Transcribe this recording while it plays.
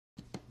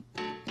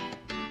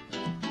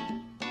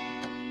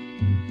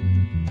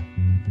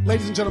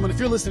Ladies and gentlemen, if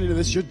you're listening to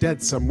this, you're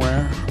dead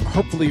somewhere.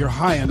 Hopefully you're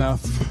high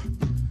enough.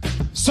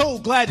 So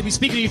glad to be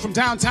speaking to you from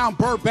downtown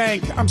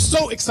Burbank. I'm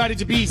so excited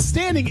to be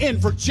standing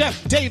in for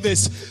Jeff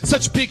Davis.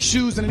 Such big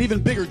shoes and an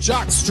even bigger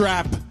jock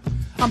strap.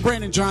 I'm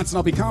Brandon Johnson.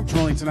 I'll be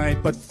controlling tonight.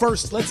 But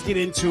first, let's get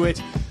into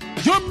it.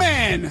 Your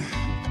man,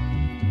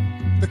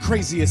 the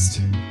craziest,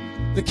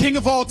 the king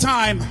of all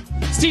time.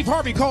 Steve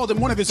Harvey called him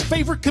one of his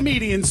favorite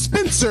comedians,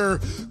 Spencer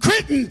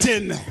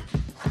Crittenden.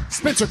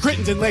 Spencer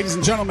Crittenden, ladies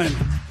and gentlemen.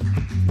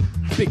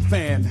 Big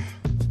fan.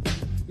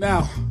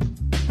 Now,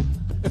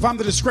 if I'm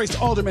the disgraced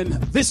alderman,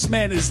 this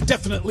man is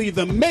definitely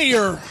the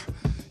mayor.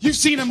 You've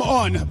seen him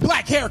on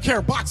black hair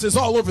care boxes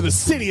all over the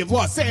city of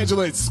Los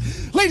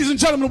Angeles. Ladies and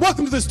gentlemen,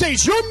 welcome to the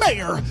stage, your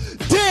mayor,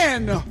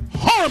 Dan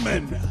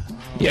Harmon.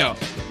 Yo,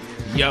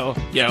 yo,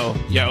 yo,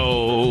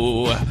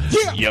 yo.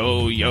 Yeah.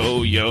 Yo,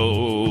 yo,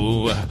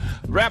 yo.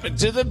 Rapping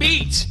to the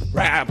beat.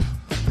 Rap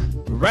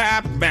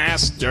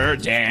master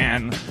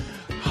Dan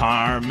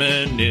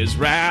Harmon is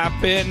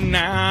rapping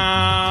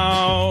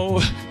now.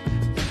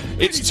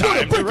 It's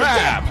time to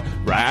rap.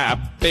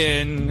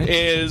 Rapping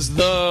is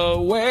the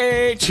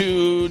way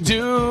to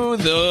do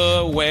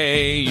the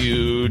way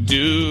you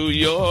do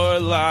your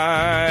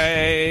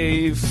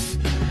life.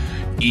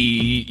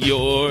 Eat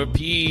your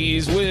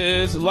peas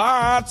with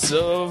lots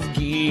of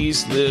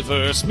geese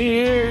liver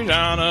smeared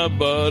on a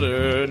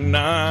butter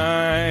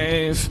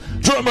knife.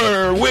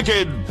 Drummer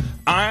Wicked,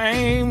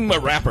 I'm a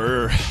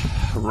rapper,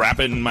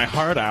 rapping my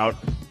heart out.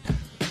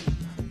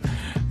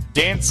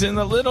 Dancing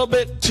a little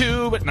bit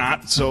too, but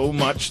not so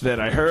much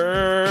that I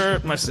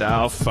hurt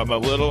myself. I'm a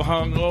little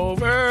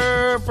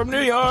hungover from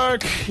New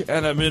York,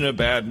 and I'm in a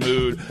bad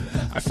mood.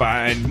 I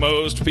find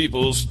most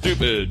people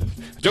stupid.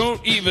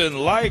 Don't even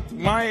like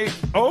my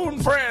own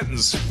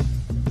friends.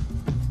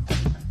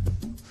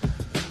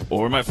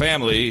 Or my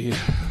family,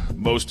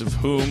 most of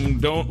whom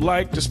don't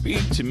like to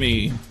speak to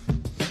me.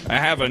 I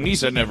have a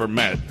niece I never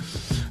met.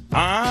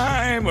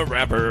 I'm a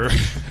rapper.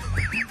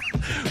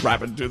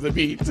 Rapping to the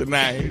beat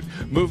tonight,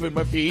 moving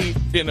my feet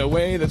in a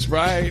way that's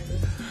right.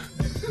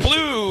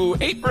 Blue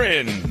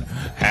Apron,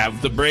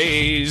 have the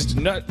braised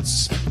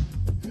nuts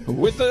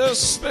with a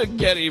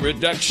spaghetti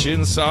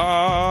reduction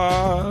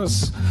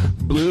sauce.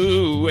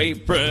 Blue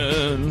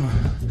Apron,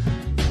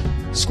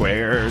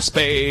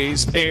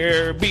 Squarespace,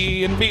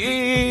 Airbnb,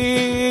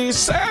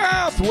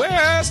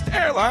 Southwest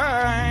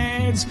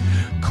Airlines,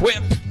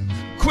 Quip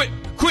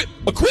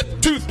a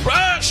Quip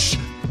toothbrush.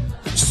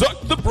 Suck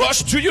the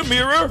brush to your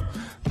mirror.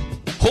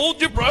 Hold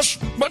your brush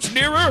much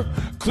nearer.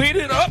 Clean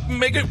it up and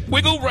make it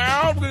wiggle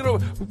round.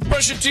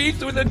 Brush your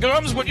teeth with the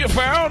gums when you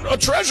found a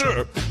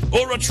treasure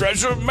or a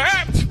treasure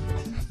map.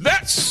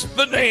 That's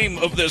the name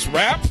of this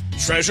rap.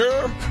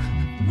 Treasure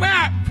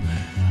map.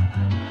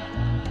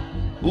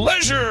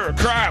 Leisure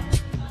crap.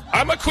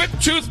 I'm a Quip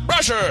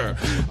toothbrusher.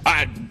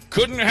 I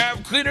couldn't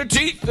have cleaner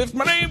teeth if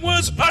my name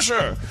was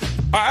Usher.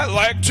 I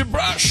like to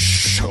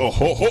brush. Ho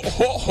ho ho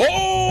ho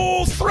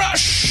ho.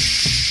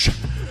 Thrush.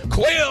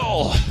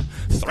 Quail.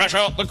 Thrash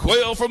out the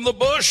quail from the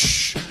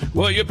bush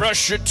while you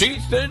brush your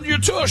teeth and your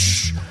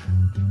tush.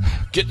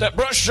 Get that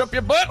brush up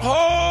your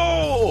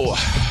butthole.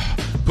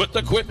 Put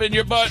the Quip in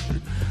your butt.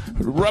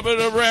 Rub it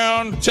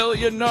around till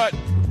you nut.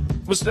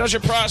 Massage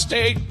your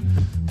prostate.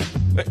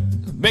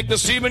 Make the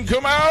semen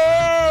come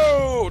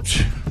out.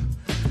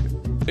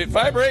 It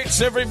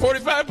vibrates every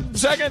 45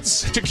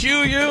 seconds to cue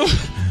you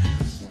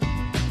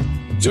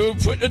to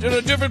put it in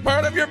a different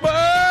part of your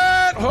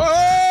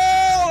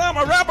butthole. I'm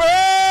a rapper.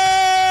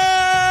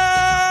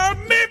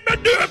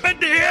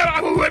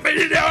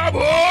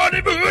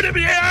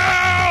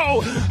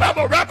 I'm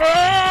a rapper.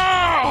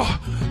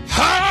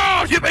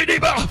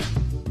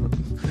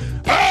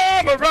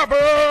 I'm a rapper.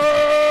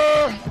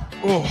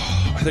 Oh,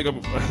 I think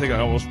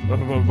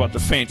I'm about to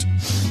faint.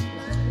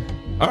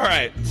 All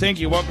right, thank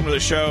you. Welcome to the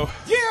show.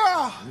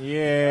 Yeah.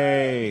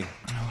 Yay.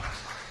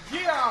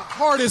 Yeah.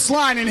 Hardest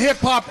line in hip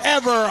hop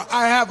ever.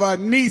 I have a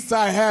niece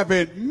I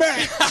haven't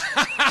met.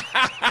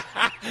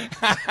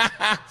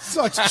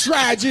 Such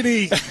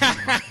tragedy.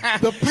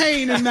 The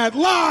pain in that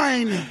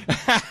line.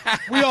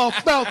 We all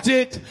felt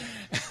it.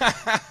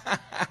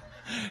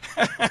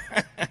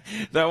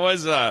 That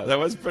was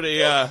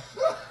pretty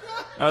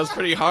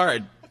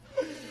hard.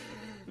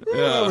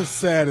 That was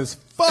sad as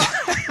fuck.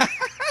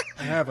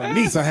 I have a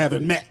niece I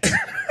haven't met.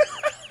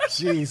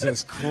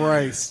 Jesus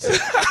Christ.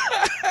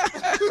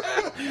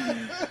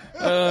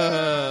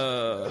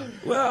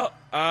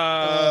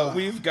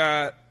 We've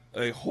got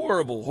a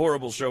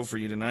horrible show for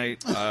you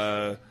tonight.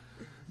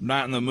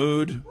 Not in the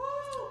mood.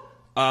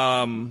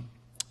 I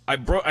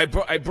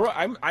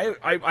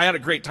had a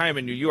great time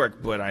in New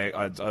York, but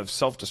a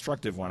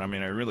self-destructive one. I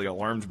mean, I really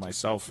alarmed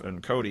myself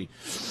and Cody.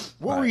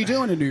 What were you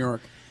doing in New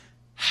York?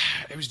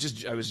 I was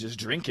just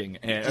drinking,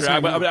 and I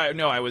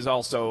was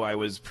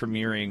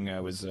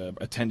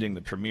attending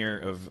the premiere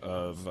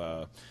of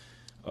a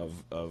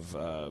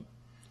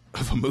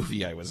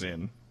movie I was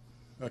in.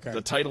 Okay.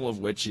 The title of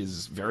which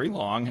is very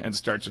long and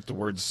starts with the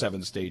word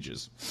 7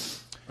 stages.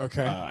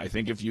 Okay. I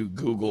think if you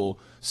Google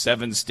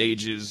 7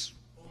 stages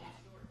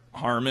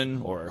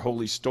Harmon, or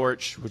Holy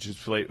Storch,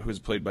 who's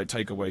played by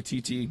Taika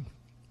Waititi.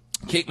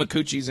 Kate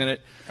Micucci's in it.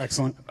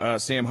 Excellent.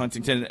 Sam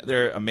Huntington,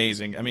 they're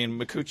amazing. I mean,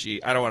 Micucci,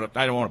 I don't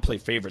want to play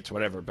favorites,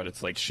 whatever, but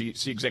it's like she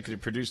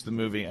executive produced the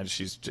movie, and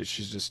she's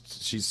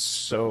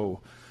so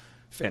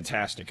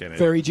fantastic in it.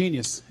 Very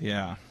genius.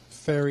 Yeah.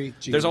 Very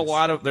genius.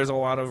 There's a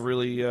lot of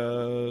really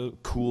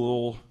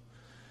cool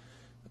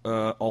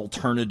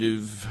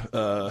alternative.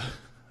 I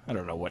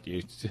don't know what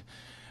you.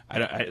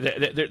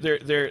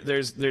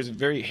 There's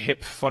very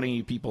hip,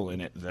 funny people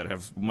in it that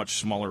have much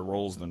smaller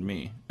roles than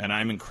me, and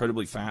I'm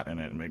incredibly fat in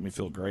it, and make me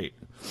feel great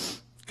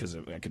because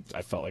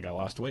I felt like I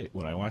lost weight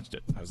when I watched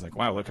it. I was like,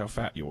 wow, look how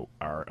fat you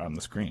are on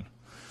the screen.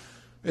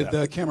 Yeah.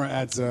 The camera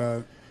adds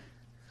a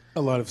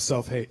lot of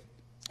self-hate.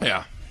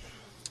 Yeah.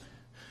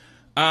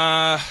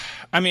 I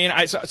mean,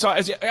 I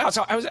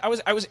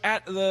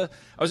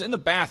was in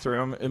the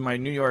bathroom in my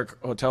New York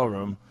hotel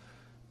room.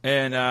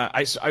 And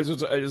it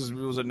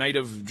was a night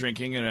of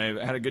drinking, and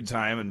I had a good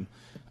time, and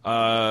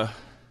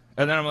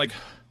then I'm like, I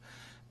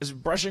was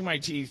brushing my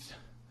teeth,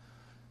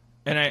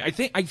 and I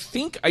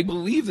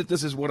believe that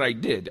this is what I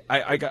did.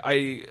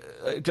 I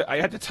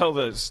had to tell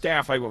the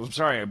staff I'm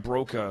sorry, I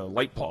broke a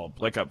light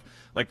bulb, like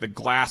the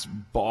glass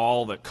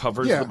ball that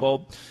covers the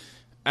bulb,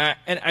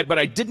 but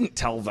I didn't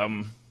tell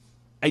them.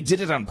 I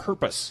did it on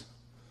purpose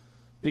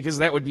because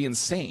that would be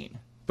insane.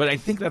 But I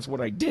think that's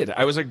what I did.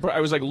 I was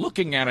like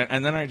looking at it,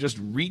 and then I just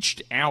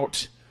reached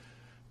out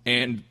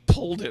and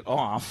pulled it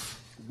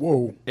off.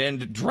 Whoa!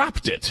 And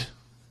dropped it.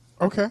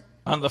 Okay.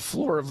 On the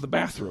floor of the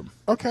bathroom.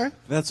 Okay.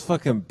 That's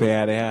fucking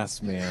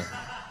badass, man.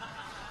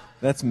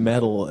 That's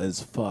metal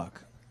as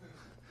fuck.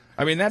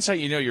 I mean, that's how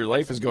you know your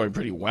life is going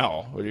pretty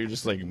well, when you're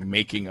just like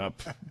making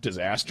up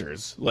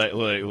disasters.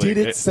 Did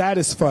it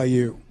satisfy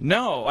you?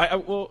 No.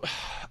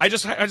 I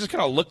just kind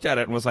of looked at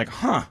it and was like,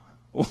 huh,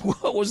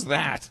 what was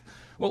that?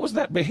 What was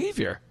that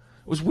behavior?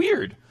 It was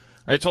weird.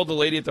 I told the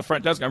lady at the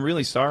front desk, I'm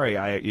really sorry.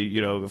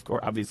 Of course,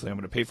 obviously I'm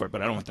going to pay for it,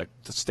 but I don't want the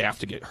staff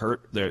to get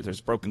hurt.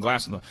 There's broken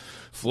glass on the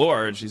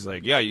floor. And she's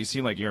like, yeah, you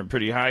seem like you're in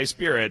pretty high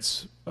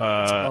spirits.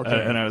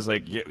 Okay. And I was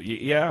like,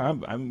 yeah,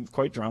 I'm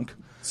quite drunk.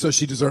 So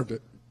she deserved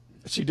it.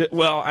 She did.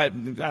 Well, I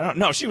don't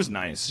know. She was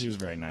nice. She was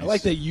very nice. I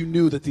like that you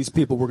knew that these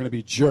people were going to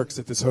be jerks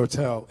at this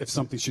hotel if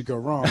something should go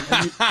wrong.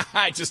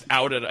 I just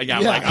outed. Yeah,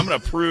 I'm going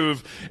to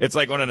prove. It's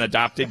like when an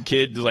adopted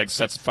kid like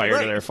sets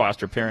fire to their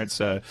foster parents'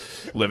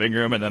 living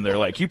room, and then they're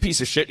like, "You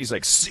piece of shit." He's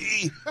like,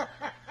 "See."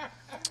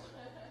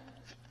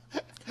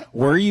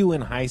 Were you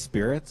in high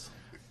spirits?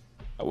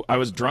 I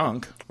was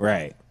drunk.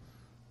 Right.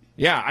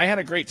 Yeah, I had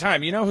a great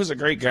time. You know who's a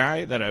great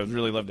guy that I would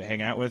really love to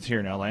hang out with here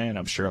in LA, and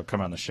I'm sure he'll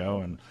come on the show,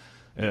 and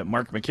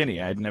Mark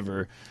McKinney. I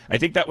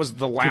think that was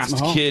the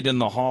last kid in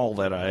the hall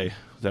that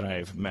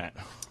I've met.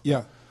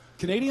 Yeah.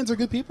 Canadians are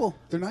good people.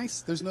 They're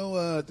nice. There's no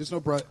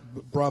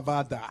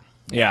bravada.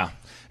 Yeah.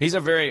 He's I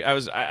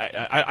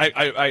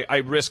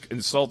risk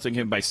insulting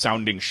him by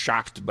sounding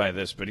shocked by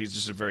this, but he's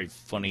just a very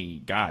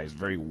funny guy. He's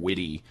very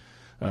witty,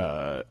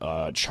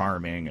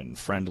 charming and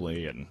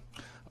friendly, and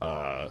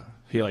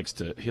he likes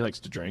to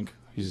drink.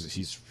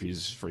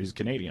 He's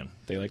Canadian.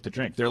 They like to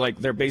drink.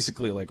 They're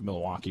basically like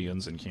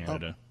Milwaukeeans in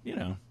Canada. You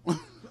know.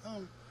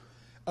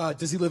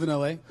 Does he live in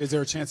LA? Is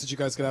there a chance that you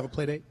guys could have a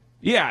play date?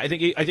 Yeah, I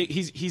think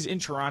he's in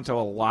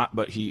Toronto a lot,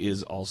 but he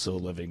is also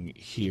living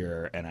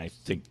here. And I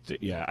think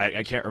that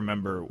I can't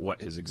remember what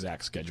his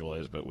exact schedule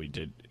is, but we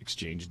did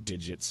exchange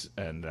digits,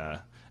 and I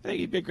think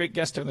he'd be a great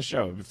guest on the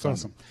show. It'd be fun.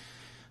 Awesome.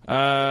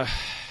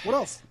 What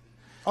else?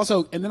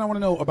 Also, and then I want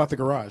to know about the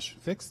garage.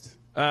 Fixed?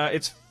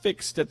 It's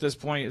fixed at this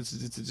point.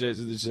 It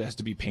just has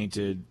to be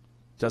painted.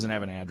 Doesn't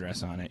have an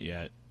address on it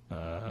yet.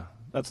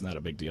 That's not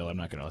a big deal. I'm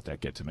not going to let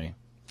that get to me.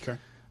 Okay.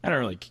 I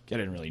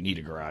didn't really need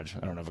a garage.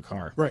 I don't have a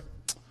car. Right.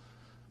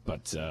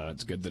 But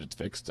it's good that it's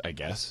fixed, I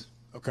guess.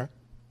 Okay.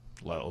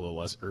 A little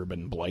less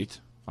urban blight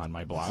on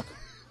my block.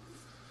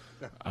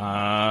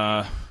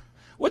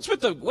 What's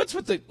with the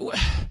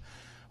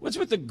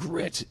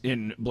grit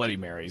in Bloody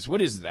Marys?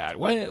 What is that?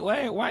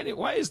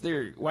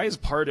 Why is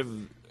part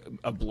of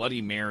a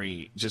Bloody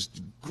Mary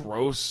just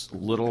gross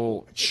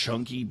little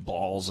chunky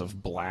balls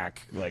of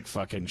black like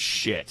fucking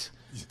shit?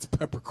 It's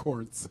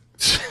peppercorns.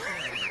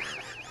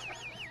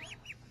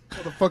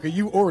 Motherfucker,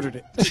 you ordered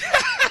it.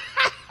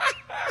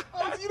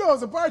 You know, I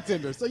was a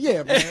bartender, so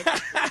yeah, man.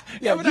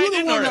 Yeah, but you're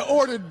the one that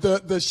ordered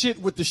the shit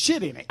with the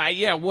shit in it.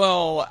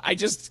 I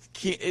just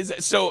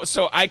can't. So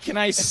can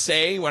I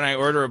say when I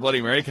order a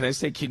Bloody Mary, can I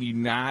say, can you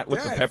not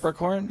with the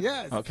peppercorn?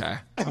 Yes. Okay,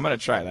 I'm gonna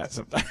try that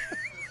sometime.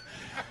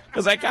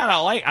 Because I kind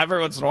of like, every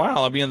once in a while,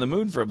 I'll be in the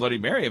mood for a Bloody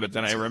Mary, but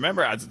then I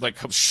remember it like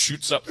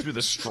shoots up through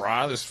the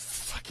straw, this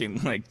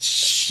fucking like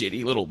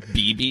shitty little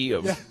BB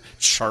of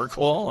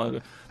charcoal.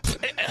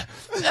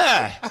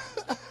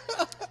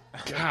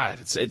 God,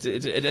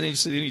 then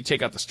you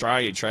take out the straw,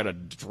 you try to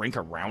drink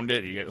around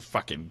it, you get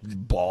fucking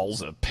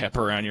balls of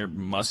pepper on your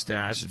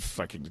mustache. It's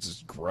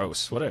just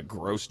gross. What a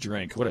gross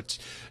drink. What a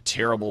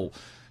terrible,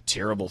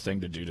 terrible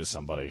thing to do to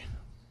somebody.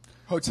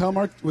 Hotel,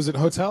 Mark? Was it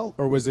hotel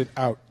or was it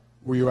out?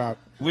 Were you out?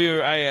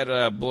 I had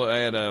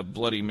a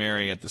Bloody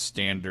Mary at the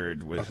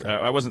Standard with.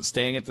 I wasn't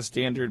staying at the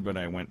Standard, but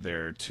I went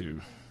there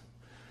to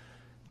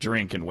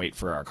drink and wait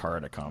for our car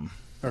to come.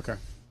 Okay.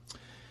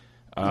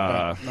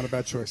 Not a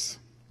bad choice.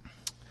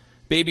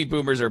 Baby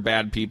boomers are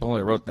bad people.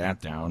 I wrote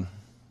that down.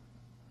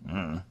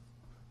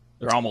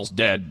 They're almost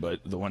dead,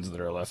 but the ones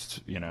that are left,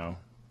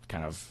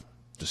 kind of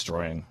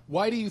destroying.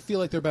 Why do you feel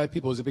like they're bad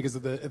people? Is it because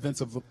of the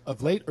events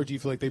of late, or do you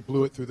feel like they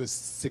blew it through the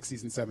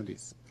 60s and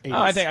 70s?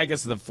 80s? I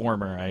guess the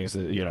former. I guess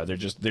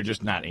they're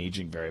just not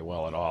aging very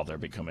well at all. They're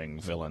becoming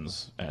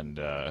villains, and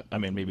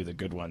maybe the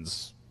good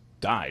ones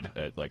died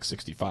at like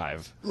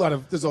 65.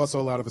 There's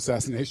also a lot of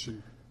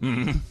assassination.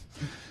 Mm-hmm.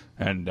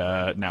 And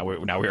now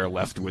we are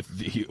left with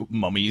the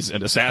mummies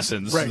and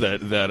assassins. Right.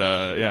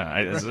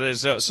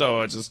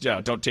 So it's just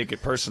don't take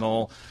it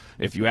personal.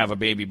 If you have a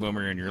baby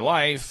boomer in your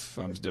life,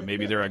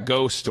 maybe they're a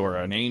ghost or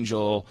an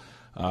angel,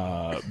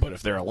 but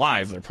if they're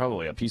alive, they're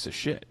probably a piece of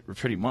shit,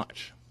 pretty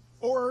much.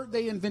 Or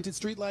they invented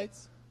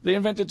streetlights. They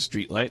invented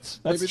streetlights.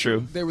 That's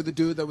true. They were the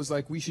dude that was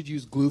like, we should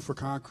use glue for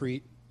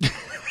concrete.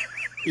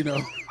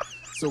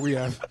 So we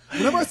have.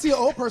 Whenever I see an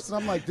old person,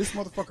 I'm like, this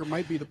motherfucker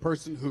might be the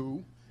person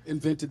who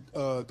invented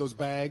those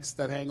bags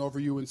that hang over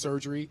you in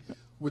surgery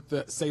with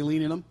the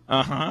saline in them.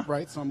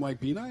 Right? So I'm like,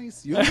 be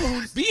nice. You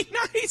know. Be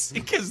nice,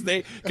 because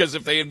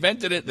if they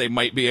invented it, they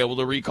might be able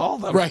to recall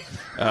them. Right.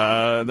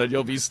 Then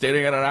you'll be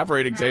standing at an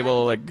operating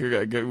table like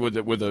with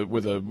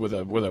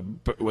a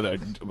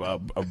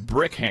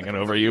brick hanging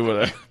over you,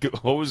 with a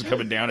hose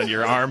coming down in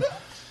your arm.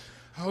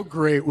 How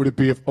great would it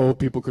be if old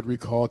people could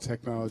recall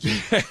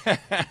technology?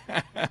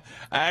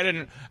 I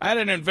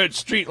didn't invent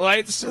street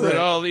lights so that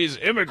all these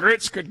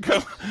immigrants could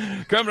come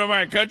to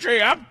my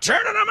country. I'm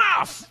turning them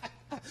off.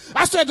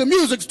 I said the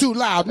music's too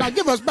loud. Now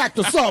give us back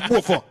the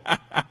subwoofer.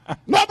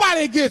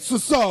 Nobody gets the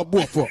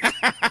subwoofer.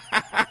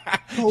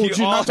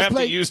 You all have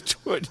to use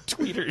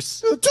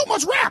tweeters. Too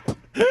much rap.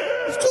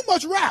 It's too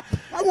much rap.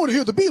 I want to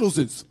hear the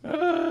Beatleses.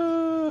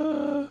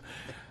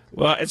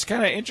 Well, it's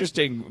kind of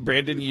interesting,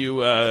 Brandon.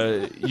 You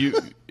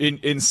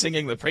in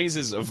singing the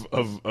praises of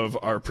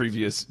our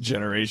previous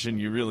generation,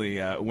 you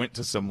really went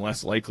to some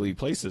less likely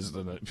places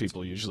than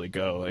people usually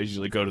go. I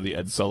usually go to the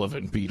Ed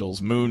Sullivan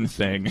Beatles Moon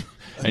thing,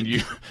 and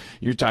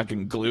you're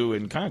talking glue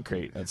and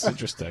concrete. That's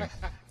interesting.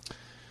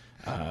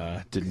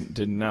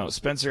 Didn't know.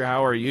 Spencer,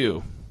 how are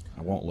you?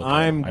 I won't look.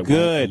 I'm at him.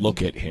 good. I won't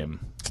look at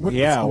him.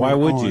 Yeah, why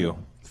would you?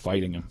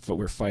 Fighting him, but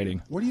we're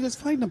fighting. What are you guys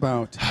fighting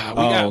about?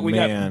 We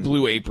got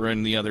Blue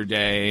Apron the other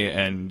day,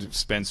 and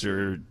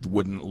Spencer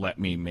wouldn't let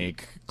me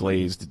make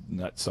glazed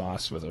nut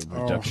sauce with a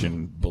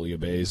reduction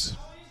bouillabaisse.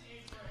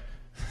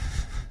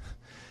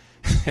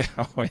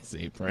 Always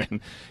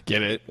Apron.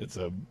 Get it? It's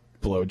a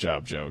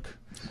blowjob joke.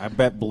 I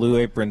bet Blue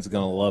Apron's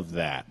gonna love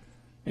that.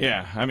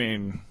 Yeah, I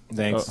mean,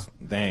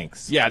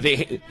 thanks. Yeah,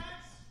 they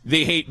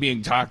hate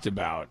being talked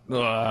about.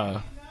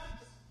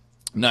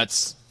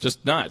 Nuts.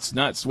 Just nuts.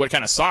 Nuts. What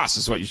kind of sauce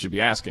is what you should be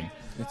asking?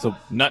 It's a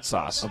nut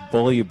sauce. A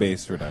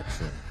bouillabaisse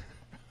reduction.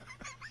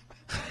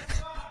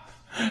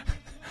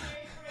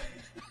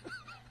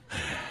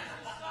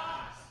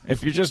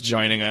 If you're just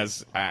joining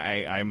us,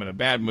 I'm in a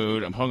bad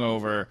mood. I'm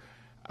hungover.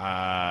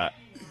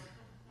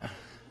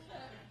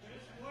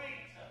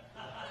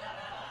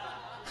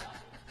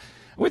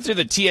 Went through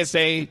the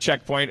TSA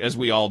checkpoint, as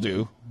we all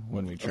do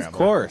when we travel. Of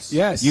course.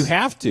 Yes. You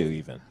have to,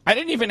 even. I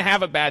didn't even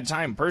have a bad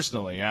time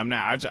personally.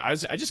 I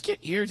just get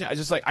irritated. I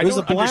just like, I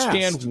don't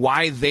understand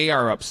why they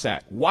are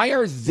upset. Why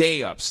are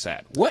they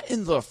upset? What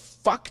in the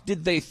fuck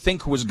did they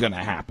think was going to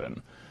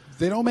happen?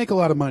 They don't make a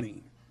lot of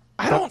money.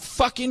 I don't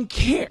fucking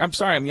care. I'm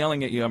sorry, I'm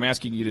yelling at you. I'm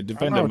asking you to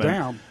defend them.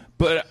 Damn.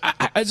 But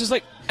I just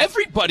like,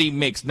 everybody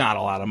makes not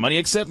a lot of money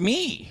except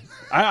me.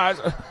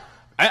 Yeah,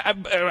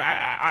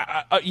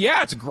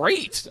 it's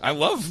great. I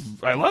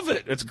love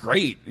it. It's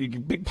great. You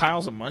get big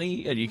piles of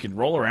money, and you can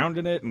roll around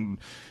in it, and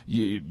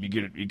you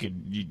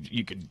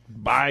could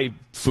buy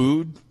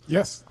food.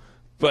 Yes,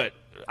 but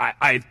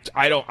I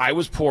don't. I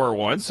was poor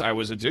once. I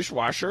was a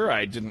dishwasher.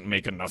 I didn't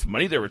make enough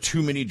money. There were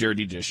too many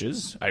dirty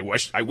dishes. I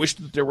wish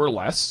that there were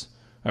less.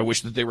 I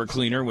wish that they were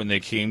cleaner when they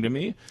came to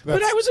me.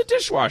 But I was a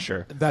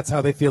dishwasher. That's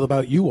how they feel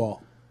about you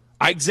all.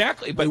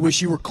 Exactly. But I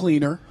wish you were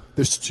cleaner.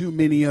 There's too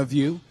many of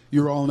you.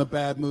 You're all in a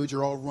bad mood.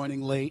 You're all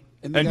running late.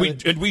 And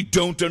we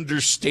don't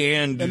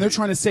understand. And they're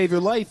trying to save your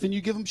life, and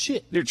you give them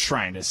shit. They're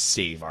trying to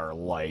save our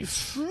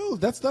life. True.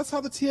 That's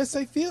how the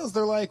TSA feels.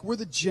 They're like, we're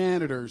the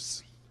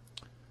janitors.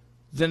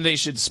 Then they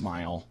should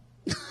smile.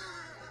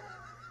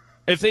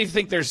 If they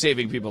think they're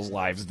saving people's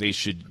lives, they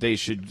should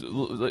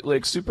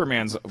like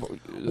Superman's.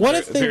 What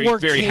if they were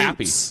very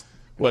capes? Happy?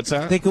 What's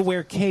that? They could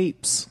wear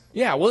capes.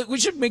 Yeah, well, we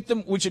should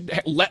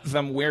let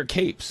them wear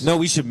capes. No,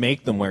 we should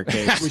make them wear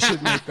capes. We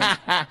should make them.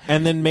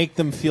 And then make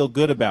them feel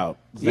good about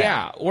that.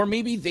 Yeah, or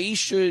maybe they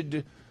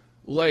should,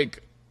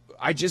 like,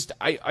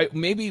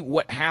 maybe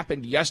what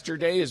happened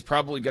yesterday is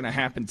probably going to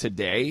happen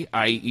today,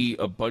 i.e.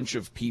 a bunch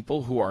of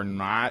people who are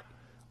not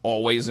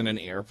always in an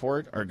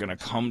airport are going to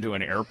come to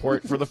an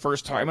airport for the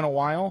first time in a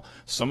while.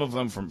 Some of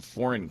them from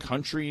foreign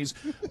countries,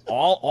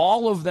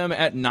 all of them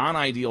at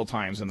non-ideal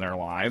times in their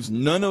lives.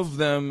 None of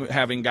them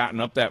having gotten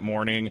up that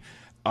morning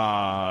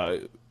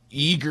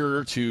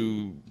eager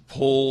to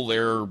pull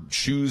their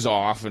shoes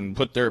off and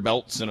put their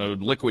belts in a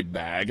liquid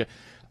bag.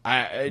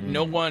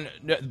 No one,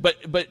 but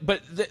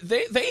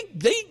they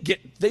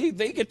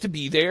get to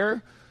be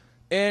there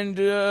and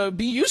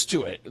be used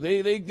to it.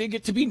 They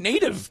get to be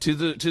native to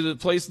the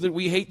place that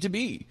we hate to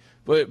be.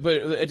 But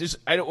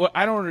I don't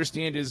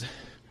understand is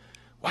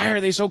why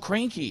are they so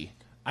cranky?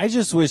 I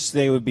just wish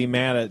they would be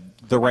mad at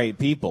the right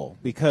people,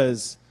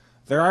 because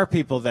there are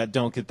people that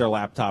don't get their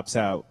laptops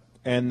out,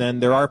 and then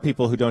there are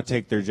people who don't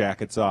take their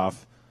jackets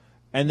off,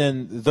 and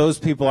then those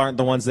people aren't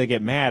the ones they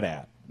get mad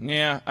at.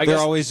 Yeah, they're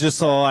always just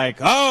so like,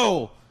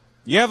 oh,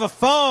 you have a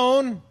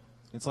phone.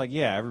 It's like,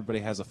 yeah, everybody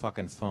has a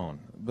fucking phone.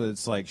 But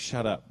it's like,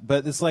 shut up.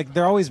 But it's like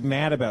they're always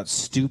mad about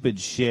stupid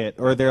shit,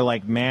 or they're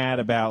like mad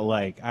about,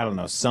 like, I don't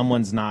know,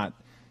 someone's not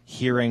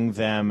hearing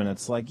them, and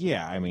it's like,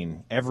 yeah, I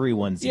mean,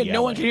 everyone's yelling.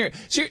 No one can hear it.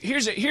 So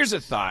here's a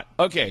thought.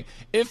 Okay,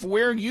 if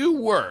where you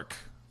work,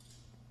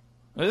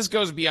 now this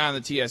goes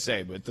beyond the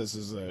TSA, but this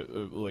is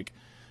like,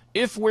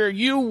 if where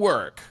you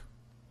work,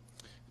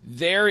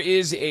 there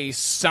is a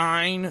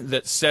sign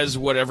that says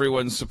what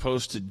everyone's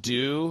supposed to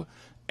do,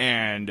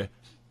 and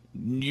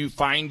you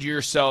find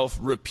yourself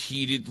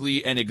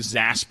repeatedly and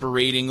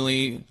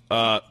exasperatingly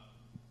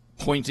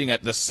pointing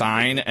at the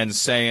sign and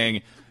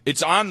saying,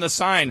 it's on the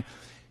sign.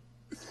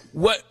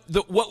 What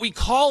we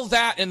call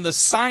that in the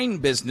sign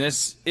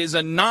business is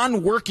a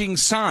non-working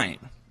sign.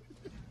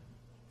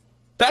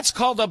 That's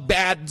called a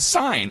bad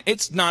sign.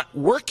 It's not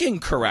working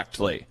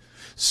correctly.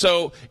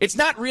 So it's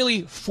not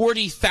really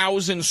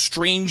 40,000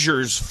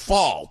 strangers'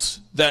 fault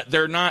that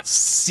they're not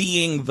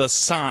seeing the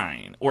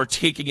sign or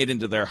taking it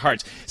into their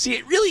hearts. See,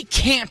 it really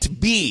can't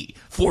be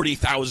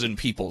 40,000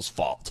 people's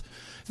fault.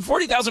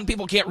 40,000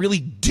 people can't really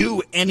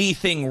do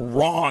anything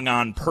wrong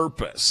on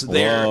purpose.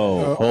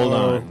 Whoa, hold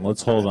on.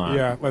 Let's hold on.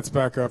 Yeah, let's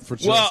back up for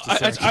just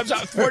a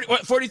second.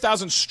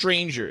 40,000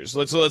 strangers.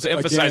 Let's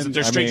emphasize that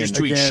they're strangers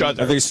to each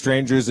other. Are they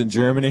strangers in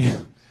Germany?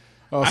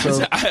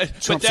 Also,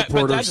 Trump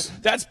supporters.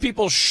 That's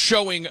people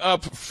showing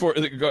up for.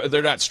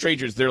 They're not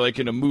strangers. They're like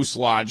in a Moose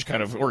Lodge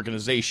kind of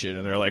organization,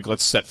 and they're like,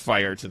 let's set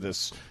fire to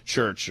this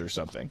church or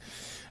something.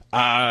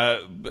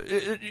 Let's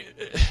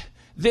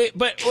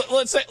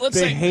say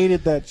they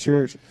hated that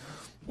church.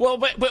 Well,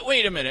 but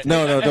wait a minute.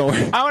 No, don't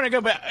worry. I want to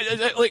go back.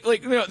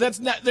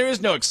 That's not. There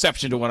is no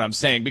exception to what I'm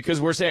saying,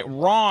 because we're saying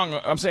wrong.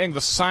 I'm saying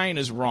the sign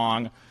is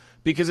wrong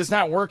because it's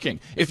not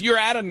working. If you're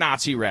at a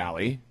Nazi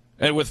rally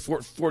and with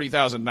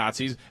 40,000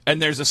 Nazis,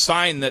 and there's a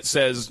sign that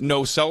says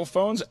no cell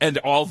phones, and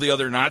all the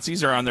other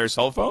Nazis are on their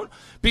cell phone,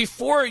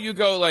 before you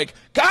go like,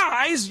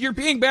 guys, you're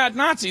being bad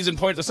Nazis, and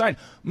point at the sign,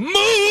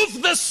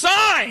 move the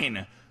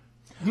sign!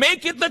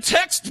 Make it the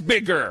text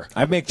bigger.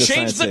 I make the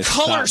Change sign the say,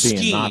 color stop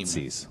being scheme.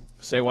 Nazis.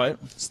 Say what?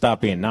 Stop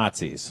being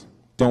Nazis.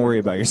 Don't worry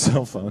about your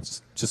cell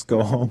phones. Just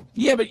go home.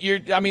 Yeah, but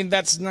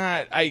that's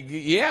not.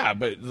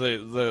 But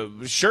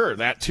sure,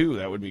 that too.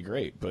 That would be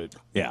great. But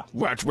yeah,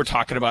 we're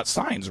talking about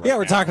signs, right? Yeah,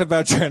 we're talking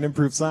about trying to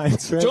improve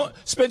science, right?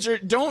 Spencer,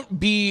 don't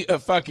be a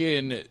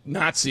fucking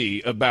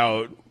Nazi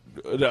about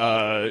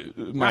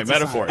my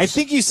metaphors. I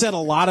think you said a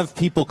lot of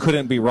people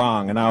couldn't be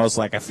wrong, and I was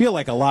like, I feel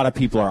like a lot of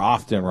people are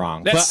often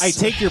wrong. But I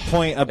take your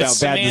point about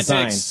bad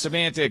design.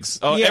 Semantics.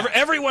 Oh, yeah.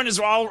 Everyone is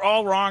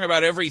all wrong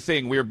about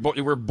everything. We're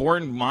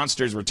born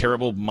monsters. We're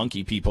terrible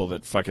monkey people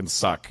that fucking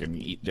suck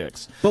and eat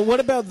dicks. But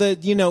what about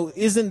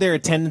isn't there a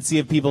tendency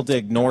of people to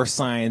ignore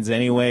signs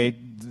anyway?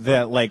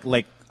 That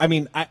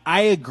I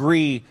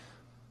agree.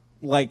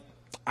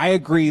 I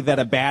agree that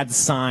a bad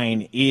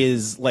sign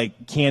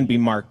can be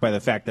marked by the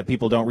fact that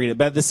people don't read it.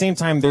 But at the same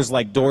time, there's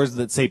doors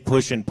that say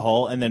push and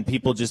pull, and then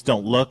people just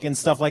don't look and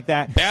stuff like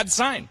that. Bad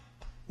sign.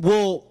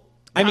 Well,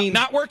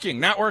 not working.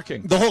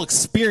 The whole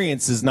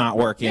experience is not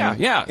working.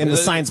 Yeah. And the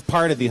sign's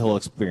part of the whole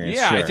experience.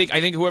 Yeah, sure.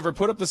 I think whoever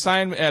put up the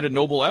sign had a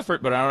noble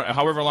effort, but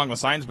however long the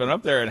sign's been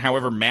up there, and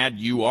however mad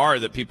you are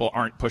that people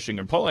aren't pushing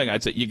and pulling,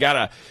 I'd say you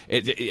gotta.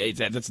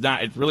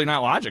 It's really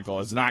not logical.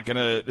 It's not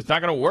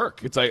gonna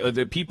work. It's like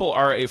the people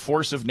are a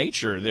force of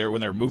nature there when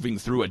they're moving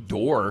through a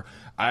door.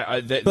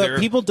 But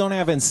people don't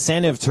have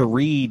incentive to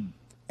read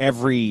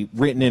every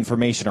written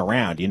information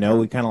around. We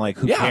kind of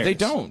who cares? Yeah,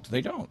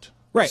 they don't.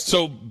 Right.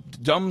 So,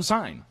 dumb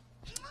sign.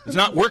 It's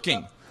not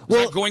working. It's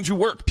not going to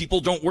work. People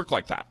don't work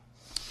like that.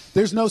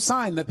 There's no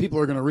sign that people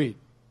are going to read.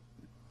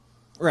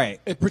 Right.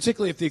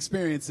 Particularly if the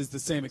experience is the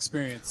same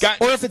experience.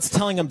 Or if it's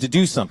telling them to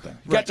do something.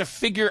 Got to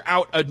figure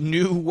out a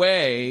new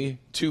way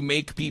to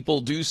make people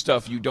do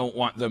stuff you don't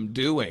want them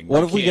doing.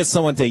 What if we get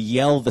someone to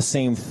yell the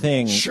same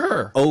thing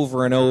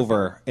over and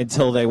over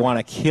until they want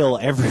to kill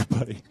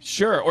everybody?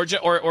 Sure.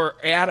 Or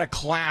add a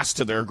class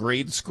to their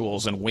grade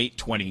schools and wait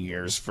 20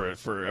 years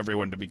for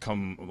everyone to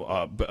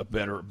become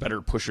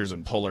better pushers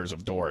and pullers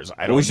of doors.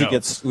 I don't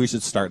know. We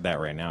should start that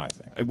right now, I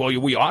think. Well,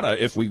 we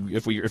oughta if we're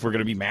going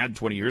to be mad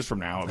 20 years from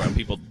now about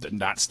people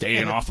not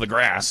staying off the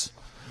grass.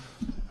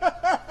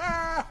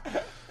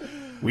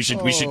 We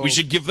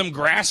should give them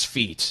grass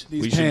feet.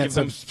 These we should give pants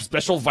them have-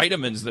 special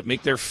vitamins that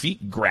make their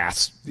feet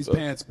grass. These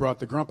pants brought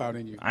the grump out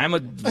in you. I'm a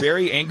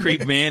very angry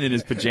man in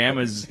his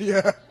pajamas.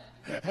 Yeah.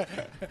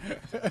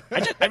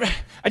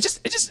 I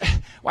just.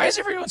 Why is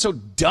everyone so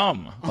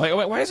dumb? Like,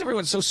 why is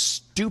everyone so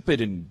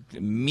stupid and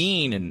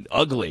mean and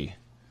ugly?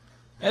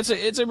 It's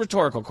a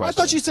rhetorical question.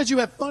 I thought you said you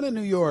had fun in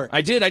New York.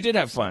 I did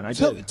have fun. I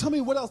did. Tell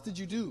me, what else did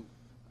you do?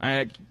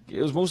 It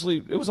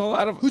was a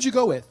lot of. Who'd you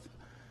go with?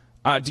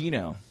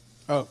 Dino.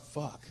 Oh,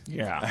 fuck.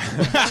 Yeah.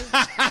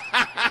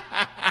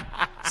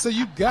 So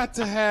you got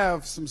to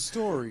have some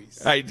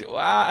stories.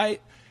 I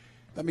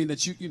mean,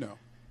 that you know.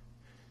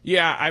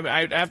 Yeah,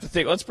 I have to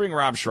think. Let's bring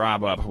Rob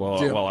Schrab up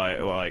Deal. while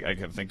I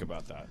can think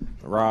about that.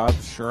 Rob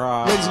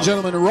Schrab. Ladies and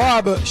gentlemen,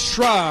 Rob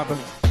Schrab,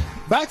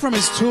 back from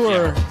his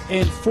tour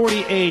in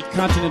 48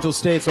 continental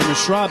states on the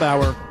Schrab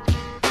Hour.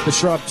 The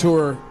Schrab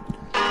Tour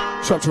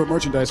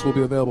merchandise will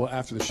be available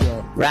after the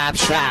show. Rob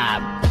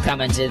Schrab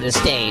coming to the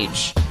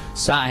stage.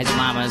 Saw his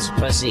mama's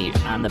pussy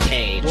on the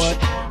page. What?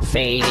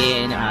 Fade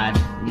in on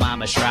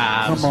Mama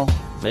Schrab's Come on.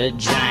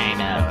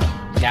 vagina.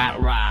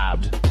 Got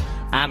robbed.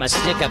 I'm a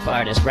stick-up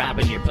artist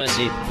robbing your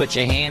pussy. Put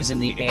your hands in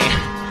the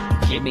air.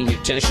 Give me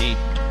your tushy.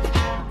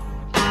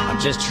 I'm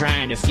just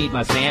trying to feed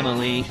my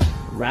family.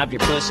 Rob your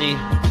pussy.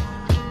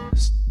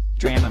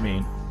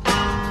 Dramamine.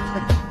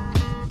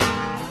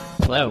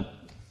 Hello.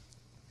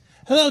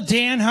 Hello,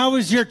 Dan. How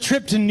was your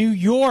trip to New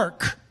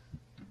York?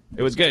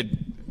 It was good.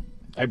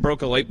 I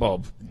broke a light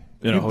bulb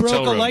in a You hotel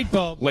broke a room. light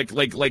bulb? Like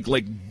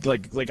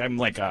I'm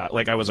like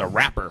I was a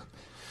rapper.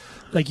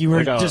 Like you were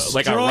Like a rock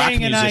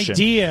destroying an musician.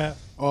 idea.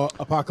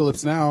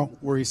 Apocalypse Now,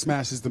 where he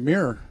smashes the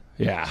mirror.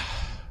 Yeah,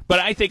 but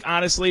I think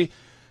honestly,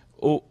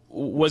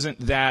 wasn't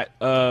that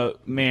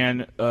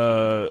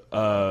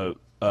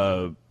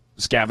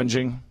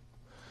scavenging?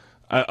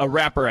 A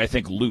rapper, I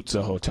think, loots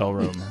a hotel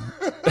room.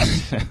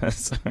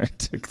 Sorry, it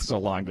took so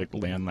long to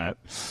land that.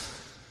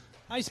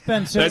 Hi,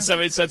 Spencer. That's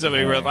something.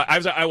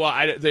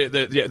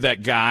 That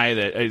guy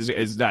that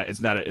it's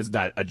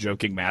not a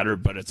joking matter,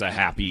 but it's a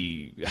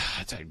happier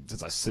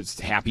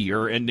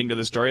ending to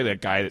the story. That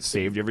guy that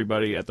saved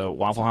everybody at the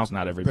Waffle House,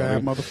 not everybody.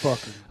 Bad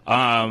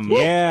motherfucker.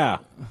 Yeah.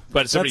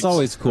 But That's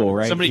always cool,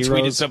 right? Somebody Heroes.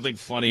 tweeted something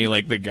funny,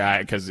 like the guy,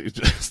 because it's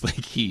just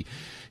like he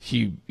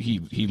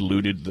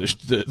looted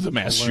the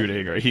mass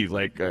shooting, or he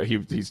like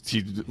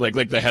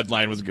the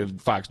headline was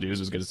good. Fox News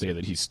was going to say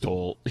that he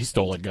stole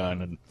a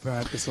gun, and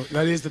That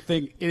is the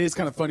thing. It is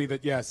kind of funny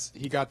that, yes,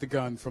 he got the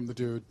gun from the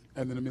dude,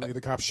 and then immediately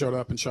the cops showed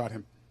up and shot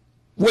him.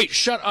 wait,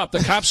 shut up! The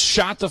cops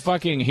shot the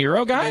fucking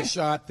hero guy They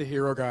shot the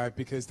hero guy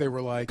because they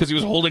were like, because he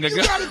was holding a "You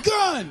gun. got a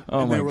gun!" Oh,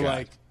 and my they were God.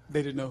 like,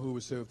 they didn't know who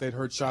was who. They'd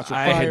heard shots were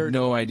I fired. had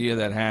no idea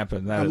that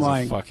happened. That I'm is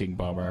lying. a fucking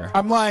bummer.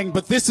 I'm lying,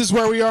 but this is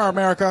where we are,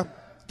 America.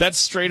 That's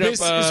straight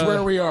This up. is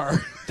where we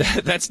are.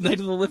 That's Night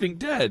of the Living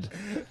Dead.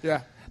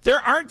 Yeah. There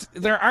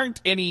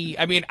aren't any.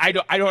 I mean, I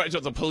don't.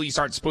 The police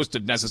aren't supposed to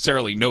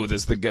necessarily know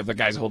this. The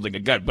guy's holding a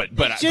gun, but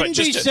shouldn't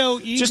be so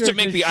just to eager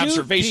make to the shoot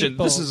observation.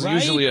 people, This is right?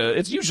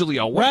 usually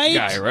a white Right?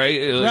 guy,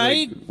 right?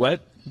 Right?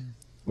 What?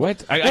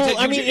 What?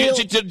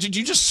 Did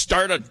you just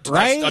start a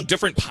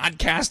different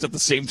podcast at the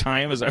same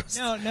time as I was?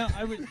 No,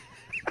 I was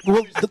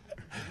Well,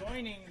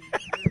 joining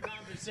your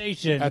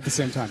conversation. At the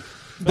same time.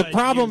 the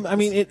problem, I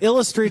mean, it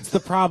illustrates the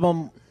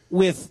problem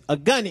with a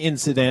gun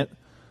incident,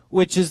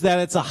 which is that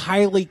it's a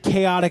highly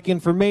chaotic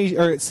information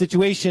or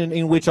situation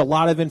in which a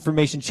lot of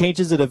information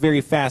changes at a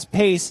very fast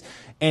pace,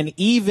 and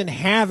even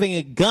having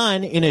a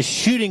gun in a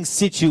shooting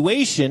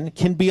situation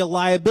can be a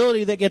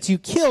liability that gets you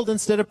killed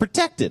instead of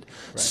protected.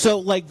 So,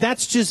 like,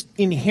 that's just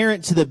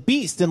inherent to the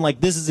beast, and, like,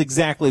 this is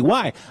exactly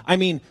why. I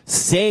mean,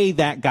 say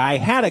that guy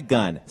had a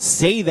gun.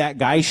 Say that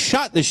guy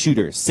shot the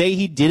shooter. Say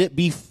he did it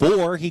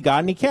before he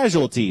got any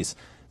casualties.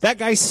 That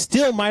guy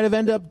still might have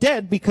ended up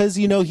dead because,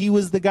 you know, he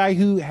was the guy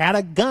who had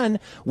a gun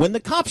when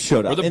the cops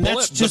showed up. Or And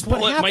that's just the what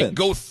bullet happened. might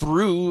go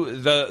through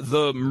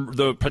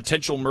the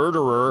potential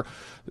murderer.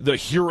 The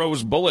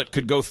hero's bullet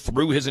could go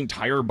through his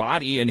entire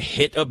body and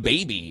hit a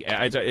baby,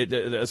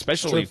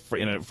 especially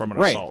from an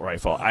Right. assault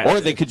rifle. Or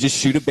they could just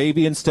shoot a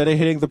baby instead of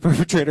hitting the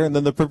perpetrator, and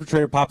then the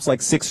perpetrator pops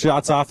like 6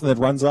 shots off and then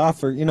runs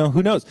off, or, you know,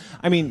 who knows?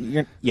 I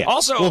mean, yeah.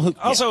 Also,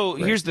 Well,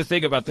 right. here's the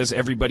thing about this: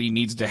 everybody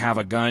needs to have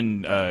a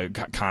gun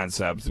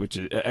concept, which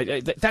is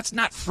that's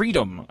not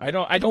freedom. I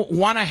don't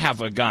want to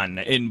have a gun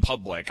in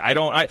public.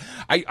 I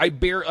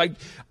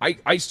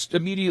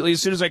immediately,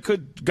 as soon as I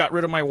could, got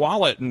rid of my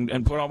wallet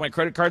and put all my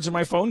credit cards in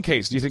my phone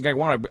case. Do you think I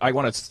want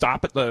to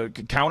stop at the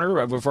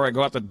counter before I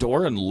go out the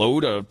door and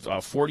load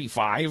a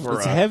 45 or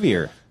It's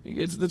heavier.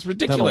 It's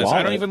ridiculous. I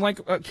don't wallet. even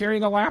like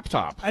carrying a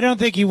laptop. I don't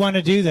think you want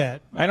to do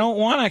that. I don't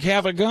want to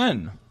have a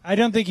gun. I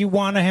don't think you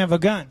want to have a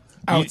gun.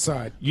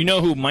 Outside. You know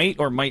who might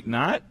or might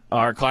not?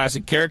 Our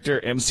classic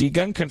character, MC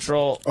Gun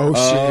Control.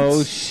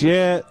 Oh,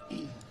 shit.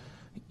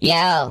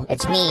 Yo,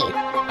 it's me,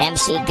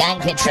 MC Gun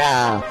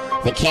Control,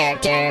 the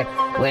character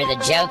where the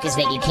joke is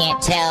that you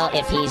can't tell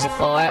if he's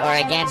for or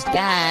against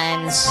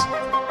guns.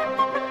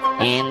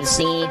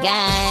 MC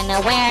Gun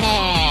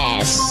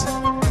Awareness.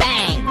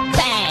 Bang,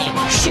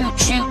 bang, shoot,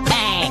 shoot,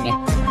 bang.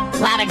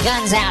 Lot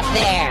guns out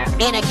there,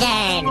 in a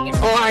gang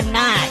or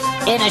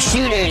not, in a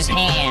shooter's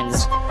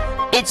hands.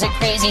 It's a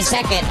crazy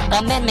Second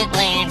Amendment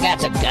land. Got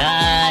to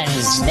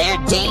guns. They're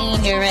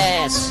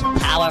dangerous.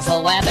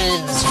 Powerful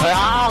weapons for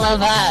all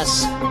of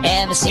us.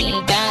 MC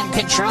gun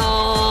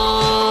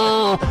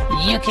control.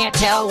 You can't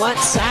tell what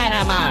side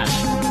I'm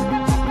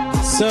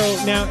on. So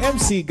now,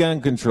 MC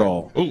gun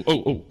control.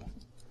 Oh.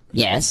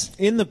 Yes.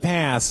 In the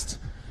past,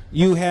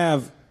 you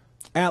have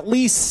at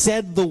least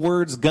said the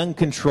words gun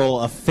control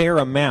a fair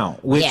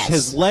amount, which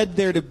has led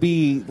there to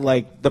be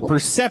like the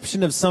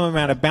perception of some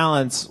amount of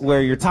balance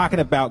where you're talking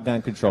about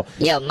gun control.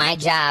 My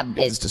job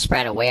is to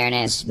spread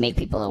awareness, make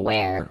people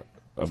aware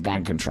of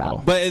gun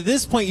control. But at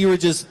this point, you were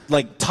just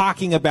like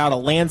talking about a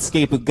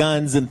landscape of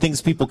guns and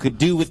things people could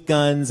do with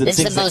guns. And This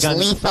is the most guns...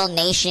 lethal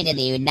nation in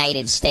the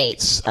United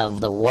States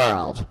of the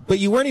world. But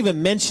you weren't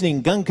even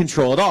mentioning gun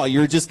control at all.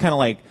 You were just kind of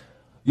like,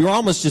 you're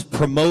almost just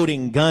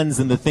promoting guns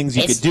and the things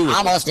you could do with It's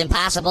almost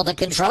impossible to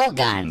control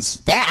guns.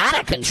 They're out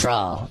of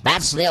control.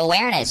 That's the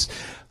awareness.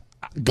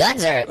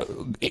 Guns are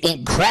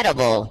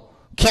incredible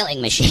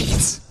killing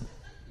machines.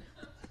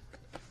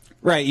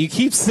 Right, you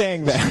keep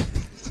saying that.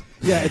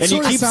 Yeah, it And you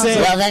sort of keep sounds saying-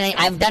 like,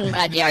 Well, then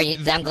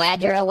I'm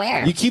glad you're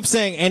aware. You keep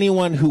saying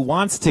anyone who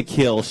wants to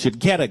kill should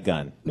get a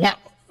gun. No,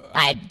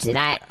 I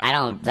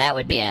don't. That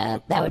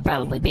would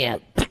probably be an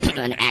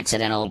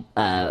accidental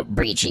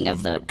breaching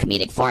of the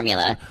comedic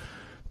formula,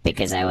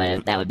 because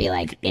that would be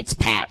like it's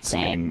Pat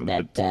saying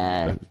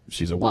that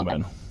She's a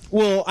woman.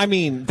 Well, I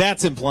mean,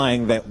 that's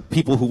implying that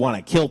people who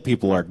want to kill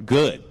people are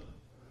good.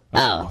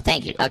 Oh,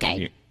 thank you.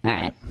 Okay, all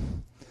right.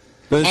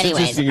 But it's Anyways,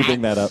 interesting you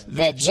bring that up.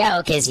 The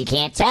joke is you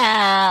can't tell.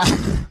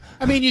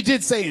 I mean, you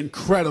did say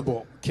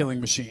incredible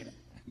killing machine.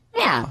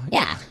 Yeah.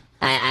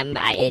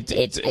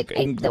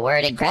 The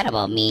word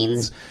incredible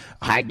means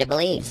hard to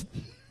believe.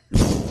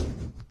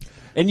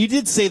 And you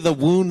did say the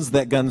wounds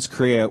that guns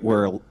create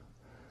were,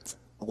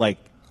 like,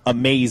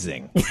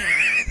 amazing.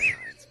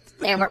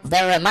 They're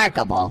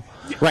remarkable.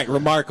 Right,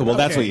 remarkable.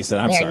 That's Okay. what you said.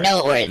 I'm They're sorry.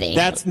 noteworthy.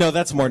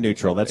 That's more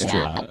neutral. That's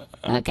true. Yeah.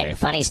 Okay,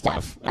 funny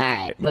stuff. All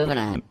right, moving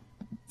on.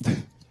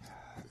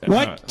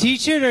 What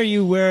T-shirt are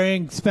you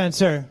wearing,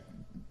 Spencer?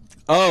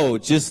 Oh,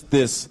 just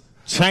this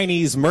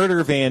Chinese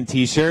murder van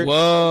T-shirt.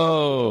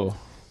 Whoa.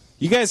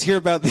 You guys hear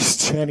about these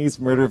Chinese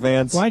murder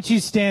vans? Why don't you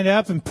stand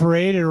up and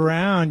parade it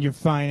around, you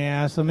fine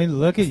ass? Let me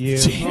look at you.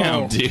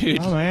 Damn, dude.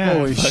 Oh, man.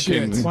 Holy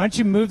shit. Why don't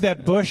you move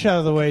that bush out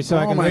of the way so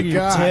I Oh can my look at your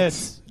God.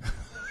 tits?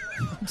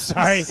 I'm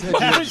sorry.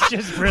 That was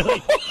just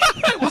really...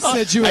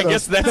 Said you I were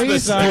guess that's the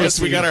sorry. yes,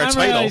 we got our I'm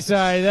title. really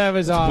sorry. That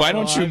was awful. Why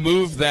don't you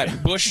move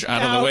that bush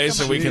out of the way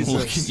so we can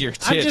look at your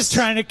tits? I'm just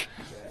trying to...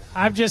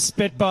 I'm just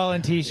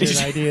spitballing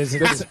T-shirt ideas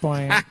at this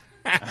point.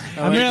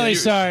 I'm really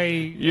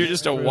sorry. You're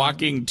just a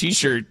walking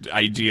T-shirt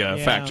idea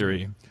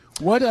factory.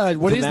 What is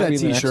Can that be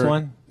the next T-shirt?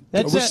 one?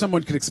 I That's wish it.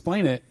 someone could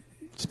explain it.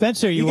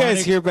 Spencer, You want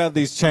guys hear about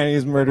these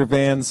Chinese murder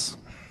vans?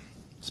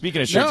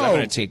 Speaking of shirts, No. I'm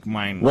going to take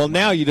mine. Well,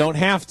 now you don't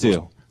have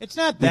to. It's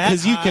not that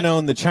Because you hot. can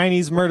own the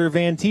Chinese murder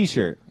van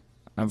T-shirt.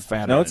 I'm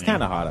fat. No, it's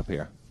kind of hot up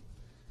here.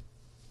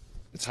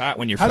 It's hot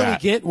when you're How do we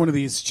fat. get one of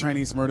these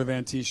Chinese murder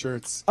van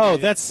T-shirts? Oh,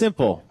 that's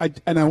simple. I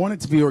want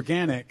it to be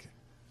organic.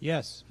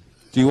 Yes.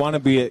 Do you want to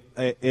be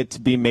it to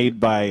be made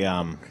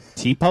by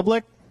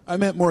T-Public? I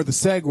meant more the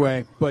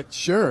segue, but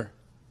sure.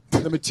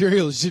 The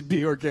material should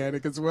be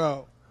organic as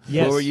well.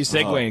 Yes. What were you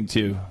segueing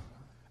to?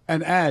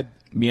 An ad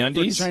for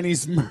MeUndies?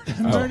 Chinese murder.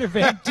 Murder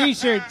van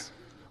T-shirts.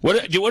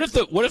 What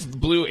if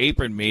Blue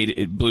Apron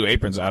made Blue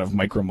Aprons out of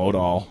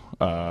micromodal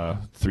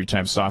 3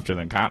 times softer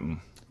than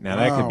cotton? Now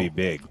that could be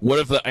big. What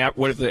if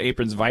the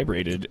aprons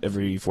vibrated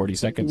every 40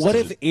 seconds? What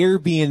if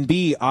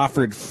Airbnb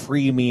offered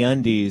free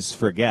MeUndies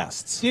for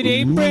guests? Did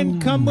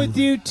Apron come with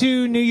you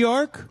to New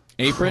York?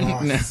 Apron?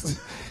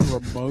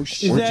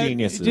 Promotion. We're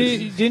geniuses.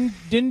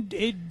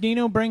 Didn't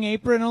Dino bring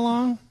Apron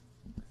along?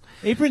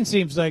 Apron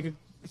seems like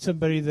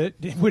somebody that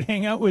would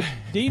hang out with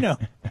Dino.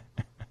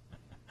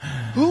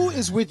 Who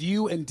is with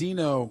you and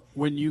Dino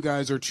when you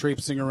guys are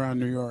traipsing around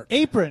New York?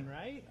 Apron,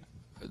 right?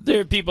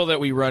 There are people that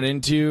we run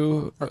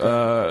into.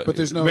 But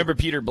there's no- Remember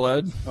Peter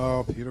Blood?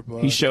 Oh, Peter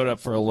Blood. He showed up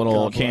for a little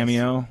God bless.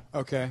 cameo.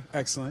 Okay,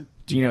 excellent.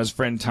 Dino's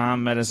friend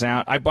Tom met us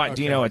out. I bought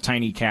Dino a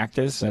tiny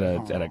cactus at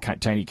a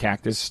tiny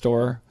cactus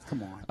store.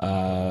 Come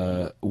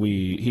on.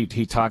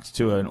 He talked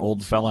to an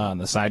old fella on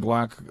the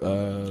sidewalk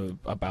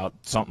about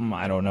something.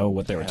 I don't know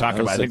what they were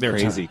talking about. I think they were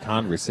crazy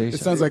conversation.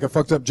 It sounds like a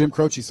fucked up Jim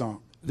Croce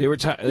song. They were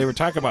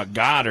talking about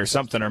God or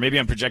something, or maybe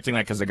I'm projecting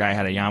that because the guy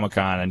had a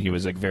yarmulke on and he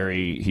was like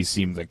he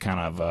seemed like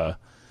kind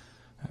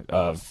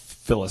of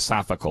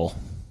philosophical.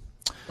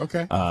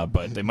 Okay.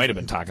 But they might have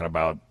been talking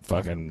about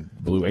fucking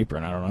Blue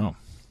Apron. I don't know.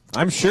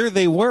 I'm sure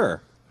they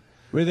were.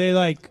 Were they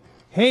like,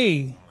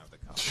 hey,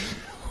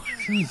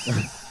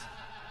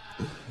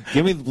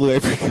 Give me the Blue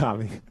Apron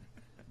comedy.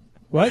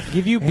 what?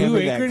 Give you Hand Blue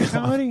me that Apron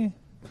com- comedy?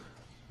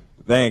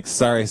 Thanks.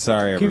 Sorry,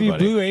 Give you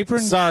everybody. Blue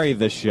Apron? Sorry,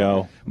 the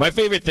show. My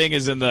favorite thing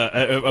is in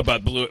the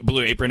about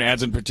Blue Apron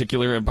ads in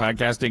particular in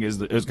podcasting is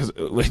because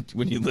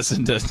when you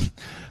listen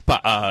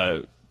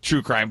to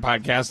true crime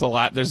podcasts a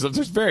lot, there's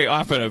very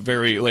often a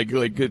very like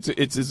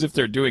it's as if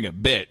they're doing a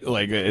bit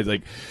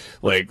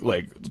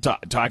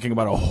talking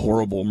about a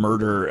horrible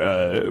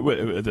murder,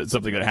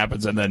 something that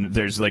happens, and then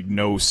there's like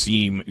no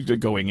seam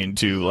going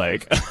into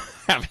like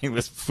having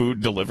this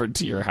food delivered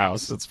to your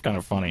house. It's kind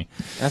of funny.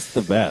 That's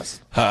the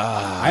best.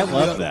 I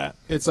love that.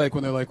 It's like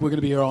when they're like, we're going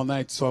to be here all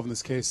night solving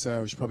this case.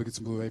 We should probably get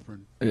some Blue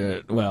Apron.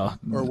 Well,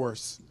 or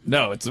worse.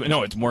 No,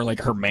 it's more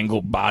like her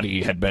mangled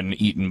body had been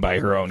eaten by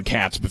her own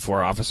cats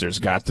before officers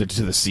got to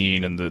the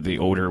scene, and the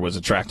odor was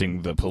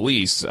attracting the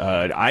police.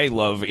 I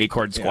love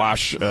acorn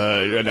squash,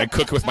 and I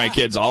cook with my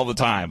kids all the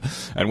time.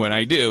 And when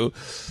I do,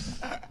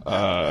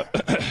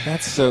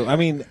 that's so. I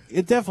mean,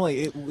 it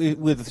definitely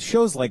with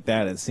shows like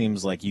that, it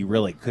seems like you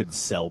really could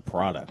sell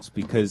products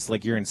because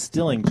like you're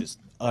instilling just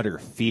utter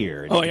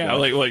fear. Oh yeah,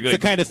 it's the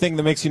kind of thing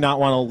that makes you not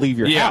want to leave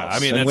your house. I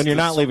mean, and when you're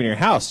not leaving your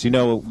house, you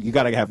know you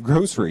got to have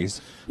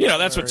groceries. You know,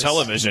 that's what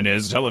television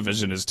is.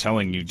 Television is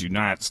telling you do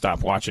not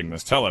stop watching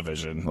this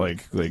television. Go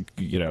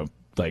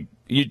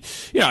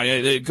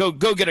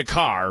get a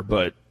car,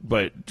 but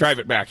drive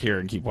it back here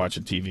and keep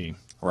watching TV.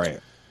 Right.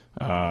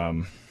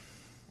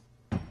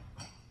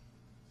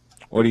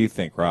 What do you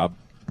think, Rob?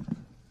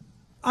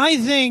 I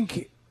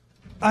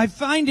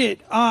find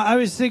it, I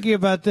was thinking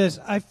about this.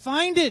 I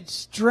find it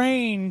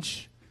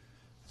strange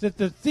that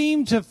the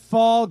theme to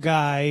Fall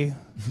Guy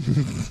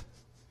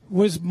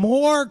was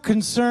more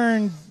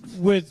concerned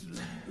with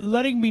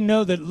letting me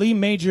know that Lee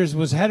Majors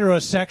was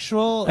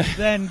heterosexual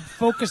than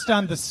focused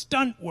on the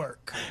stunt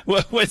work.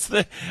 What's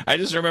the? I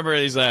just remember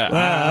he's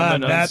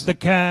I'm not the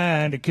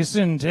kind of kiss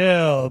and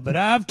tell, but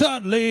I've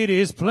taught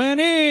ladies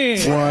plenty.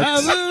 What?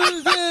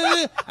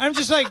 I'm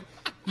just like,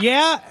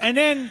 yeah, and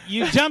then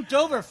you jumped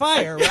over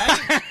fire,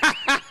 right?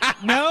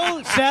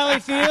 No, Sally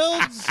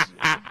Fields.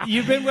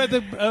 You've been with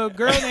a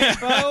girl named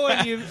Bo,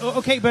 and you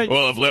okay, but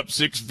I've leapt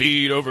 6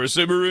 feet over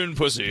simmering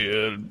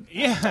pussy.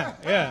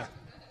 Yeah.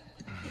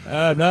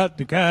 I'm not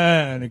the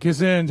kind of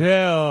kiss and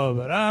tell,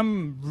 but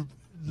I'm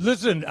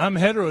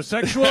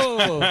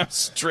heterosexual.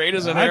 Straight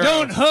as an I arrow.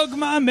 don't hug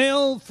my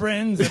male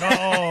friends at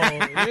all.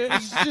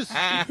 It's just,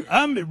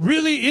 I'm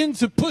really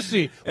into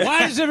pussy.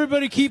 Why does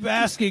everybody keep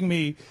asking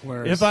me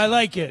if I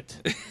like it?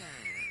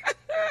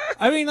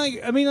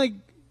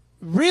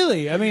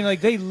 Really?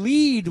 They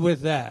lead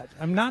with that.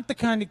 I'm not the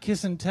kind of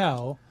kiss and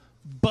tell,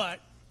 but,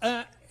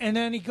 and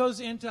then he goes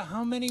into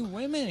how many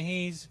women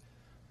he's.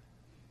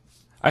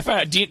 I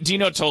found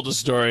Dino told a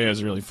story that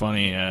was really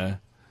funny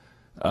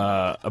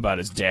about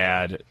his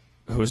dad,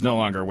 who is no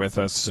longer with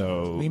us.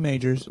 So Lee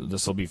Majors.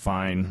 This will be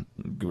fine.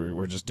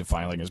 We're just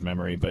defiling his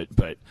memory, but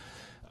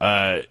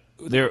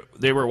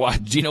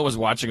Dino was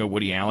watching a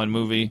Woody Allen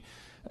movie,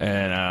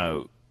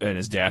 and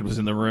his dad was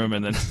in the room,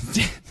 and then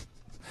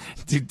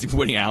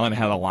Woody Allen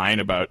had a line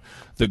about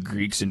the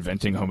Greeks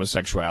inventing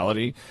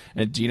homosexuality,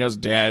 and Dino's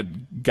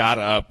dad got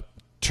up,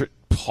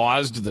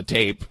 paused the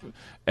tape,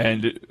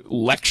 and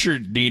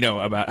lectured Dino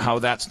about how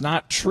that's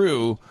not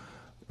true.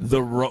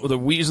 The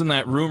reason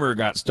that rumor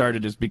got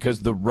started is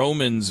because the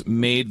Romans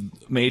made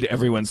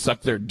everyone suck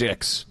their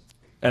dicks,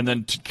 and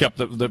then kept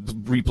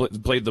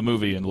played the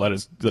movie and let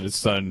his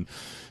son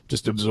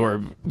just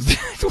absorb.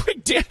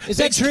 Is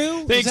that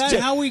true? Is that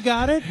how we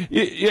got it?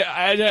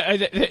 Yeah,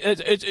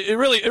 it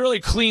really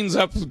cleans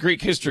up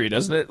Greek history,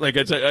 doesn't it? Like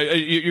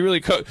you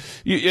really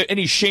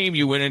any shame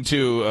you went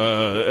into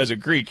as a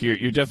Greek,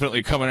 you're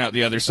definitely coming out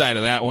the other side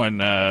of that one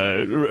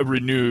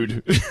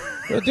renewed.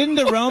 Well, didn't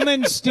the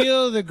Romans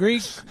steal the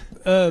Greek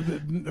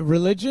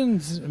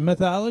religions,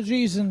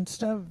 mythologies, and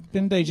stuff?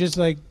 Didn't they just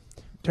like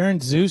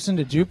turn Zeus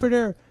into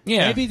Jupiter?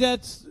 Yeah, maybe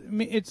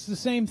it's the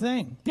same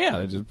thing.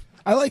 Yeah.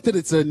 I like that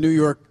it's a New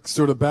York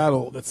sort of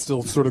battle that's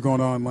still sort of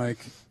going on, like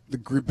the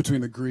group between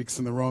the Greeks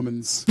and the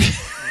Romans.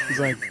 It's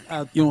like,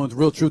 the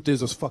real truth is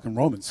those fucking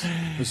Romans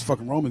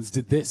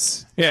did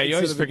this. Yeah, you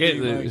always forget.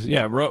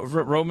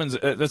 Romans.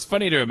 That's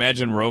funny to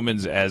imagine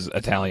Romans as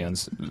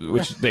Italians,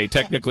 which they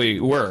technically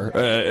were.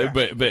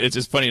 But it's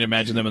just funny to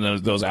imagine them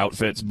in those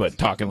outfits, but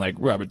talking like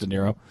Robert De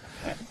Niro.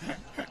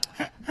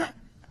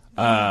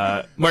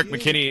 Mark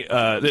McKinney,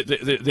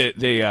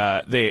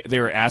 they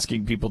were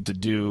asking people to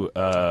do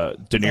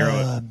De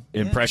Niro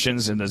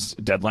impressions in this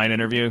Deadline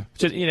interview.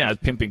 Just,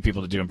 pimping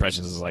people to do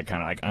impressions is like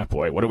kind of like, oh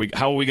boy,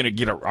 how are we going to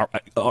get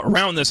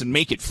around this and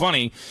make it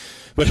funny?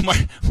 But Mark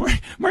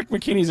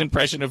McKinney's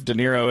impression of De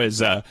Niro is,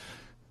 hey,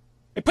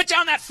 put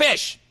down that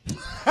fish.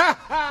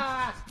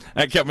 I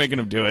kept making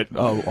him do it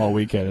all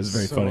weekend. It's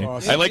very funny.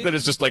 Awesome. I like that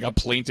it's just like a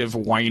plaintive,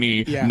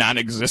 whiny,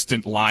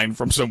 non-existent line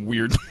from some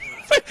weird.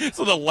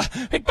 So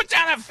hey, put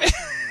down that fish.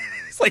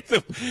 It's like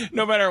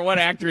no matter what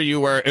actor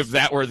you were, if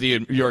that were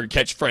your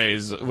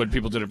catchphrase when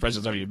people did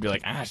impressions of you, you'd be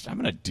like, I'm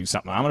gonna do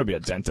something. I'm gonna be a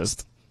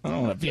dentist. I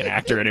don't want to be an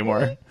actor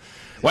anymore.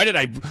 Why did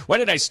I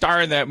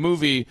star in that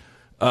movie?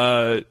 We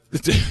were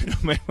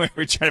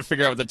trying to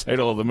figure out what the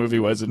title of the movie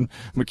was, and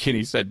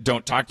McKinney said,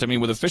 "Don't talk to me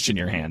with a fish in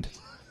your hand."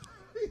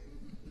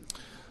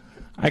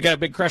 I got a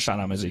big crush on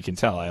him, as you can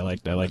tell. I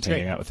liked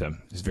hanging out with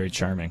him. He's very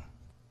charming.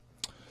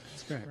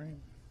 That's great.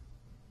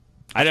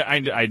 I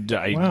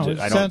Wow, don't.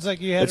 sounds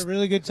like you had a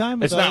really good time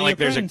with It's all not your like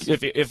there's friends.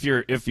 if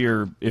you're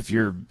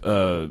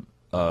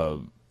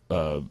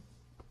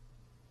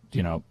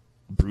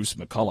Bruce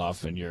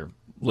McCullough and you're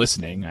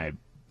listening. I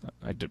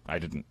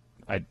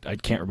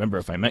can't remember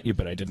if I met you,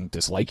 but I didn't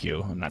dislike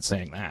you. I'm not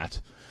saying that.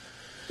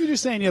 You're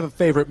just saying you have a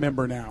favorite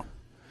member now.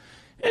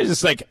 It's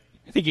just like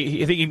I think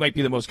he might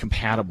be the most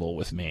compatible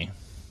with me.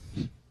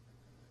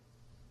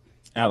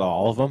 Out of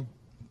all of them?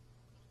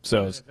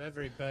 So If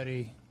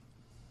everybody.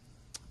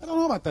 I don't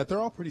know about that. They're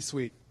all pretty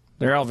sweet,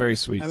 they're all very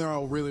sweet. and they're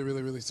all really,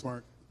 really, really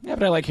smart. Yeah,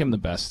 but I like him the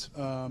best.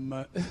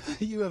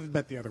 You haven't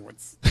met the other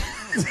ones.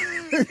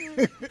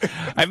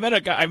 I met a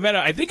guy.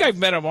 I think I've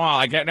met them all.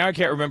 I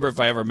can't remember if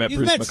I ever met You've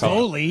Bruce met McCullough.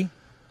 Foley.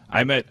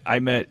 I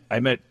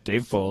met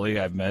Dave Foley.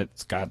 I've met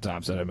Scott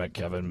Thompson. I met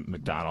Kevin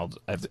McDonald.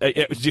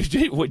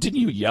 Didn't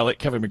you yell at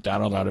Kevin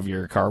McDonald out of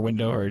your car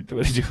window, or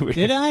what did you?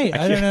 Did I?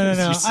 I don't know.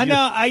 Did you see I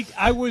know.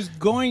 I was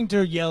going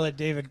to yell at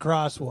David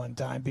Cross one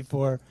time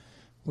before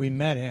we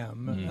met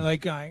him, like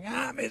going,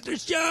 Mr.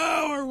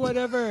 Show or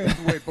whatever.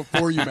 Wait,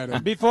 before you met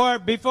him. Before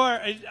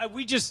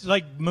we just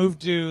like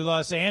moved to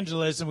Los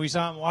Angeles and we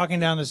saw him walking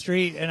down the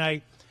street, and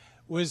I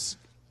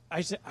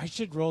said I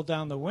should roll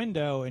down the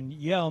window and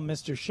yell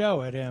Mr.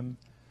 Show at him,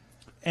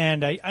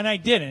 and I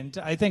didn't.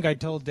 I think I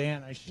told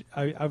Dan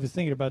I was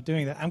thinking about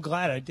doing that. I'm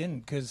glad I didn't,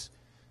 because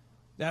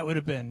that would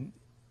have been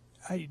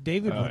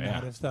David would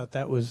not have thought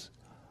that was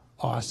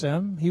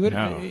awesome. He would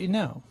have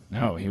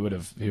No, he would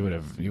have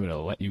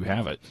let you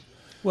have it.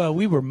 Well,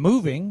 we were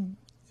moving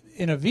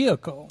in a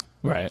vehicle.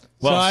 Right.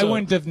 So I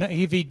wouldn't have.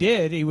 If he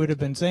did, he would have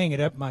been saying it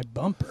up my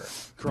bumper.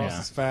 Cross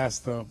is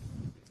fast, though.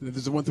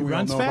 There's one thing He we all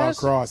runs know about fast?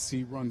 Cross.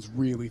 He runs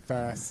really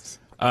fast.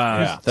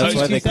 That's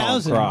why they call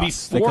him 2000.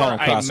 Cross. They Before call him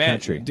I cross met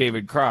country.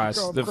 David Cross,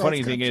 Call him the cross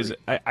funny thing country. is,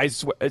 I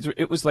swear,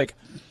 it was like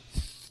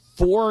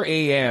 4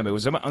 a.m. It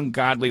was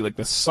ungodly. Like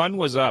the sun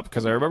was up,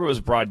 because I remember it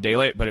was broad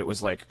daylight, but it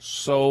was like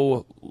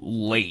so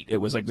late. It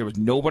was like there was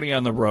nobody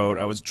on the road.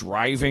 I was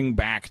driving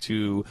back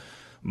to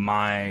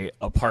my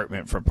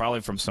apartment probably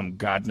from some,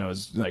 God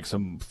knows, like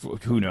some,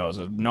 who knows,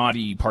 a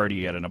naughty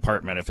party at an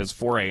apartment. If it's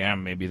 4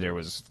 a.m., maybe there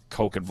was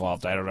coke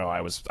involved. I don't know.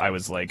 I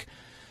was like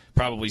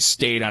probably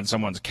stayed on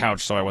someone's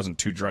couch so I wasn't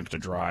too drunk to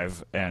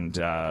drive, and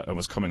I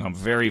was coming home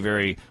very,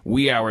 very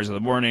wee hours of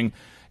the morning,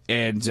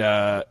 and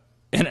at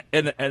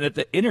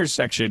the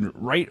intersection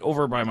right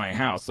over by my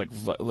house,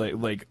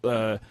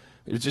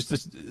 it's just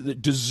this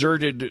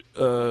deserted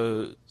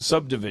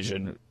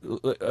subdivision.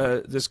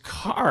 This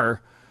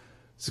car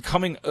is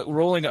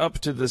rolling up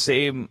to the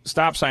same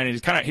stop sign, and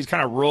he's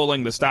kind of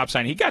rolling the stop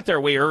sign. He got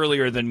there way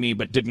earlier than me,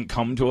 but didn't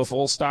come to a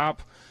full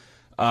stop,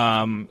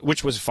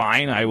 which was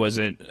fine. I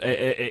wasn't.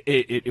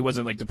 It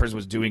wasn't like the person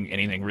was doing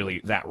anything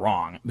really that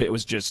wrong. It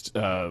was just.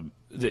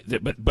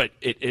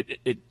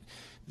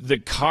 The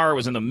car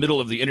was in the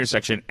middle of the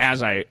intersection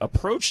as I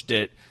approached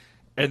it,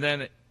 and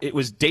then it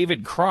was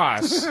David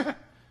Cross,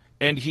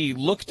 and he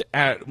looked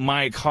at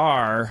my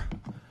car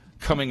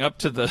coming up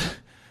to the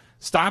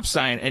stop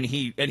sign, and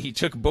he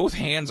took both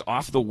hands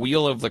off the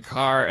wheel of the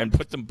car and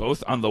put them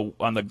both on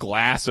the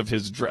glass of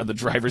the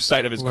driver's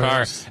side of his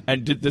car,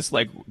 and did this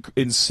like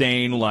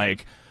insane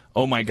like,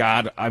 oh my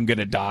God, I'm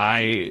gonna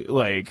die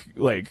like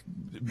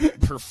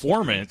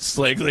performance,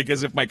 like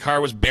as if my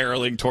car was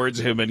barreling towards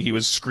him and he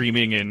was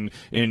screaming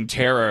in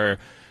terror,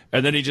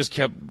 and then he just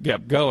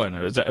kept going.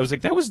 I was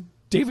like, that was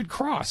David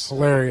Cross.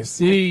 Hilarious.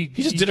 He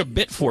just did a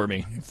bit for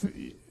me,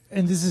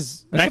 and this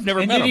is. and I've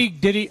never met him.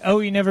 Did he? Oh,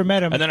 you never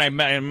met him. And then I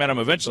met him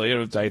eventually.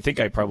 I think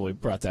I probably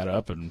brought that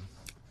up, and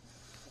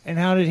And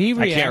how did he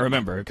react? I can't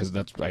remember because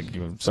that's.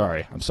 I'm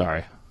sorry.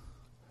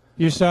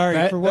 You're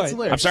sorry for what? That's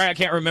hilarious. I'm sorry, I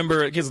can't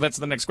remember, because that's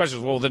the next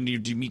question. Well, then you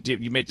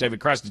met David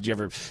Cross. Did you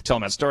ever tell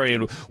him that story,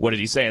 and what did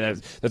he say?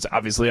 And that's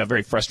obviously a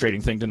very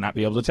frustrating thing to not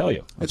be able to tell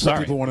you. I'm It's sorry.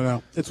 what people want to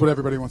know. It's what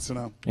everybody wants to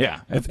know. Yeah,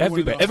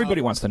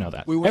 everybody wants to know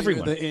that. We want to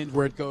Everyone. hear the end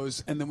where it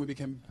goes, and then we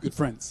became good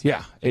friends.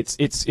 Yeah, it's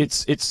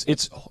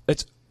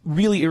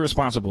really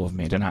irresponsible of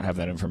me to not have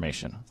that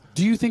information.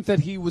 Do you think that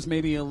he was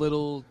maybe a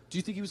little? Do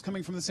you think he was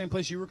coming from the same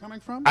place you were coming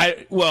from?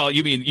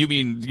 You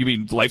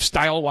mean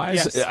lifestyle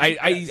wise? Yes.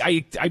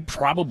 I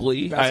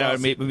probably That's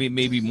awesome.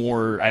 maybe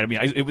more.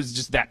 It was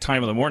just that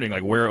time of the morning.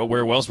 Like where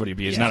else would he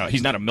be? He's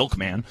not a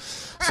milkman.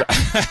 So,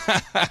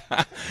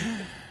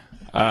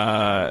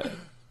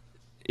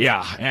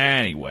 yeah.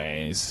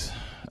 Anyways.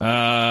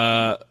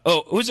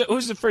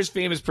 Who's the first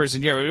famous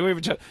person here?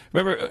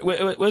 Remember,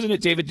 wasn't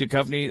it David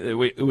Duchovny?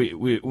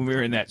 When we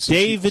were in that sushi.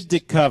 David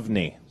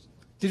Duchovny.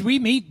 Did we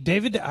meet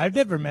David? I've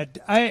never met.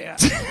 I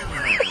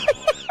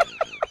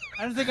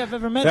don't think I've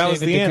ever met That David was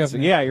the answer.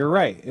 Duchovny. Yeah, you're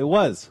right. It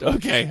was.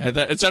 Okay,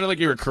 it sounded like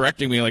you were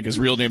correcting me, like his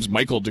real name's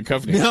Michael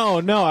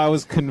Duchovny. No, I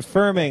was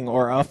confirming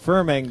or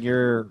affirming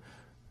your.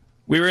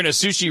 We were in a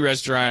sushi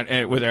restaurant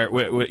and with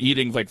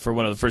eating like for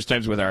one of the first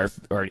times with our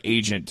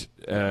agent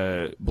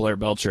Blair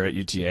Belcher at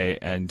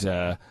UTA, and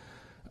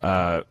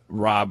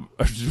Rob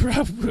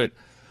put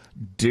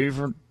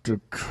David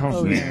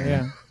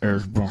Duchovny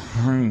is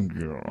behind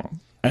you,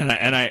 and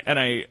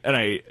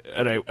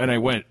I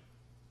went,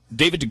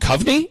 David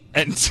Duchovny,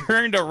 and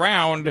turned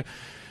around,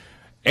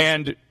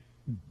 and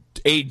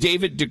a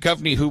David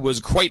Duchovny who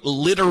was quite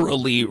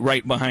literally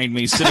right behind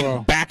me,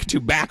 sitting back to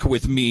back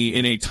with me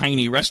in a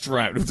tiny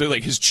restaurant.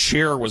 Like his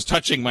chair was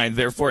touching mine,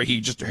 therefore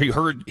he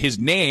heard his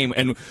name,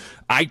 and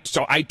I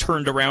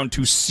turned around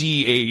to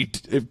see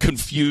a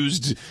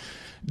confused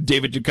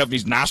David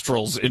Duchovny's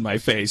nostrils in my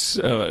face.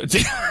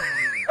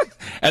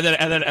 And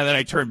then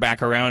I turned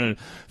back around and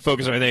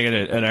focused on my thing,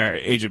 and our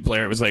agent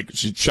player was like,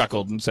 she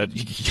chuckled and said,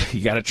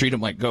 "You got to treat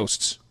them like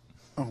ghosts."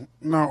 Oh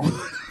no,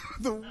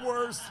 the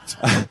worst.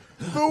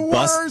 The worst.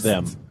 Bust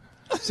them.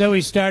 So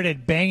we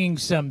started banging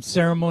some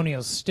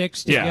ceremonial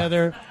sticks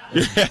together.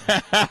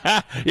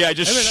 Yeah, I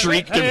just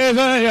shrieked. Like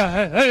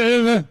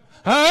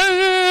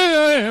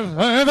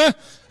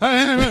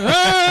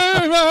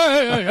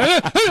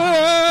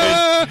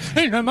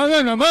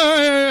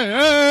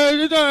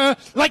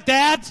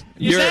that?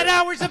 Is that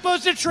how we're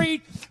supposed to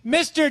treat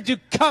Mr.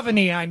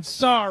 Duchovny? I'm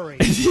sorry.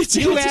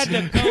 You had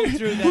to go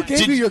through that. Who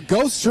gave you your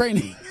ghost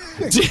training?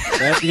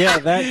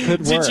 That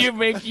could work.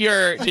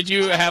 Did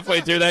you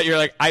halfway through that, you're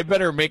like, I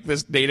better make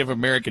this Native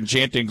American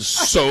chanting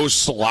so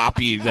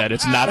sloppy that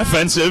it's not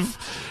offensive?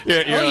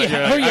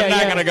 I'm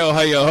not going to go,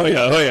 hoya,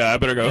 hoya, hoya. I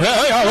better go,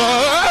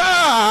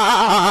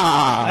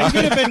 I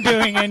could have been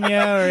doing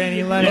Enya or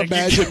any letter.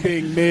 Imagine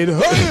being made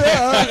hoya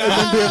and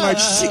then being like,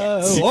 shit.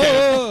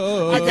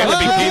 I kind of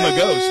became a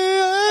ghost.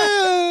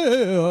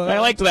 I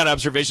liked that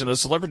observation. The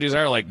celebrities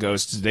are like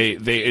ghosts. They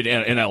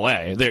in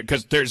LA,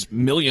 because there's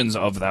millions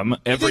of them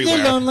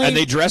everywhere, and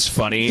they dress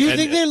funny. Do you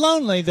think they're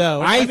lonely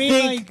though? I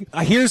think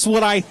here's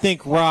what I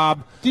think,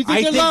 Rob. Do you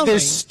think they're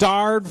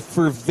starved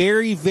for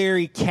very,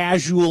 very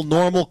casual,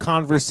 normal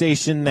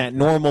conversation that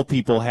normal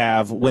people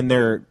have when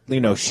they're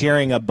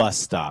sharing a bus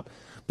stop.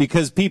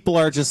 Because people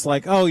are just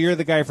like, oh, you're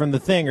the guy from The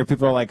Thing, or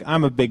people are like,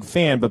 I'm a big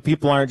fan, but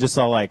people aren't just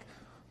all like,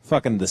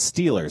 fucking the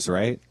Steelers,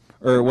 right?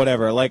 Or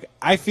whatever. Like,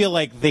 I feel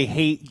like they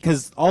hate,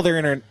 because all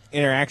their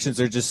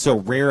interactions are just so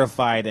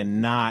rarefied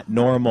and not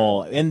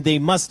normal, and they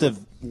must have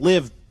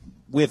lived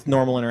with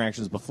normal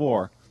interactions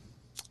before.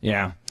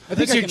 Yeah. I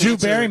think Mr. Drew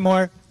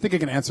Barrymore. I think I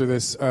can answer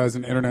this as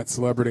an internet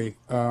celebrity.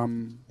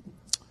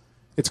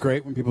 It's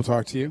great when people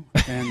talk to you,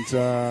 and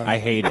I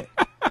hate it.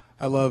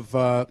 I love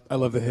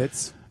the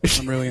hits.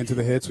 I'm really into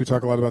the hits. We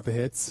talk a lot about the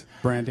hits,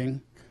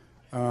 branding.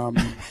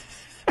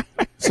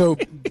 So,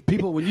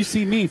 people, when you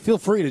see me, feel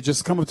free to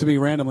just come up to me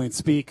randomly and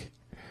speak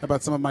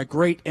about some of my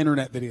great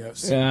internet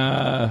videos.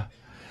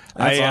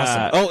 That's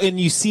awesome. Oh, and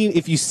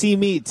if you see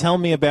me, tell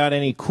me about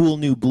any cool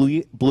new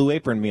Blue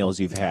Apron meals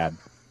you've had.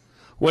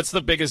 What's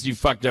the biggest you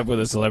fucked up with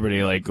a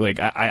celebrity?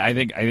 I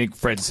think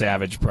Fred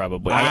Savage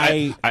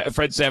probably.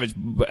 Fred Savage.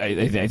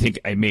 I think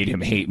I made him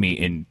hate me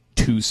in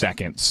 2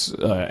 seconds.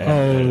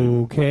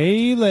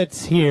 Okay,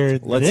 let's hear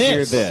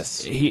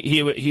this.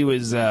 He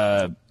was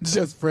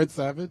just Fred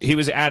Savage. He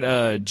was at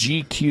a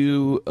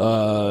GQ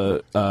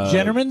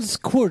Gentleman's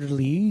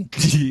Quarterly.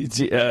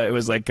 It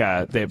was like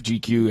they have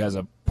GQ has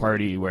a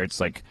party where it's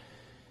like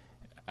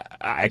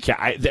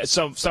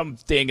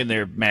something in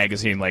their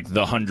magazine, like the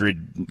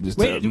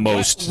 100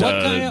 most.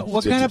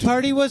 What kind of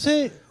party was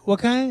it? What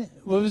kind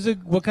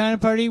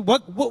of party?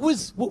 What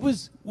was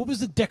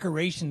the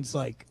decorations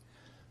like?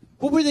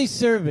 What were they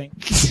serving?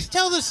 Just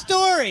tell the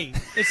story.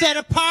 It's at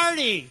a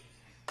party.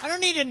 I don't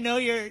need to know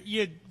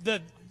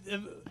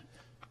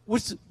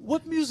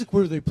what music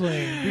were they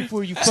playing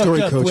before you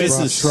fucked up with this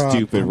is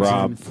stupid,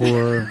 Rob.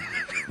 For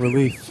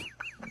relief.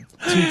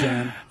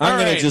 Dan. I'm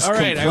going to just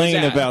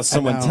complain about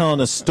someone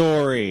telling a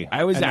story.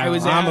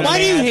 Why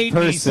do you hate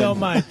me so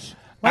much?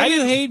 Why do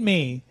you hate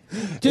me?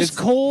 Just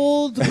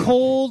cold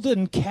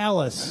and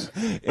callous.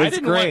 I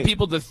didn't want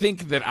people to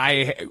think that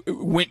I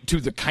went to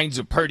the kinds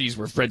of parties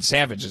where Fred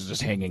Savage is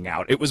just hanging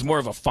out. It was more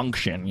of a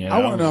function, I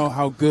want to know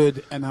how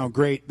good and how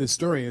great this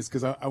story is,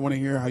 because I want to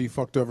hear how you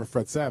fucked over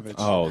Fred Savage.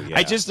 Oh yeah.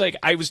 I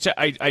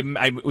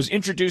was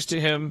introduced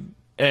to him.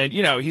 And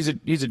he's a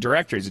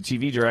director. He's a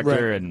TV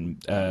director, right.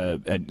 And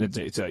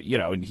it's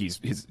and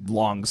he's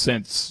long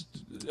since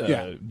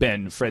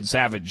been Fred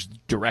Savage,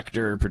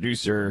 director,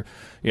 producer,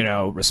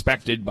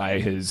 respected by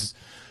his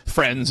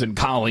friends and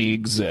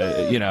colleagues,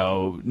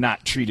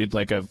 not treated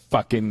like a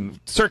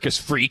fucking circus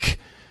freak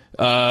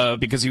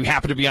because you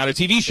happen to be on a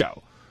TV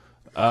show.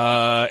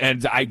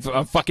 And I'm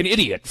a fucking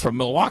idiot from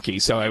Milwaukee,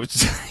 so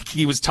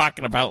he was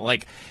talking about,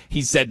 like,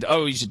 he said,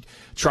 oh, you should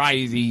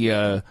try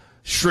the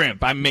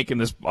shrimp. I'm making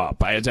this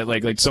up. I had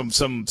like some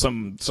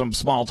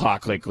small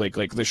talk, like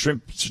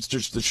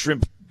the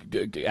shrimp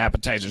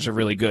appetizers are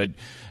really good,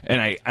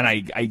 and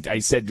I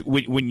said,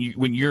 when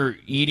you're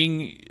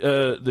eating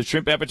the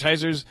shrimp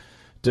appetizers,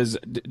 does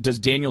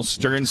Daniel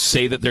Stern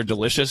say that they're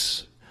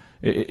delicious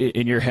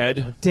in your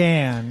head,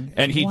 Dan?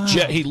 And he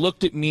he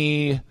looked at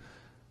me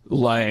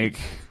like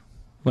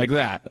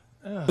that.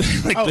 I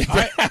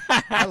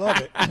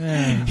love it.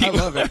 I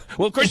love it.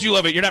 Well, of course you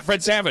love it. You're not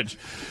Fred Savage.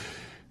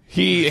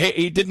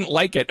 he didn't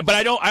like it.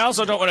 But I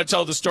also don't want to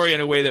tell the story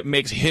in a way that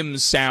makes him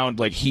sound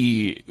like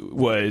he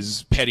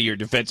was petty or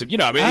defensive. You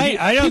know, I mean,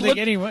 I don't think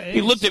anyone.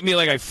 He looked at me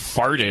like I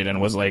farted and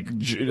was like,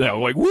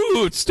 like,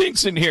 woo, it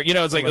stinks in here. You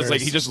know, it's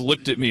like he just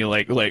looked at me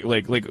like,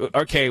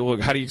 okay,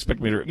 well, how do you expect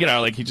me to? You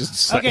know, like he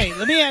just. Okay,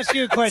 let me ask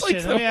you a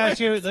question. Let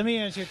me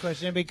ask you a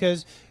question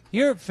because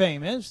you're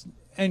famous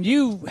and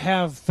you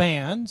have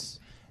fans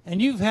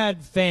and you've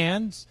had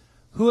fans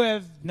who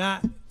have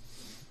not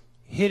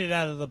hit it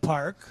out of the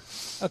park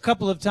a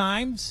couple of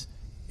times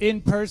in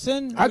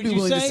person. I'd be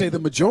willing to say the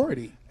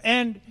majority.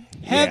 And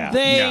have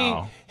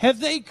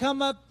they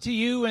come up to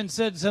you and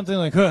said something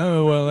like,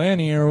 "Oh, well,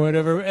 Annie," or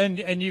whatever,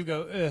 and you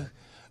go, ugh.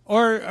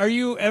 Or are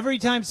you every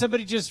time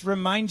somebody just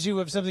reminds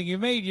you of something you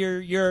made,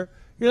 you're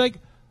like,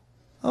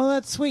 "Oh,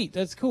 that's sweet,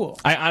 that's cool."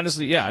 I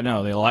honestly,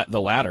 the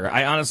latter.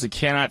 I honestly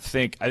cannot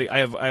think.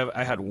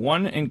 I had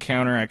one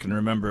encounter I can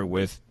remember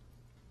with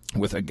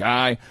a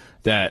guy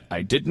that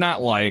I did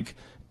not like.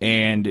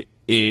 And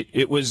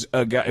it was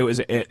a guy. It was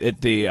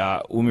at the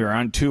when we were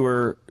on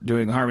tour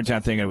doing the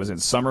Harmontown thing. It was in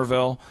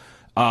Somerville,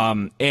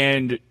 and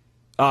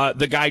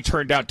the guy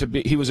turned out to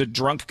be. He was a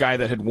drunk guy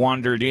that had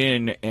wandered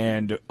in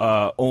and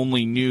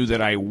only knew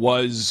that I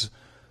was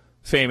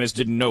famous,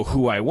 didn't know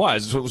who I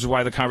was. So it was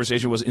why the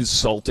conversation was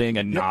insulting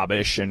and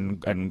knobbish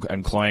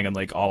and cloying and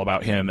like all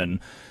about him and.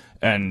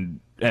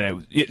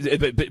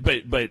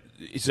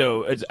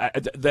 So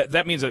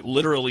that means that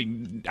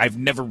literally I've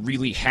never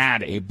really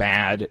had a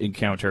bad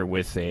encounter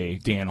with a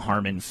Dan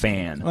Harmon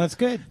fan. Well, that's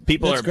good.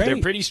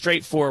 They're pretty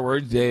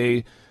straightforward.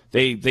 They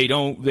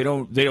don't.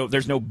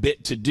 There's no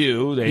bit to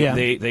do.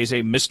 They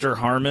say Mr.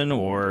 Harmon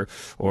or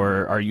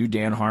are you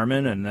Dan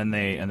Harmon, and then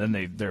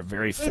they're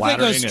very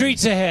flattering. If they go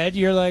streets ahead,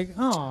 you're like,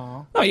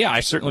 oh. Oh yeah, I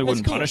certainly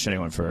wouldn't punish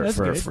anyone for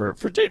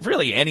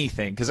really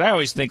anything, because I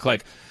always think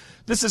like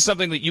this is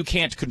something that you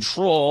can't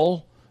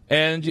control.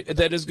 And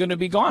that is going to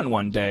be gone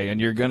one day, and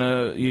you're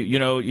gonna,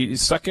 you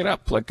suck it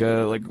up, like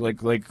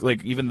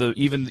even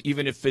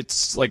if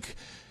it's like,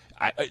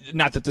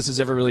 not that this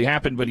has ever really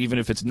happened, but even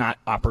if it's not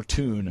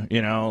opportune,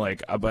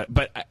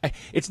 but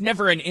it's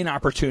never an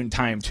inopportune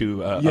time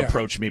to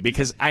approach me,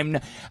 because I'm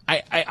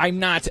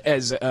not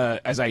as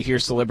I hear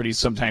celebrities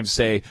sometimes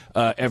say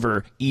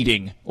ever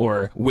eating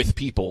or with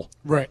people.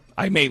 Right.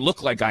 I may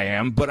look like I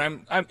am, but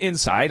I'm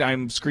inside.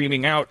 I'm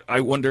screaming out.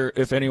 I wonder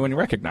if anyone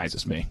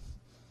recognizes me.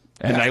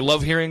 And I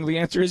love hearing the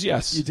answer is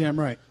yes. You're damn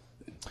right.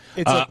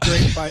 It's a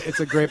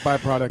great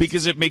byproduct.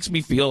 Because it makes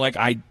me feel like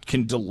I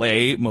can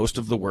delay most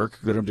of the work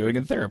that I'm doing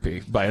in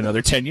therapy by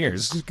another 10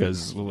 years.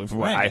 Because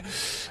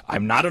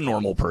I'm not a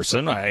normal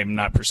person. I'm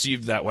not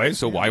perceived that way.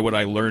 So why would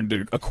I learn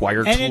to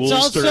acquire tools it's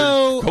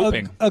also for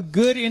coping? A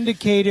good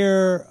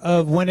indicator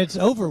of when it's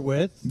over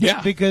with.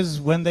 Yeah.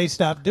 Because when they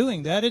stop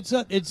doing that,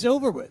 it's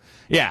over with.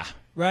 Yeah.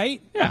 Right?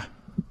 Yeah.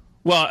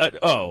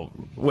 Well,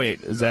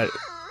 wait. Is that...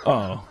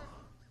 Oh...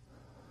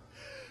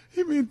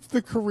 He means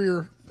the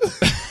career. He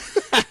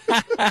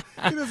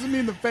doesn't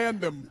mean the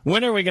fandom.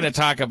 When are we going to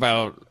talk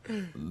about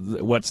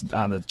what's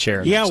on the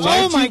chair? Yeah.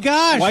 Oh my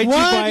gosh!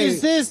 What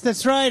is this?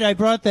 That's right. I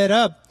brought that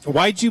up.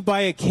 Why'd you buy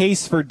a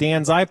case for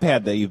Dan's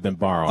iPad that you've been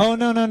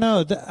borrowing? Oh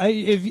no!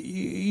 If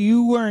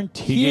you weren't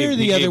here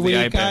the other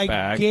week,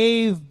 I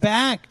gave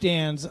back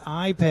Dan's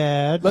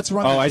iPad. Let's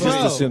run. Oh, I just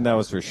assumed that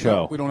was for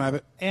show. We don't have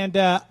it. And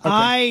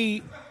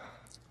okay.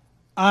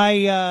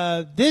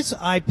 This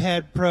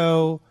iPad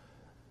Pro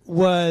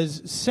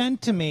was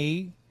sent to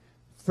me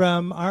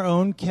from our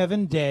own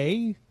Kevin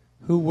Day,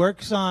 who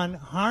works on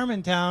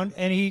Harmontown,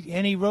 and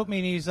he wrote me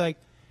and he's like,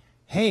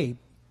 "Hey,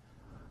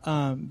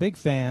 big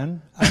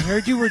fan. I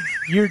heard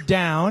you're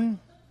down.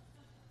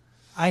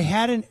 I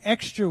had an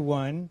extra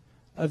one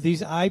of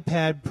these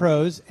iPad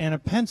Pros and a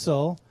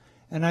pencil,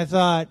 and I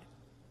thought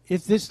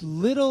if this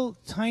little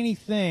tiny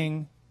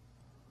thing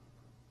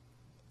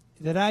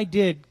that I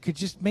did could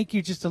just make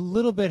you just a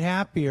little bit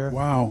happier.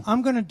 Wow.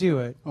 I'm going to do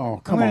it. Oh,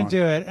 come on. I'm going to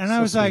do it." And So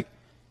I was sweet. like,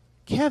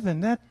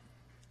 Kevin,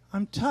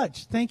 I'm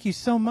touched. Thank you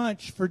so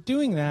much for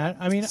doing that.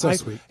 I mean,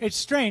 sweet. It's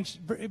strange.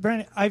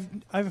 Brandon,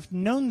 I've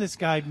known this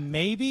guy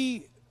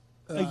maybe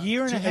a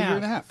year and a half. A year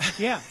and a half.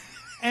 Yeah.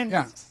 And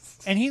Yeah.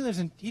 and he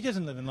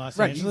doesn't live in Los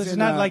Right, Angeles. he's It's in,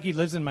 not like he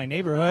lives in my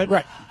neighborhood.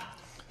 Right.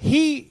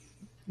 He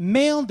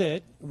mailed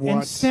it and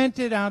What? sent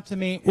it out to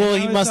me. Well, and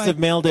he I was must like, have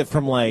mailed it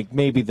from like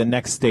maybe the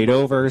next state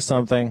over or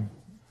something.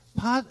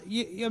 I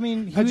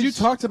mean, Had you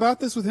talked about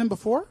this with him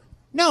before?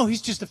 No,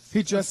 he's just a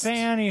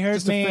fan. He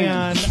heard me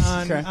on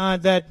Okay.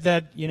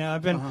 that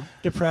I've been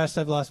depressed.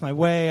 I've lost my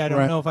way. I don't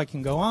Right. know if I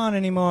can go on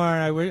anymore.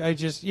 I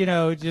just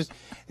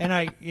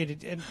and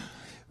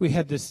we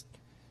had this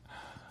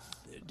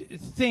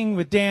thing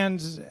with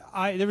Dan's.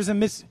 There was a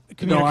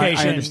miscommunication. No, I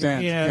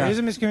understand. Yeah. There's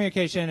a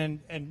miscommunication,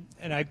 and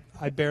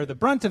I bear the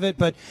brunt of it.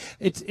 But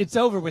it's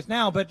over with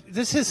now. But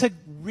this is a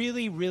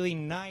really, really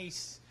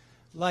nice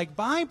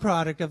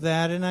byproduct of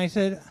that. And I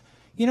said,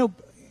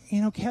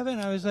 Kevin,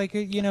 I was like,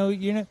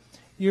 you're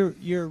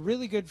a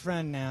really good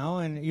friend now,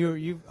 and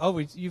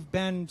you've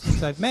been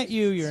since I've met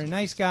you. You're a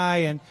nice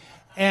guy,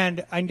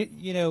 and I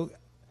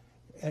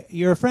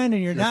you're a friend,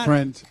 and you're not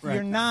friend, right.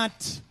 you're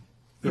not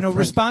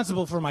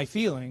responsible for my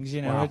feelings.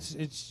 Wow.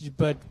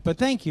 But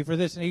thank you for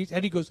this. And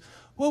he goes,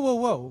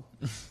 whoa,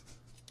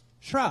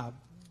 Schrab,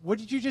 what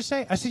did you just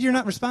say? I said you're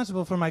not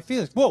responsible for my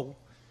feelings. Whoa,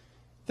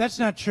 that's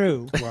not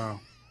true. Wow.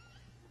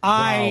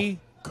 I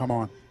Come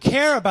on.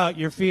 care about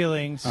your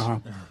feelings.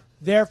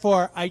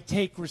 Therefore, I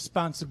take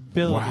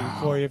responsibility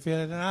for your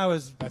feelings, and I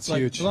was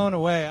huge. blown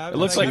away. It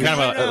looks like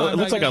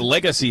a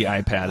legacy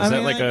iPad. Is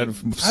that like a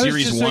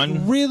Series 1?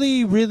 Like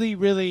really, really,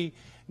 really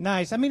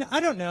nice. I mean,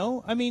 I don't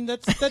know. I mean,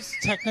 that's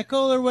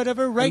technical or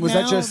whatever. Right was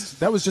now,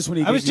 that was just when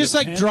he? I was just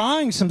like pen?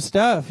 drawing some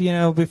stuff,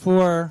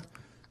 before,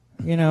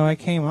 I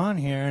came on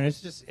here, and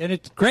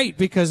it's great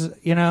because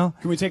Can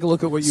we take a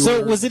look at what you?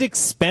 So was it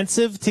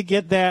expensive to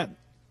get that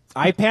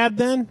iPad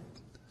then?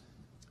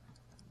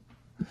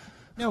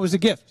 No, it was a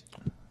gift.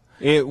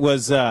 It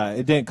was.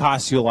 It didn't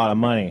cost you a lot of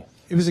money.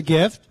 It was a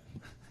gift.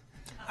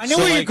 I know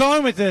So, where you're like-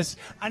 going with this.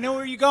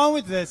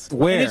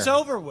 Where? And it's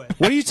over with.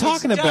 What are you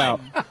talking It's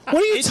about? done. What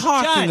are you It's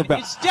talking done. about?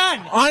 It's done.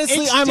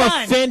 Honestly, It's I'm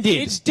done. offended.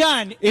 It's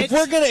done. If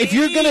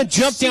you're gonna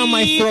jump down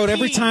my throat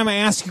every time I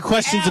ask you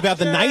questions about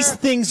the nice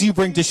things you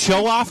bring to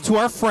show off to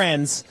our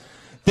friends,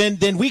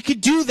 then we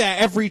could do that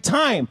every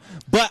time.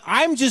 But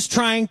I'm just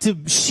trying to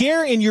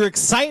share in your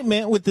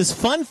excitement with this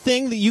fun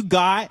thing that you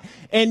got,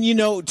 and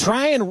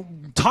try and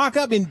talk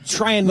up and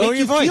try and Lower make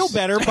you your voice. feel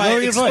better by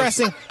Lower your voice.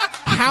 expressing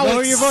how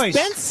Lower your voice.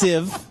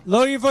 expensive.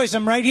 Lower your voice.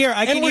 I'm right here.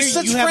 I can And we're hear you.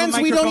 such You have a friends,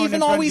 we don't microphone in even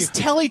front of always you.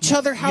 tell each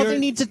other how You're- they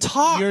need to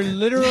talk. You're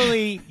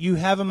literally, you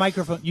have a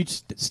microphone. You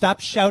stop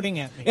shouting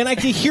at me. And I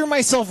can hear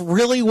myself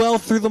really well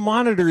through the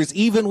monitors,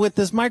 even with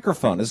this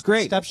microphone. It's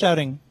great. Stop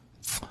shouting.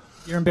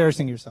 You're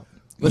embarrassing yourself.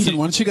 Listen,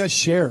 why don't you guys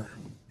share?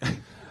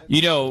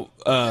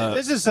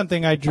 This is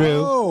something I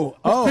drew.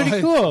 Oh,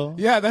 pretty cool.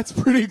 Yeah, that's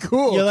pretty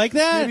cool. You like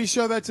that? Maybe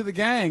show that to the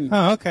gang.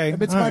 Oh, okay.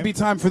 It All might right. be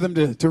time for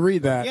them to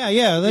read that.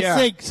 Yeah. Let's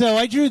take. So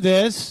I drew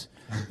this.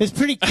 It's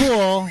pretty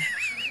cool.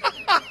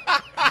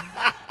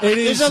 It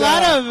is. There's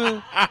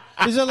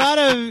a lot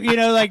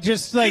of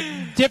just like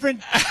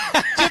different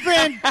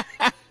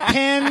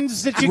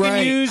pens that you can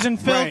Right, use and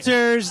right.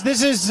 filters.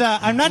 This is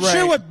I'm not Right.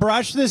 sure what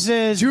brush this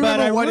is, Do you but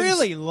I remember what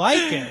really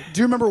like it.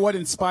 Do you remember what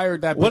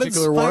inspired that What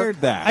particular inspired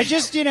work? that? I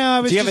just I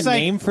was Do you have just a like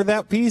name for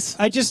that piece?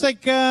 I just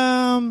like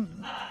the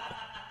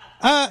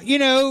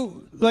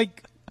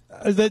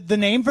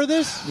name for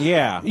this?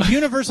 Yeah.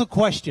 Universal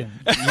question.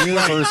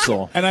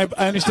 Universal. And I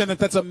understand that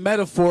that's a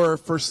metaphor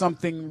for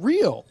something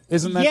real.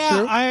 Isn't that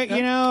true?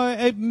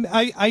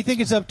 I think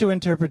it's up to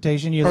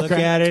interpretation. You look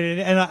Okay. at it,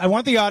 and I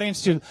want the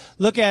audience to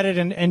look at it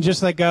and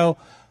just like go,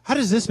 how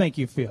does this make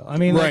you feel? I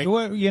mean, Right.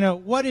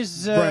 like, what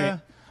is, Right.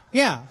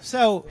 yeah.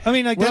 So, I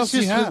mean, like, What that's else do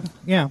you just, have?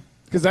 yeah.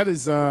 Because that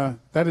is an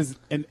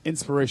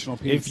inspirational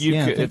piece.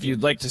 If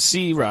you'd like to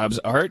see Rob's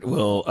art,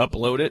 we'll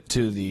upload it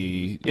to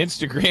the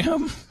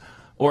Instagram,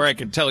 or I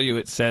can tell you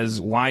it says,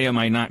 "Why am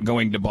I not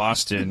going to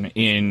Boston?"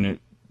 in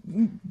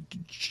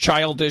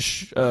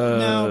childish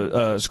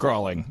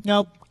scrawling.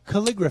 No,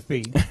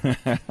 calligraphy.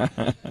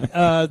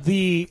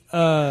 The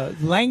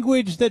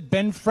language that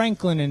Ben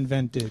Franklin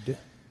invented.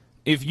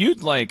 If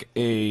you'd like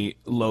a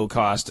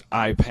low-cost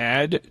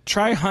iPad,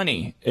 try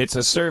Honey. It's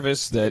a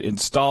service that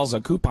installs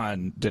a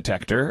coupon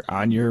detector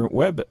on your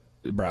web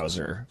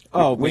browser.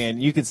 Oh,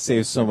 man, you could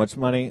save so much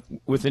money.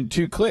 Within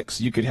 2 clicks,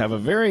 you could have a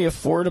very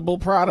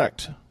affordable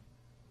product.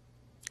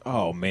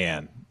 Oh,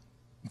 man.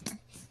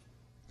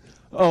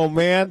 Oh,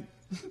 man.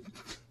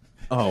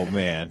 Oh,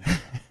 man.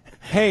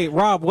 Hey,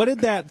 Rob, what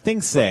did that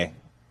thing say?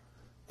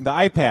 The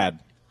iPad.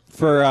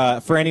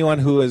 For anyone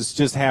who is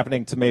just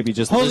happening to maybe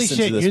just Holy listen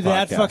shit, to this you're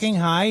podcast. that fucking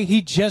high?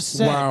 He just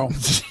said. Wow.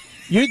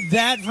 You're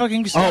that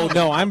fucking Oh, stoned.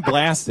 no, I'm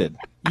blasted.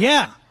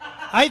 Yeah,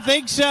 I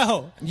think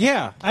so.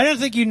 Yeah. I don't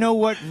think you know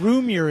what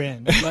room you're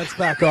in. Let's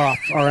back off.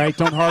 All right,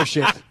 don't harsh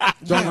it.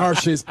 Don't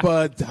harsh his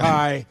bud,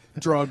 high,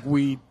 drug,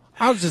 weed.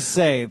 I'll just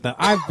say that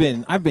I've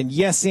been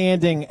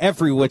yes-anding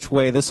every which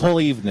way this whole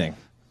evening.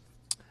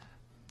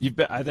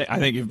 I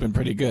think you've been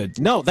pretty good.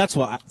 No, that's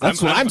what I'm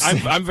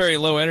saying. I'm very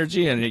low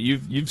energy, and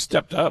you've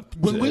stepped up.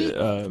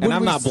 And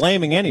I'm not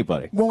blaming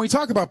anybody. When we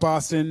talk about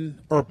Boston,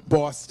 what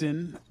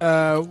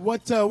are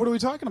we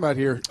talking about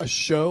here? A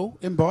show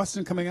in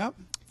Boston coming up?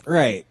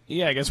 Right.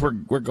 Yeah, I guess we're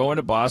going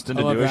to Boston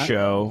to love do a that.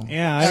 show.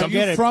 Yeah, I Are don't you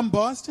get it. from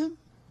Boston?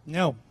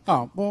 No.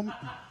 Oh, well,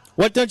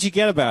 What don't you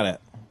get about it?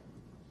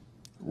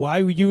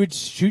 Why would you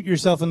shoot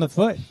yourself in the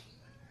foot?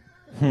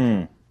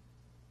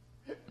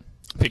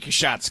 Pick your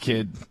shots,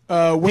 kid.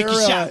 where,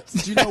 your shots.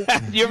 do you know,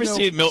 You ever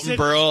see Milton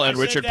Berle and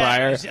Richard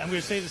Pryor? I'm going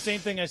to say the same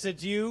thing I said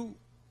to you.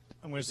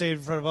 I'm going to say it in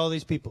front of all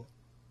these people.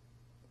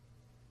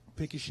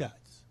 Pick your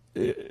shots.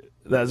 You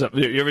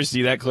ever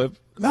see that clip?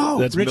 No.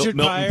 That's Richard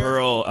Milton Pryor.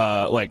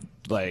 Berle,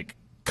 like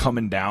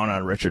coming down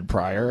on Richard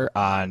Pryor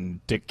on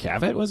Dick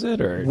Cavett, was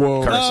it, or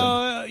Whoa.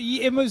 Carson?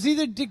 It was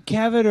either Dick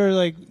Cavett or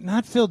like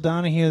not Phil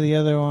Donahue, the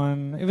other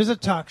one. It was a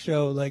talk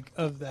show like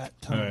of that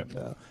time.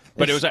 Though.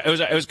 But it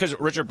was because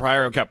Richard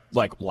Pryor kept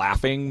like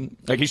laughing.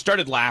 Like he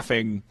started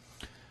laughing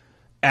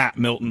at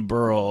Milton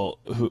Berle,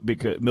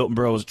 because Milton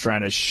Berle was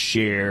trying to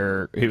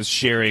share. He was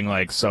sharing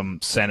like some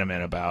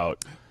sentiment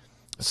about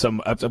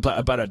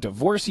about a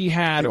divorce he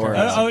had,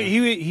 or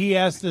he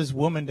asked this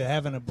woman to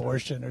have an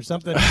abortion or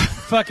something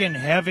fucking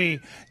heavy,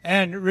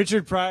 and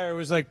Richard Pryor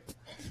was like,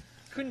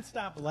 couldn't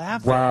stop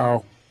laughing.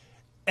 Wow.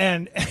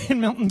 And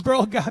Milton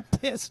Berle got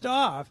pissed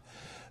off,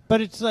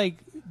 but it's like,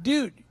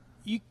 dude,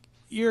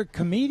 you're a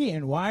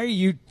comedian. Why are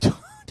you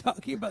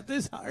talking about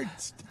this hard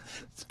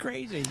stuff? It's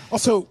crazy.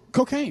 Also,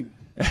 cocaine.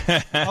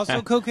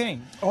 Also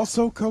cocaine.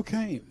 Also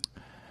cocaine.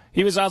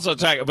 He was also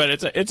talking,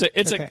 but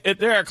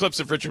there are clips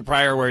of Richard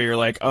Pryor where you're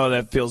like, oh,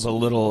 that feels a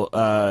little,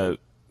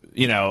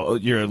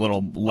 you're a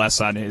little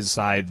less on his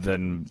side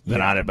than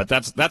on it. But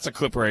that's a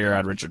clip where you're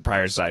on Richard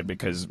Pryor's side,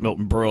 because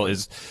Milton Berle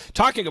is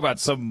talking about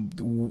some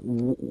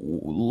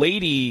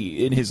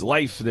lady in his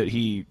life that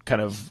he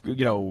kind of,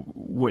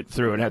 went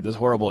through and had this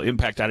horrible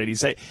impact on it.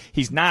 He's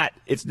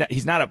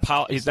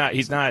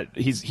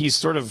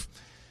sort of,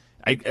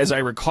 as I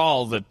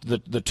recall,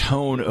 the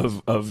tone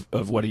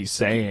of what he's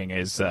saying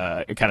is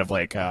kind of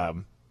like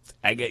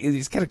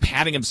he's kind of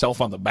patting himself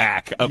on the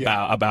back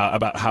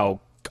about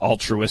how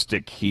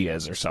altruistic he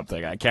is or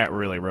something. I can't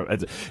really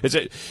remember.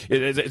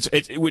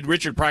 It's when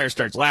Richard Pryor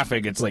starts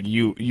laughing, it's like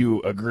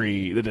you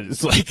agree that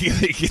it's like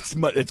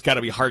it's got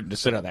to be hard to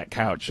sit on that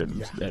couch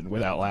and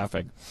without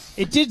laughing.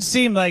 It did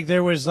seem like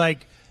there was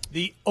like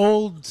the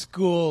old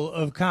school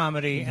of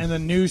comedy and the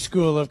new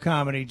school of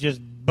comedy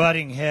just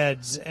butting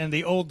heads, and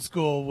the old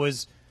school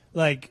was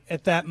like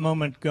at that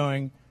moment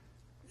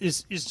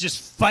is just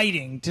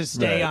fighting to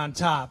stay on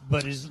top,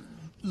 but is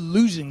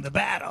losing the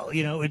battle.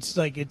 It's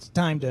like it's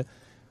time to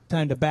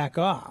back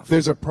off.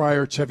 There's a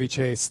Pryor Chevy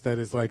Chase that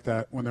is like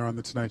that when they're on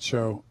the Tonight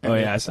Show.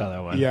 I saw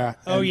that one. Yeah.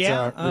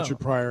 Richard Oh.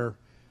 Pryor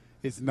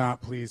is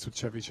not pleased with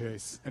Chevy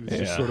Chase, and it's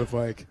just sort of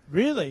like,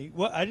 really?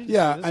 What? I didn't.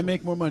 yeah, see this I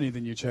make more money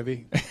than you,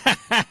 Chevy.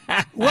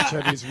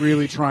 Chevy's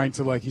really trying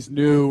to, like, he's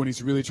new and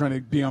he's really trying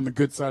to be on the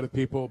good side of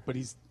people, but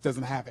he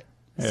doesn't have it.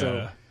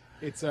 So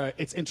it's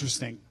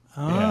interesting.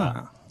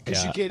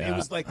 Because you get it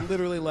was like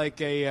literally like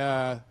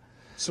a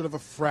sort of a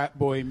frat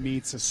boy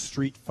meets a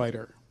street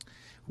fighter.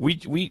 We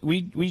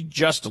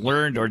just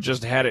learned, or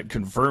just had it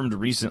confirmed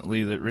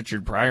recently, that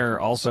Richard Pryor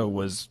also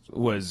was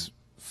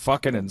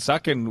fucking and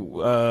sucking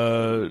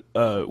Brando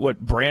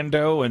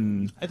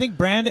and I think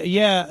Brando.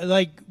 Yeah,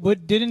 like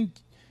what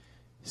didn't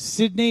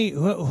Sidney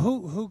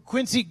who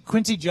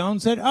Quincy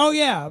Jones said? Oh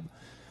yeah,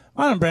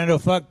 why don't Brando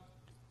fuck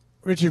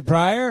Richard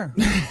Pryor?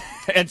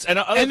 and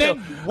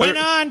then went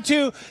on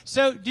to.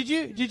 So did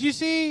you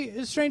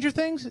see Stranger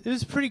Things? It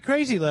was pretty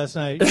crazy last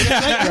night.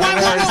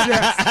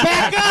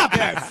 Back up!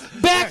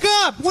 Back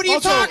up! What are you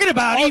talking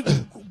about?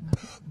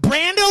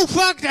 Brando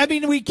fucked. I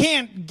mean, we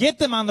can't get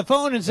them on the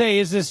phone and say,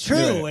 "Is this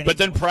true?" Right. But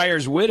then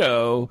Pryor's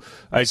widow,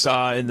 I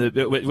saw in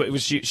the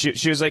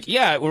she was like,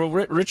 "Yeah, well,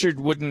 Richard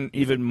wouldn't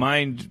even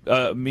mind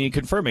me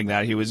confirming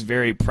that. He was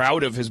very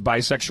proud of his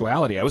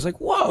bisexuality." I was like,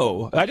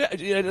 "Whoa!" I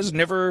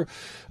never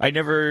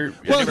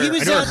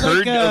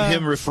heard of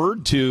him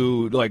referred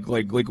to like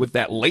with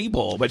that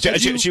label. But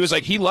she was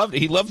like, he loved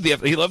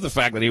the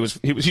fact that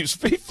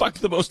he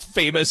fucked the most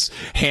famous,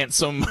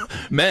 handsome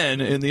men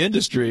in the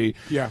industry.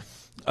 Yeah.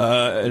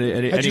 And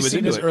Had he you was seen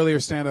into his it. earlier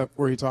stand-up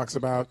where he talks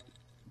about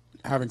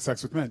having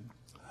sex with men?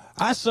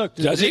 I sucked.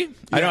 Does he?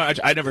 Yeah.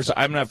 I never saw.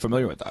 I'm not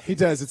familiar with that. He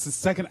does. It's his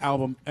second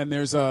album, and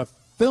there's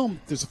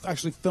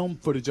actually film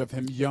footage of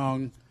him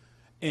young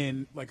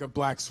in like a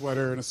black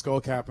sweater and a skull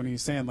cap, and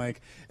he's saying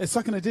like,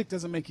 sucking a dick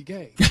doesn't make you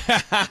gay.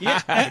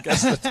 I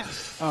guess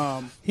that's,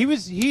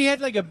 He had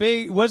like a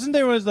big, was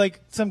like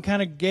some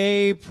kind of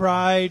gay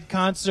pride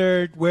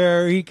concert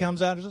where he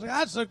comes out and is like,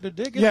 I sucked a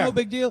dick, it's no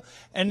big deal.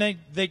 And they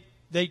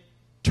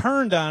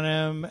turned on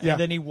him, and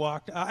then he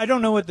walked. I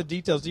don't know what the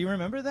details. Do you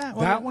remember that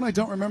one? That one I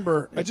don't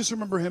remember. I just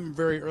remember him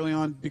very early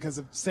on because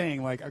of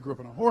saying like, I grew up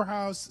in a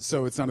whorehouse,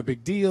 so it's not a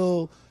big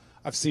deal.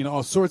 I've seen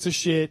all sorts of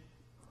shit.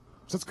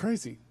 So it's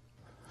crazy.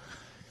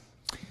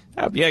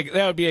 that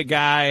would be a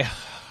guy,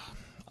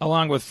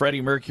 along with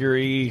Freddie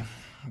Mercury,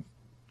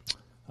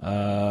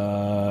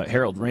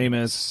 Harold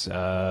Ramis.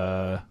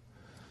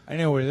 I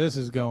know where this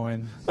is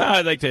going.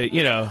 I'd like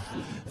to,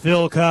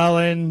 Phil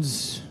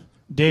Collins,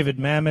 David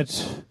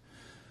Mamet,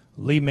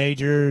 Lee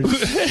Majors.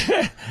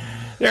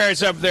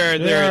 There's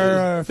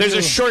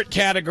a short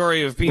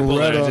category of people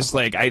that are just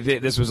like, I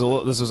think this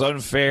was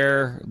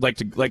unfair.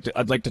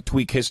 I'd like to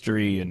tweak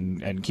history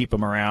and keep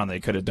them around. They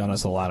could have done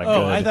us a lot of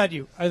good.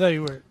 I thought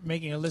you were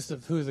making a list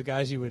of who the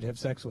guys you would have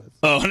sex with.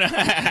 Oh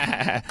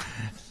no.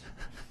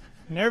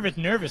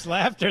 Nervous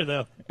laughter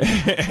though.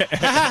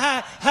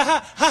 I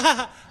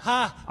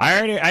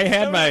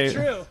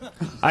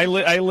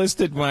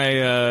listed my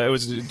it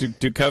was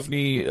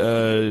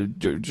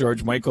Duchovny,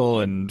 George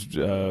Michael, and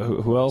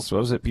who else? What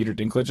was it? Peter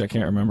Dinklage? I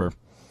can't remember.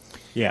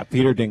 Yeah,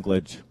 Peter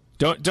Dinklage.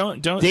 Don't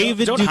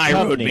David don't high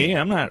road Duchovny. me.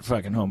 I'm not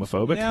fucking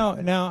homophobic.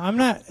 No, I'm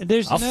not.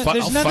 I'll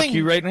nothing. fuck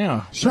you right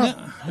now. Sure.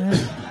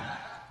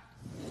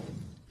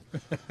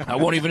 I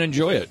won't even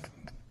enjoy it.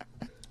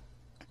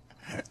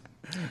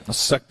 I'll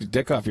suck the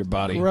dick off your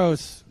body.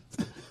 Gross.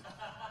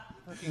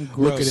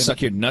 Look at him.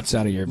 Suck your nuts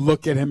out of your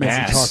Look at him as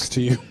ass. he talks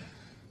to you.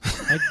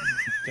 I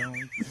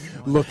don't.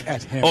 Look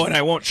at him. Oh, and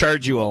I won't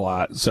charge you a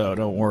lot, so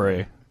don't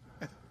worry.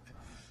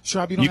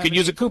 Schrab, You can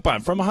use a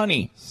coupon from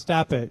Honey.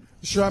 Stop it.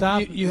 Schrab,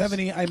 Stop. you have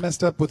any I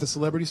messed up with the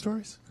celebrity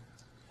stories?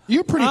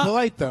 You're pretty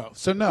polite, though,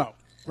 so no.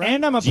 Right?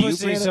 And I'm a you,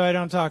 pussy, Brandon? so I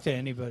don't talk to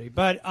anybody.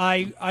 But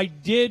I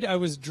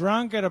was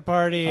drunk at a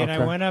party, and I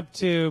Okay. went up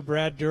to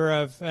Brad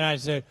Dourif, and I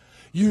said,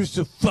 "You're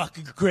so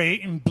fucking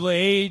great in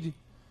Blade.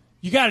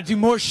 You got to do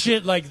more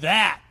shit like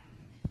that."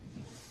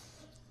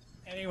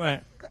 And he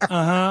went,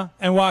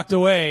 and walked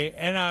away.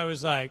 And I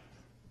was like,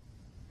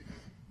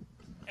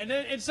 and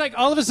then it's like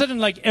all of a sudden,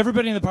 like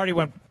everybody in the party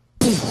went,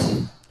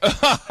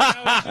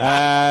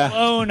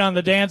 alone on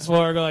the dance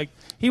floor. Like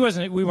we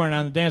weren't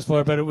on the dance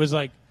floor, but it was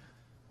like,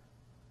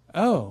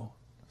 oh,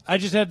 I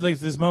just had like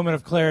this moment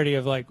of clarity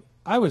of like,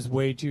 I was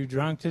way too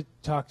drunk to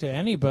talk to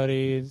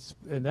anybody,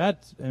 and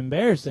that's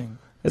embarrassing.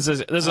 This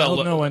is I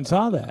hope no one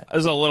saw that.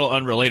 This is a little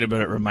unrelated,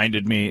 but it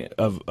reminded me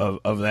of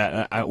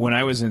that. When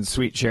I was in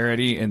Sweet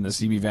Charity in the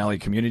Simi Valley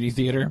Community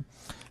Theater.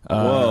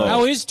 Whoa.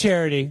 How is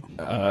charity?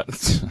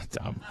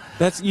 Dumb.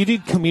 You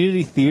did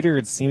community theater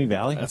at Simi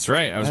Valley? That's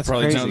right. I was That's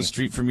probably down the crazy.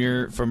 street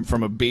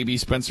from a baby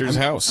Spencer's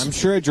house. I'm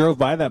sure I drove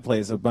by that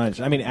place a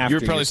bunch. I mean, after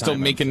You're probably your still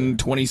time, making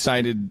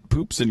 20-sided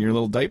poops in your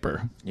little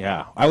diaper.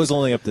 Yeah, I was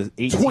only up to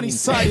 18.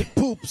 20-sided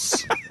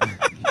poops.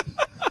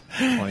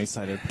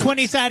 20-sided.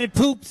 20-sided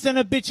poops and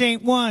a bitch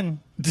ain't one.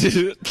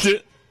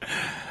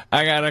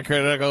 I got a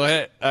critical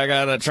hit. I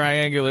got a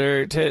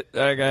triangular tit.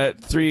 I got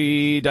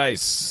 3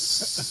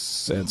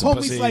 dice. And some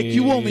Homie's pussy. like,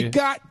 you only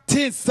got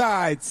 10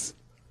 sides.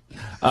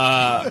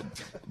 But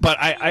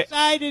I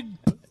Sided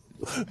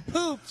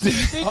poops and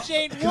a bitch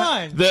ain't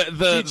one.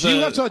 Did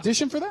you have to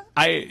audition for that?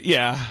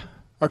 yeah.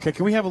 Okay,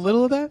 can we have a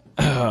little of that?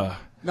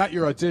 Not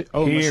your audition.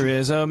 Oh, Here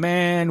is a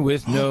man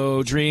with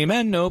no dream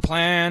and no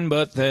plan,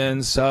 but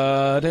then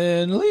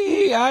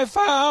suddenly I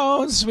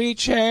found Sweet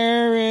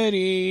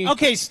Charity.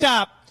 Okay,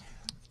 stop.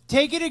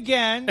 Take it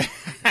again.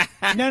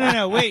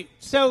 No, wait.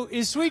 So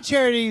is Sweet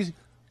Charity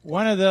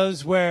one of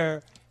those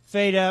where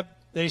fade up,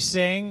 they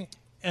sing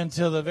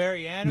until the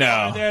very end?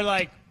 No. Or they're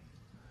like,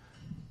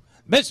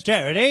 Miss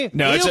Charity,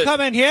 No, will it's you a- come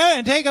in here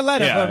and take a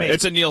letter Yeah, for me?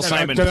 it's a Neil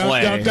Simon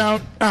play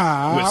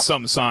with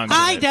some songs. in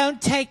I it.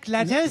 don't take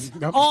letters.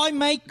 Nope. I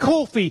make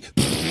coffee.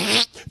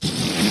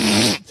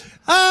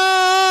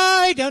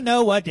 I don't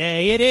know what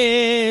day it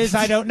is.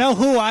 I don't know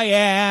who I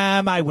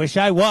am. I wish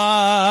I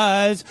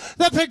was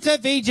the Prince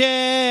of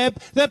Egypt,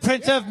 the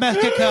Prince of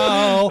Mexico.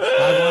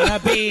 I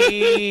want to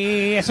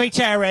be a Sweet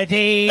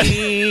Charity.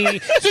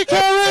 Sweet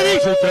Charity,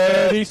 Sweet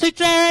Charity, Sweet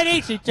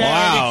Charity, Sweet Charity,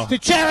 Wow.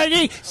 Sweet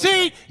Charity,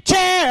 Sweet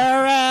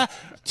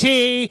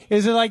Charity.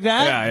 Is it like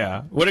that?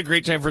 Yeah. What a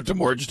great time for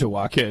DeMorge to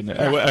walk in.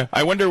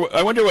 I wonder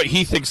what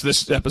he thinks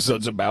this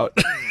episode's about.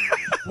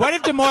 What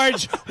if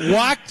DeMorge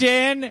walked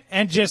in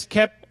and just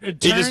kept turned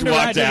just around,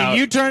 walked did out. a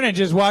U-turn and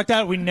just walked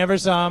out? We never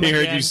saw him He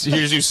heard again. you,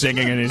 hears you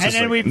singing, and he's And just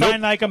then like, we nope.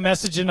 find like a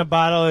message in a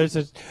bottle that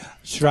says,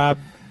 Schrab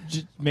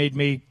made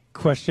me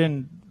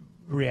question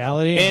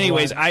reality.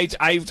 Anyways,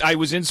 I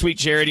was in Sweet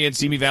Charity at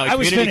Simi Valley I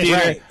was Community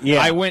finished, Theater. right,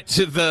 yeah. I went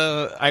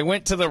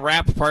to the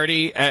rap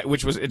party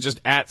which was just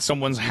at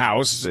someone's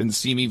house in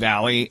Simi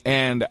Valley,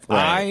 and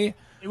Right.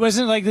 it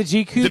wasn't like the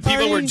GQ the people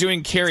party? were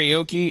doing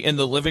karaoke in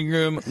the living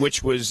room,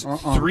 which was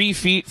 3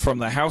 feet from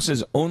the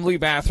house's only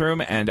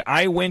bathroom, and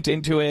I went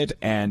into it,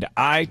 and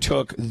I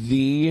took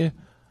the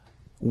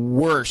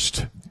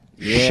worst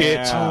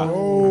shit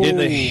in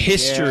the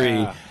history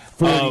Yeah.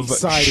 of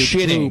 40-sided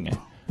shitting. poop.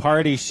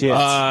 Party shit.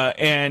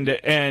 And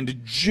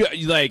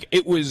like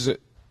it was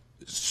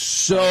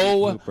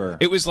so Cooper.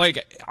 it was like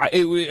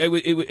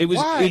it was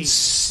Why?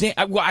 insane.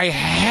 I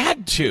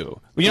had to,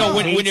 you know,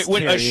 when hates a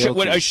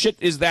karaoke. shit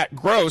is that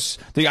gross,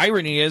 the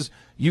irony is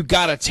you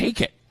gotta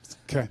take it.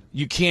 Okay.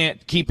 You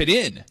can't keep it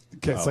in.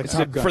 Okay, it's like So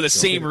Top Gun. for the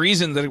same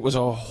reason that it was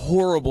a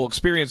horrible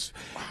experience.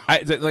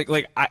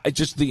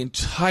 Just the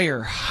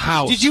entire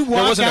house. Did you There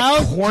walk wasn't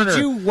out? a corner. Did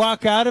you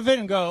walk out of it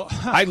and go,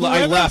 I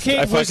whoever left. came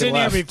I was fucking in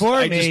left. here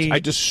before me. I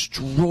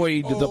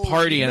destroyed the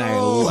party, and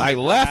I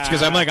left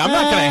because I'm like, I'm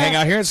not gonna hang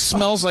out here. It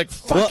smells like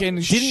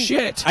fucking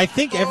shit. I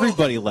think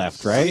everybody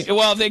left, right?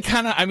 Well, they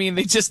kind of. I mean,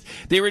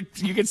 they were.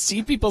 You could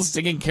see people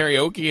singing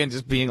karaoke and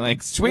just being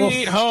like,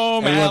 "Sweet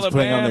home Everyone's Alabama."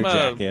 putting on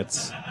their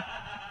jackets.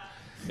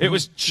 It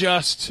was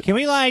just. Can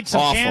we light some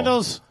Awful.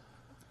 candles?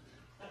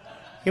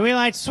 Can we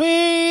light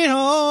Sweet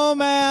Home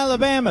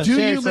Alabama? Do you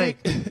Seriously,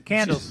 make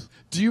candles?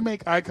 Do you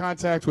make eye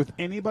contact with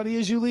anybody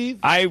as you leave?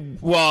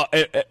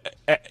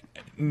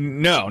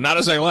 No, not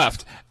as I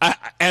left.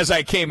 As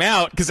I came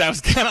out, because I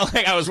was kind of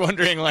like, I was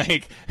wondering,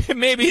 like,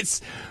 maybe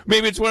it's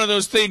one of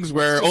those things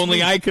where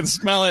only I can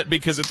smell it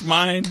because it's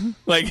mine.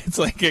 Like it's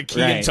like a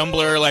key and Right.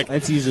 tumbler. Like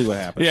That's usually what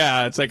happens.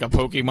 yeah, it's like a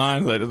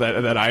Pokemon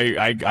that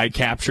I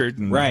captured.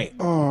 And Right.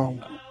 Oh,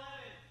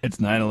 It's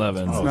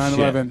 9/11. Oh,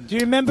 9/11. Do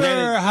you remember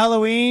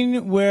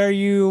Halloween where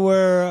you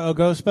were a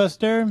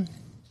Ghostbuster?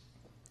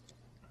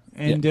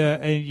 And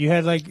you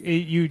had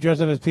you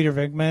dressed up as Peter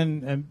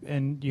Venkman,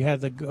 and you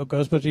had the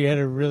Ghostbuster. You had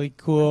a really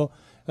cool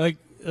I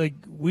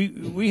helped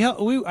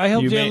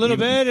you a little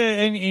bit,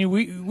 and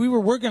we were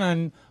working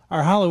on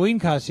our Halloween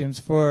costumes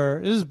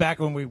for. This is back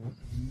when we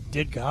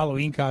did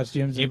Halloween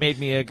costumes. You made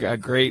me a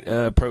great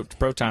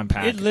proton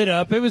pack. It lit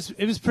up. It was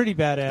pretty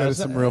badass. That is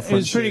some real fun It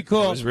was pretty shit.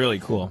 cool. It was really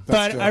cool.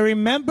 But dope. I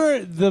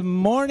remember the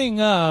morning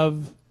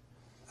of,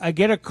 I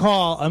get a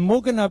call. I'm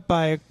woken up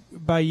by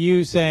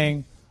you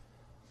saying,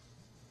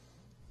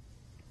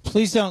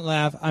 "Please don't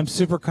laugh. I'm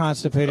super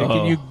constipated.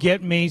 Can you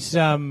get me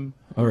some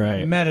All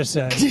right.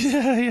 medicine?"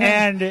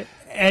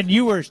 And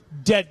you were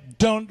dead.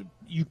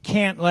 You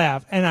can't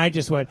laugh. And I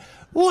just went,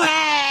 "Wah!"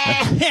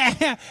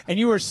 And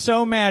you were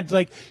so mad,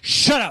 like,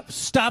 "Shut up!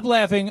 Stop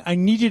laughing! I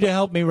need you to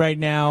help me right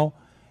now."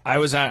 I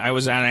was on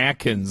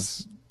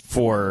Atkins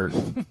for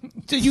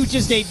So you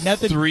just ate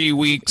nothing. 3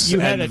 weeks. You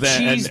had and a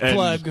cheese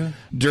plug.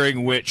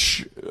 during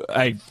which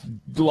I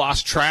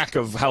lost track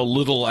of how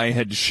little I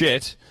had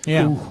shit.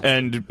 Yeah.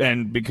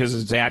 And because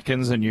it's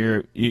Atkins and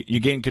you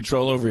gain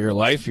control over your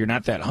life, you're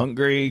not that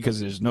hungry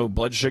because there's no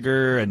blood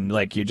sugar, and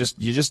like you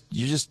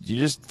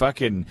just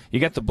fucking, you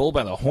got the bull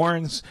by the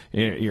horns.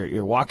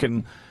 You're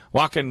walking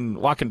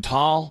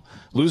tall,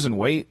 losing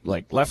weight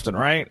like left and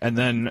right, and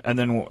then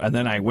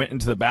I went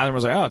into the bathroom. I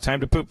was like, oh,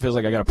 time to poop. Feels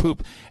like I gotta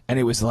poop, and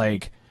it was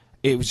like.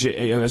 It was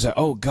like,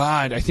 oh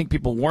God, I think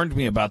people warned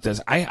me about this.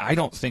 I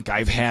don't think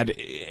I've had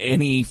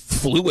any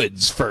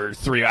fluids for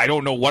 3. I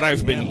don't know what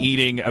I've been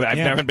eating. I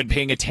haven't been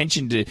paying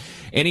attention to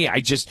any.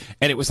 And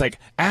it was like,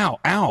 ow,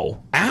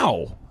 ow,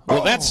 ow.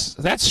 Well,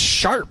 that's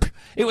sharp.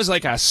 It was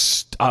like a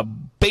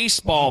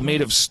baseball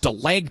made of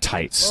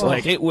stalactites.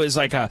 Like it was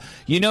like a,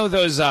 It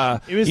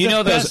was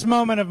the best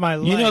moment of my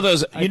life. You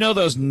know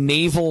those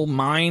naval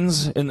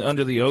mines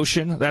under the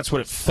ocean? That's what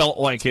it felt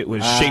like it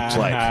was shaped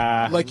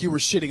like. Like you were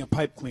shitting a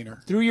pipe cleaner.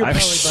 Through your I'm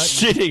belly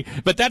button.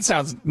 shitting, but that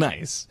sounds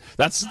nice.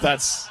 That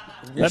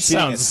You're shitting a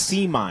sounds.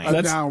 sea mine.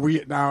 Now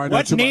I know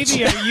What too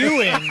navy much. are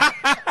you in?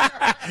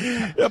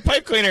 A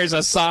pipe cleaner is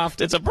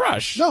it's a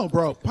brush. No,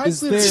 bro. Pipe Is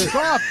cleaner is there-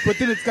 soft, but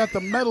then it's got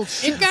the metal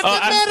shit. It got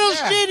the metal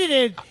yeah. shit in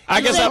it. I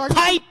guess It's a a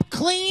pipe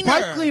cleaner.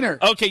 Pipe cleaner.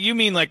 Okay, you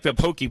mean like the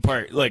pokey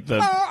part, like the.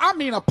 I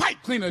mean a pipe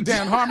cleaner,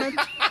 Dan Harmon.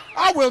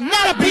 I will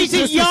not A piece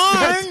of be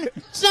yarn.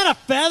 It's not a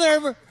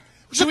feather.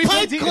 It's a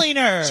pipe D-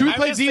 cleaner. Should we I'm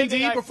play just D&D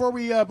thinking before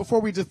we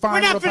define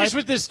We're not what a finished pipe?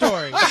 with this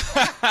story.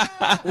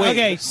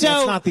 Okay, so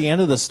That's not the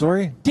end of the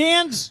story.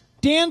 Dan's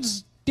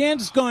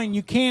going.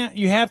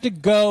 You have to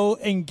go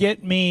and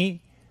get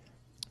me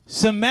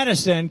some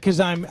medicine because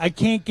I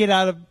can't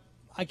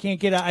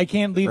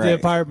leave the Right.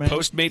 apartment.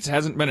 Postmates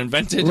hasn't been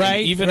invented,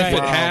 Right, and even right. if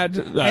it had.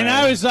 And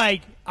I was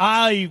like,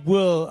 I'd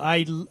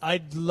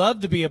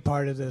love to be a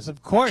part of this.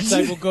 Of course,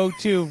 I will go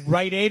to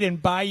Rite Aid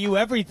and buy you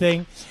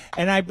everything.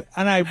 And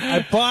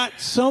I bought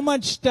so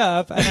much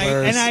stuff,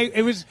 and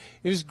it was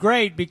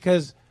great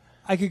because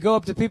I could go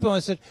up to people and I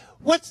said,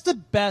 "What's the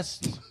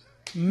best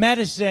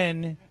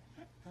medicine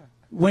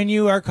when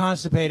you are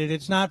constipated?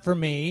 It's not for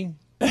me."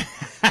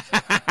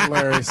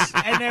 Hilarious.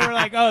 And they were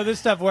like, "Oh, this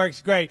stuff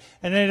works great."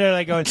 And then they're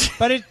like, "Going,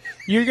 but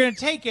you're going to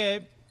take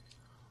it,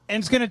 and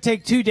it's going to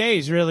take 2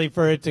 days really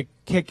for it to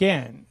kick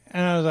in."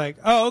 And I was like,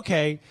 "Oh,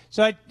 okay."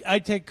 So I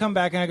come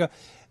back and I go,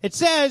 "It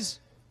says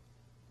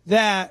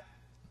that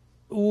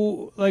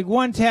like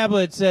one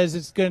tablet says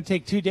it's going to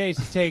take 2 days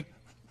to take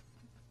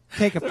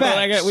effect."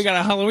 Well, we got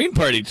a Halloween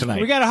party tonight.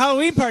 We got a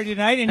Halloween party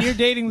tonight, and you're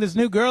dating this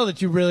new girl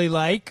that you really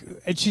like,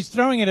 and she's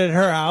throwing it at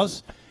her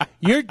house.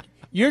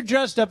 You're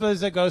dressed up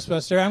as a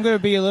Ghostbuster. I'm going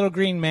to be a little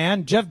green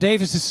man. Jeff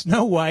Davis is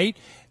Snow White.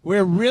 We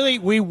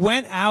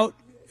went all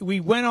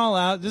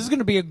out. This is going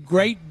to be a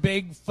great,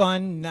 big,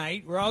 fun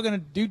night. We're all going to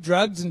do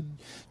drugs and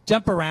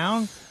jump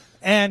around.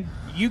 And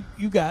you're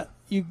like,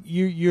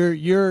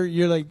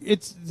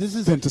 this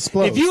is. Then to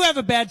explode. If you have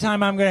a bad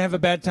time, I'm going to have a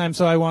bad time.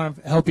 So I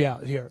want to help you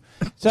out here.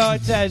 So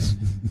it says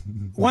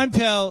one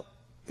pill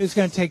is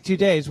going to take 2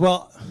 days.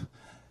 Well,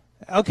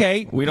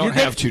 okay. We don't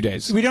have 2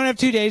 days. We don't have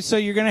 2 days, so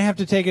you're going to have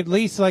to take at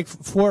least like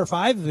 4 or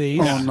 5 of these.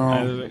 Oh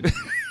no.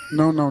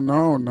 No.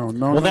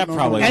 Well, that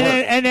probably And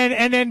worked. then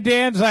and then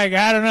Dan's like,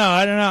 I don't know.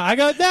 I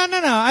go, no.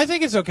 I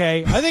think it's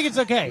okay.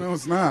 No,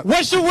 it's not.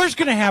 What's the worst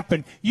gonna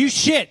happen? You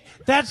shit.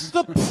 That's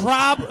the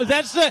problem.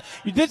 What's the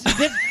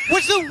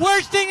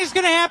worst thing that's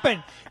gonna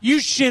happen? You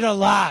shit a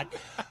lot.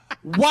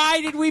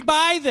 Why did we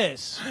buy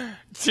this?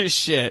 To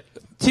shit.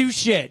 To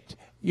shit.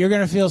 You're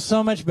gonna feel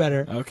so much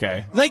better.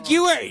 Okay. Like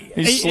you were.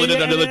 He slid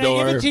it under the and I give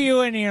door. it to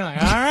you, and you're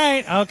like, all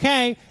right,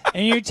 okay,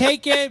 and you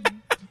take it.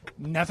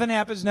 Nothing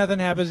happens. Party,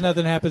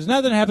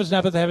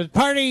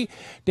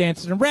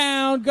 dancing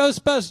around,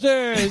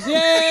 Ghostbusters,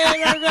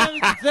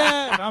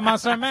 yeah!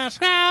 Almost a mask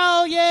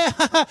now, yeah!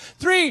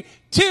 3,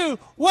 2,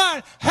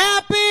 1,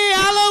 Happy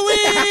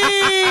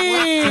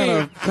Halloween! Kind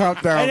of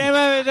countdown.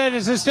 And then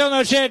there's still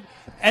no shit,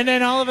 and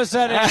then all of a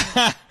sudden,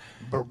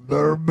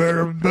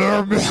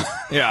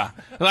 Yeah.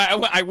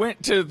 I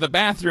went to the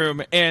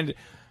bathroom, and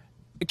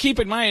keep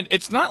in mind,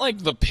 it's not like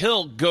the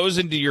pill goes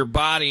into your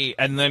body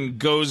and then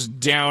goes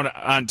down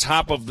on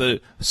top of the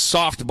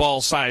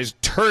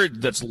softball-sized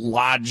turd that's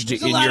lodged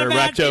in a lot your of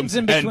rectum Atkins in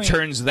and between.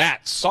 turns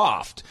that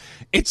soft.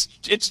 What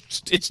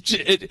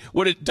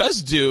it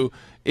does do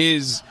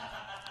is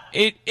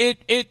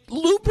it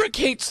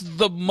lubricates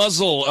the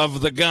muzzle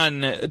of the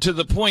gun to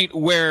the point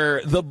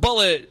where the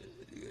bullet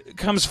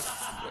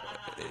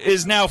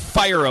is now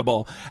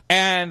fireable,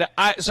 and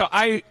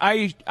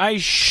I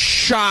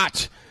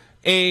shot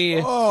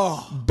a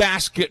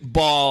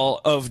basketball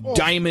of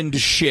diamond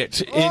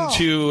shit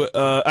into.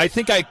 I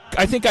think I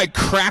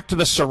cracked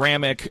the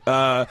ceramic.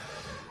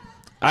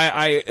 It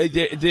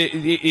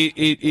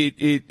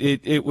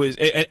was,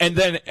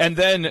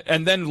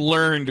 and then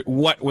learned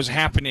what was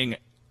happening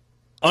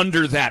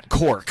under that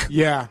cork.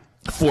 Yeah.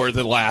 For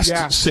the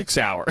last 6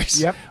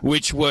 hours. Yep.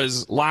 Which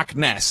was Loch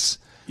Ness.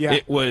 Yeah.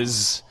 It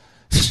was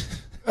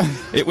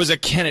a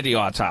Kennedy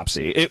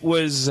autopsy. It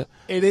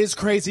is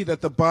crazy that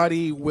the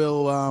body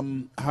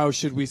will, how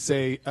should we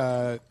say,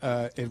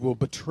 it will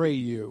betray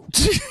you.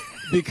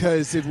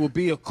 Because it will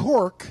be a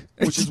cork,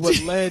 which is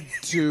what led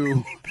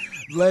to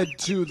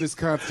this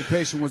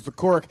constipation, was the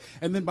cork.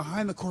 And then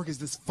behind the cork is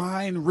this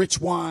fine,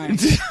 rich wine.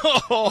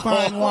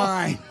 Fine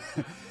wine.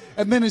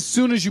 And then as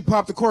soon as you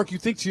pop the cork, you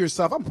think to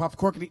yourself, I'm going to pop the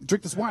cork and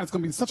drink this wine. It's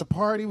going to be such a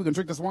party. We're going to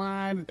drink this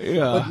wine. Yeah.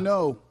 But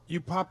no, you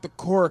pop the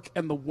cork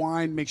and the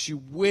wine makes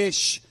you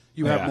wish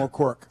you had more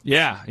cork.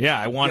 Yeah.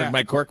 I wanted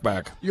my cork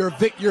back. You're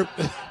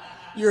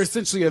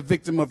essentially a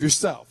victim of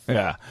yourself.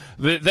 Yeah.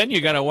 Then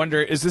you got to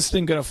wonder, is this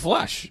thing going to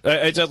flush?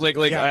 It's just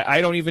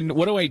I don't even,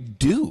 what do I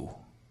do?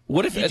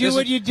 What if you do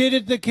what you did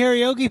at the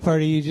karaoke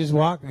party? You just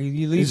walk.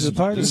 You leave the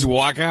party. Just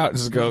walk out.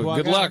 Just go.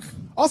 Good luck.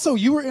 Also,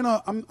 you were in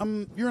a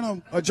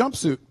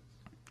jumpsuit,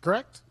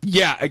 correct?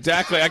 Yeah,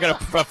 exactly. I got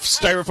a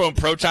styrofoam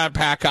proton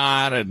pack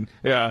on, and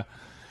yeah.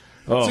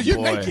 Oh, so you're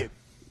boy. naked.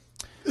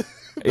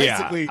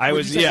 Basically, I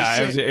was.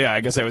 I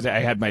guess I was. I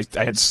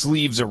had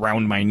sleeves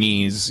around my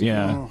knees.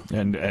 Yeah,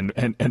 and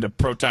a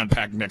proton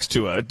pack next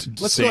to a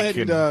Let's sink. go ahead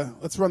and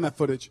let's run that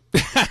footage.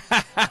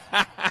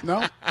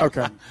 No?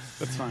 Okay.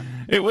 That's fine.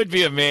 It would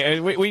be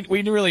amazing.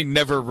 We really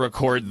never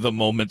record the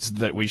moments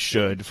that we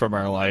should from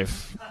our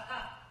life.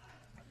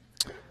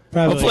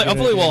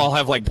 Hopefully we'll all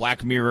have like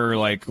Black Mirror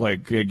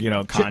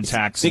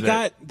contacts.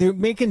 They're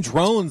making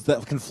drones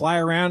that can fly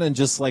around and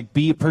just like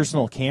be a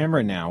personal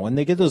camera now. When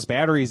they get those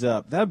batteries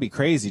up, that would be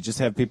crazy. Just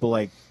have people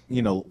live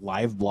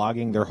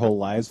blogging their whole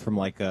lives from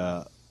like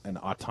an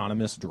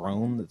autonomous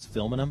drone that's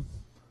filming them.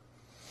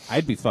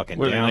 I'd be fucking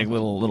down. Like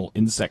little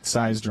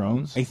insect-sized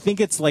drones? I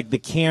think it's like the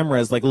camera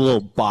is like a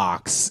little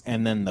box,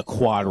 and then the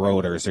quad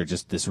rotors are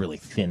just this really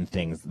thin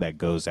thing that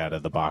goes out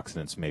of the box,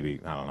 and it's maybe,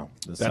 I don't know.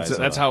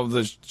 That's how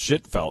the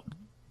shit felt.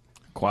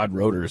 Quad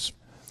rotors.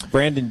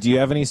 Brandon, do you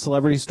have any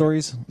celebrity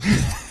stories?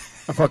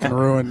 I fucking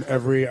ruin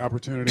every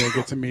opportunity I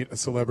get to meet a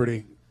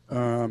celebrity.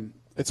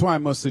 It's why I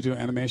mostly do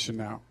animation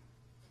now.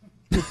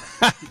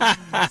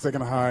 It's like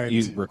gonna hide.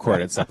 You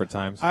record at separate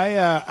times.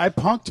 I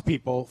punked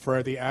people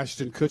for the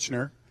Ashton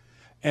Kutcher.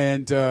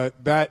 And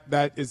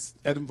that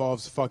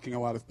involves fucking a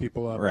lot of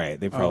people up. Right,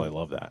 they probably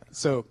love that.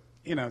 So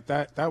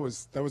that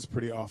was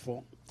pretty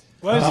awful.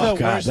 What was the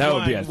God, worst that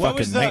one? would be a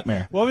fucking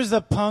nightmare. What was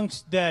the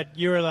punks that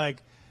you were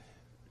like,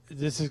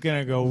 this is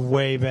gonna go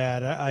way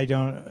bad? I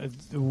don't.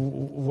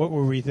 What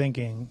were we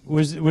thinking?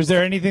 Was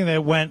there anything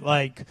that went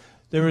like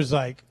there was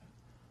like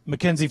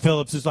Mackenzie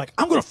Phillips is like,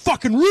 I'm gonna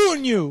fucking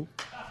ruin you.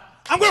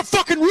 I'm gonna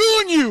fucking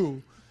ruin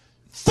you.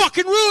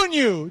 Fucking ruin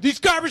you! These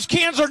garbage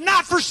cans are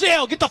not for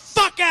sale! Get the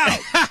fuck out!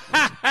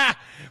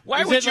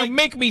 Why would you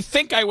make me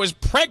think I was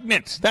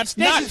pregnant? That's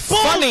not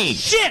funny!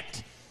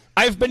 Shit!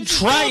 I've been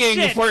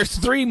trying for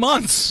 3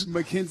 months.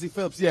 Mackenzie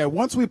Phillips. Yeah,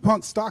 once we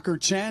punked Stalker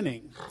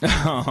Channing.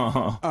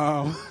 Yeah,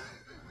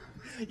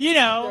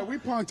 we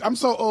punked. I'm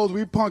so old.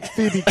 We punked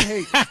Phoebe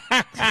Cates.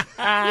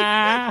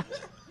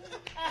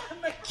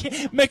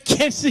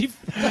 Mackenzie.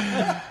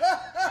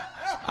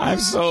 I'm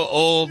so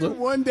old.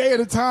 One day at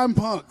a time,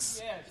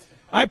 punks.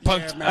 I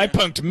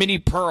punked Minnie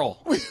Pearl.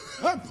 I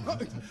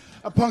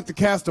punked the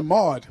cast of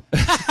Maude.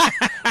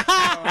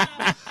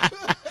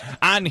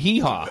 On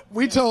Hee-Haw.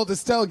 We told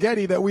Estelle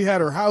Getty that we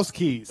had her house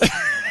keys.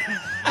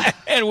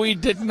 And we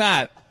did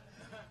not.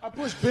 I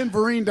pushed Ben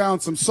Vereen down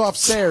some soft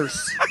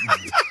stairs.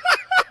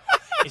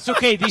 It's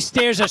okay. These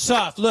stairs are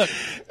soft. Look,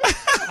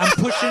 I'm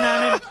pushing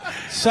on him.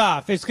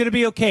 Soft. It's going to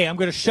be okay. I'm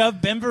going to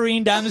shove Ben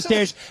Vereen down the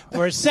stairs.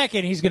 For a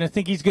second, he's going to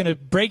think he's going to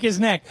break his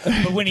neck.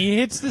 But when he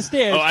hits the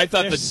stairs,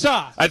 they're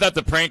soft. I thought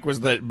the prank was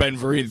that Ben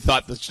Vereen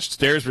thought the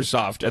stairs were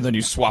soft, and then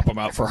you swap them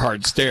out for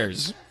hard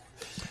stairs.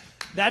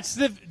 That's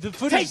the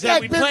footage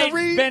that we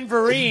played Ben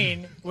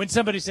Vereen when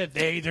somebody said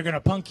they're going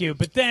to punk you.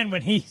 But then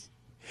when he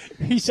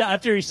saw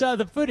after he saw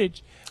the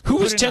footage. Who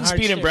was 10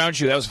 Speed and Brown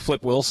Shoe? That was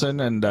Flip Wilson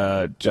and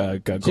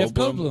Jeff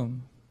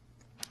Goldblum.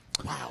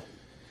 Wow.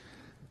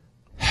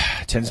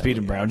 10 Speed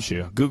and Brown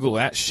Shoe. Google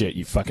that shit,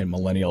 you fucking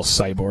millennial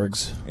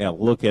cyborgs. Yeah,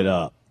 look it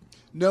up.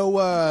 No,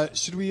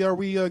 are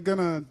we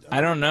gonna?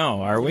 I don't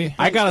know. Are we?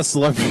 I got a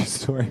celebrity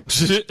story.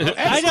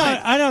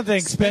 I don't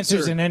think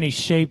Spencer's in any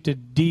shape to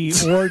D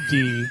or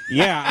D.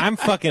 Yeah, I'm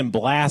fucking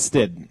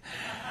blasted.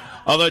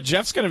 Although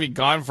Jeff's going to be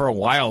gone for a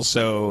while,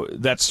 so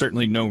that's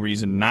certainly no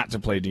reason not to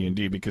play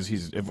D&D because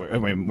we're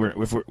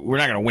not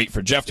going to wait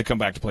for Jeff to come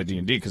back to play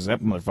D&D because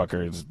that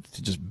motherfucker is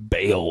just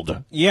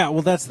failed. Yeah,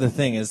 well, that's the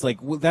thing is like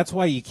that's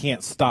why you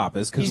can't stop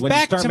is because He's when you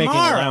back start making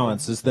tomorrow,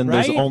 allowances, then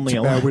right? there's only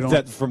Too bad we don't-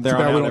 that from there too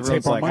bad on we out. don't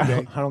Everyone's tape on like,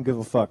 Monday. I don't give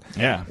a fuck.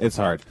 Yeah. It's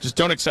hard. Just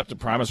don't accept a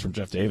promise from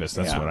Jeff Davis.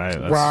 That's Yeah. what I.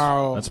 That's,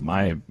 Wow. That's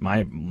my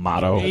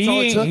motto. He all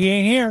it ain't, took? he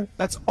ain't here.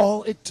 That's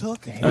all it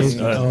took. That's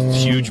a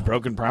huge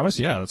broken promise.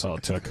 Yeah, that's all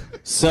it took.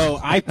 So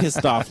I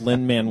pissed off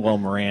Lin-Manuel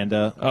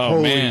Miranda Oh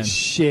Holy man.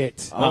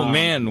 shit. Oh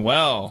man.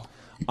 Well.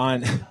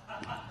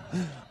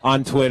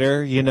 on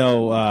Twitter. You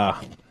know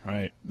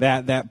Right.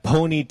 that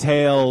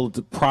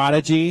ponytailed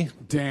prodigy.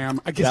 Damn.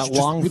 I guess That you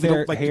just really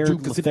don't like the long-haired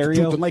dude, 'cause if the Lothario?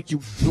 dude don't like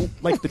you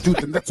don't like the dude,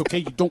 then that's okay.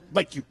 You don't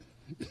like you.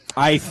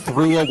 I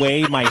threw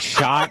away my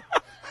shot.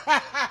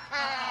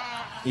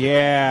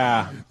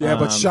 Yeah. Yeah,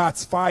 but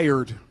shots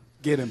fired.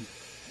 Get him.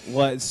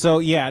 What? So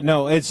yeah,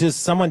 no. It's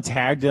just someone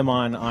tagged him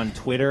on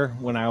Twitter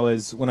when I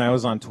was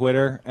on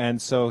Twitter,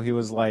 and so he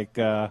was like,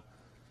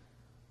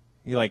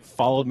 he like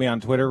followed me on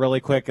Twitter really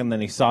quick, and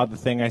then he saw the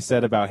thing I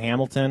said about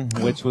Hamilton,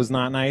 which was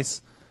not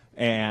nice.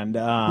 And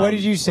What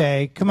did you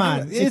say? Come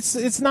on.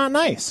 It's not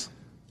nice.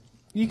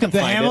 You can The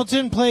find it.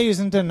 Hamilton play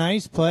isn't a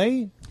nice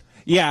play?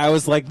 Yeah, I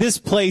was like, this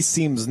place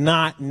seems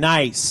not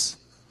nice.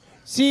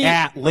 See,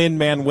 At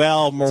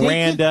Lin-Manuel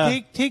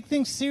Miranda. take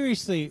things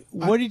seriously.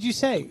 What did you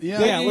say?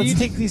 Yeah, let's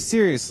take these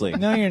seriously.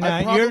 No, you're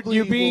not. probably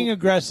You're being will-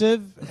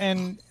 aggressive,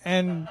 and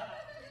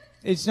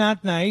it's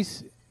not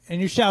nice, and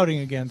you're shouting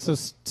again. So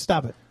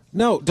stop it.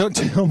 No, don't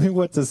tell me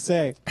what to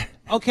say.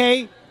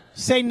 Okay,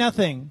 say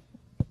nothing.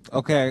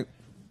 Okay.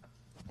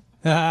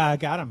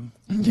 Got him.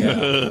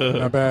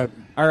 Not bad.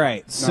 All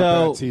right. Not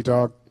So bad,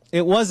 T-Dog.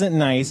 it wasn't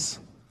nice,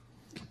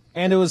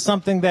 and it was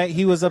something that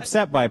he was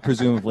upset by,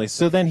 presumably.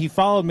 So then he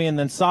followed me and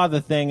then saw the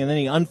thing, and then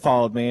he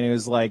unfollowed me, and he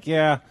was like,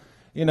 yeah,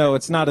 you know,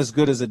 it's not as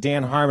good as a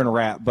Dan Harmon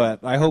rap, but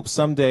I hope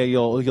someday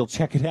you'll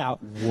check it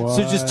out. So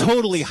just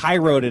totally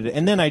high-roaded it,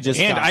 and then I just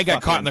And I got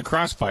fucking- caught in the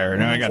crossfire.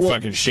 Now I got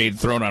fucking shade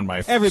thrown on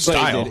my Everybody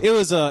style. did. It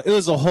was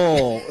a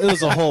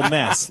whole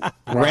mess.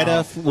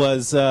 Retta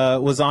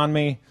was on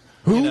me.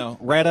 Who? You know,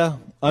 Retta,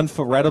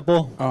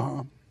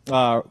 unforgettable.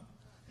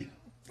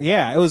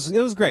 Yeah, it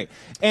was great.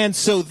 And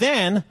so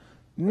then,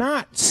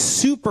 not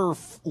super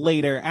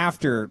later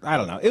after, I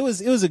don't know. It was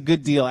a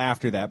good deal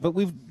after that, but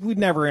we've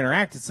never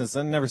interacted since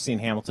then. Never seen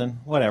Hamilton.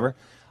 Whatever.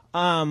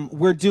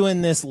 We're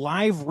doing this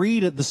live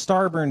read at the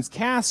Starburns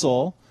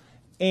Castle,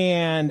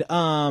 and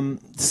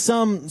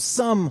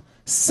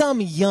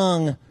some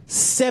young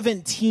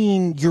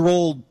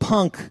 17-year-old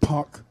punk.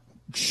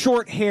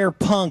 Short hair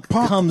punk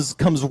comes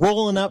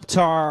rolling up to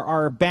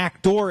our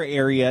back door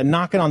area,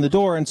 knocking on the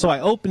door, and so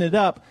I open it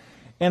up,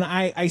 and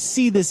I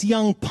see this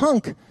young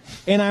punk,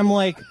 and I'm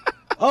like,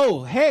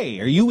 oh, hey,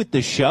 are you with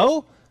the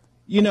show?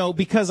 You know,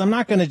 because I'm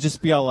not going to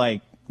just be all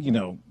like, you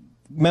know,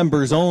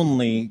 members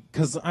only,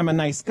 because I'm a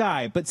nice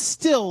guy, but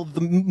still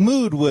the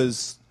mood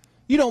was,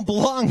 you don't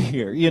belong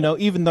here, you know,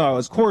 even though I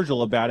was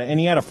cordial about it, and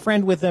he had a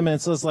friend with him,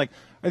 and so it's like,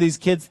 are these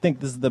kids think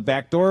this is the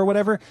back door or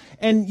whatever?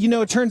 And, you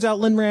know, it turns out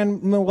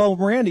Lin-Manuel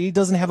Miranda, he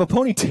doesn't have a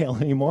ponytail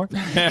anymore.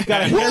 He's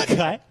got a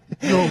haircut.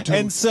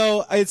 And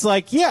so it's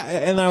like, yeah.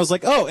 And I was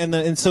like, oh.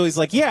 And so he's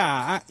like,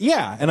 yeah.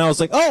 And I was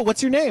like, oh,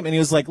 what's your name? And he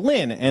was like,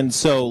 Lin. And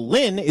so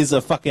Lin is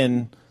a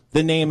fucking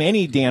the name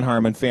any Dan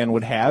Harmon fan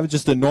would have,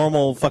 just a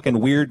normal fucking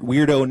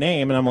weirdo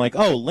name. And I'm like,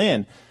 oh,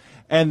 Lin.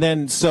 And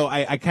then so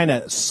I kind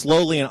of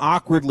slowly and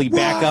awkwardly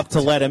back up to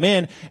let him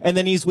in. And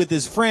then he's with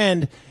his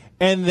friend.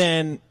 And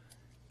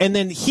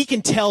then he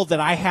can tell that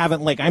I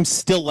haven't, like, I'm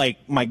still,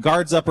 like, my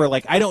guard's up, or,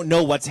 like, I don't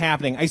know what's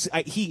happening.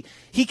 He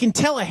can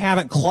tell I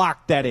haven't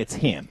clocked that it's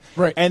him.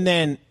 Right. And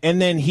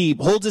then he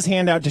holds his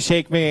hand out to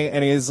shake me,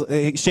 and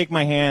he shake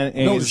my hand,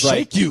 and he's like,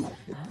 shake you.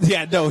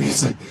 Yeah, no,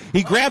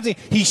 he grabs me,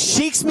 he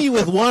shakes me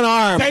with one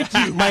arm. Thank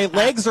you. My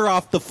legs are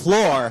off the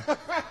floor.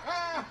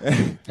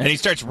 And he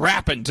starts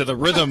rapping to the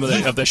rhythm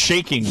of the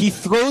shaking. He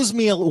throws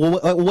me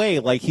away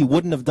like he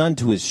wouldn't have done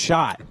to his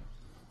shot.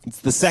 It's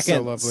the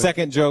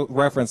second joke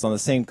reference on the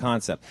same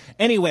concept.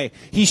 Anyway,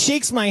 he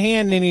shakes my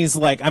hand and he's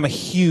like, I'm a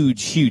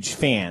huge, huge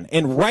fan.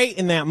 And right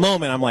in that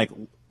moment, I'm like,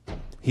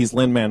 he's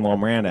Lin-Manuel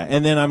Miranda.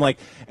 And then I'm like,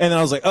 and then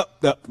I was like,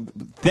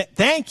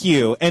 thank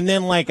you. And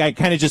then like, I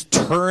kind of just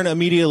turn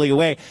immediately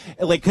away,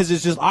 like, cause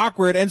it's just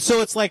awkward. And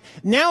so it's like,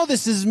 now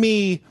this is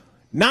me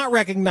not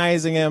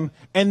recognizing him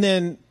and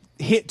then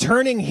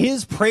turning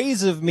his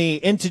praise of me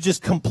into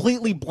just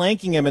completely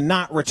blanking him and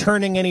not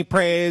returning any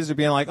praise or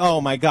being like,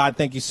 oh my God,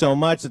 thank you so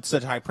much. It's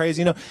such high praise,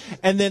 you know?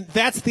 And then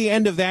that's the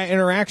end of that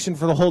interaction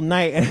for the whole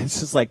night. And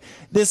it's just like,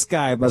 this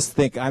guy must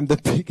think I'm the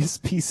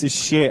biggest piece of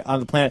shit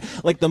on the planet.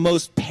 Like the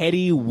most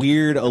petty,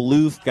 weird,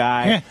 aloof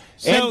guy. Yeah.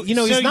 So, and, you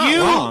know, he's not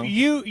wrong.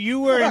 You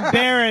were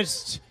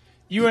embarrassed.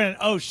 You were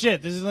oh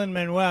shit, this is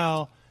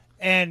Lin-Manuel.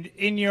 And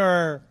in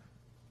your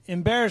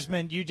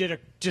embarrassment, you did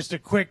just a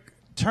quick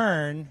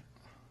turn.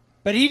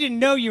 But he didn't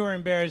know you were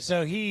embarrassed,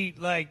 so he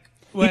like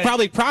He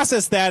probably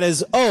processed that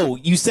as, oh,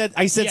 I said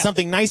Yeah.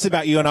 something nice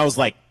about you, and I was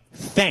like,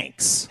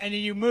 thanks. and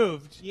then you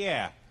moved.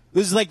 Yeah. It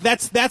was like,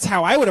 that's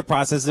how I would have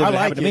processed it if it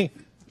happened to me.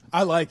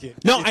 I like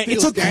it. No, It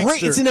it's feels a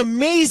great, it's an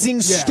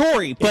amazing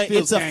story, but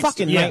feels it's a gangster.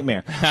 fucking Yeah.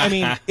 nightmare. I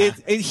mean,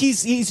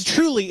 he's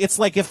truly. It's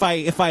like if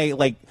I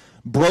like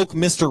broke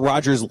Mr.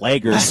 Rogers'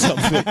 leg or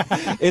something.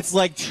 It's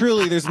like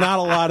truly, there's not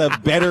a lot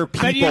of better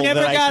But you people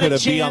never that I got could a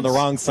have been on the chance-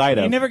 wrong side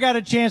of. You never got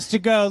a chance to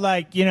go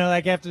like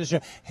after the show.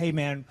 Hey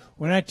man,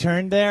 when I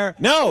turned there,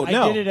 No. I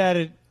did it at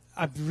a.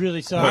 I'm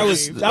really sorry. I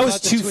was about the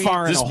too tweet.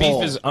 far in This a beef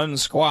hole. is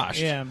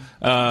unsquashed. Yeah. Do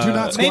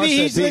not squash Maybe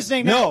that he's beef.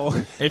 listening. No.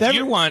 If That-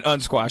 you want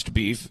unsquashed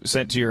beef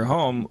sent to your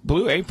home,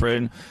 Blue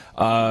Apron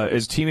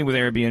is teaming with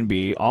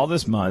Airbnb all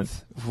this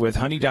month with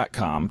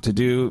honey.com to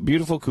do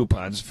beautiful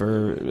coupons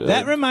for...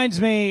 That reminds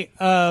me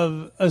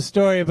of a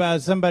story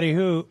about somebody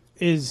who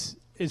is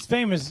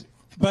famous,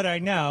 but I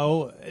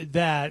know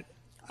that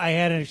I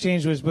had an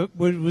exchange with, but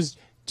was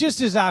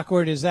just as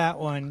awkward as that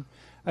one.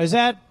 I was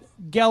at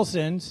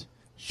Gelson's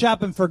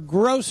shopping for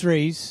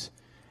groceries,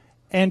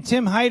 and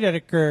Tim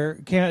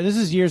Heidecker came out. This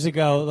is years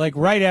ago, like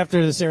right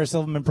after the Sarah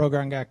Silverman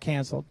program got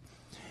canceled.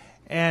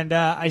 And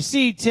I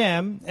see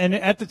Tim, and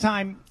at the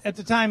time,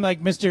 like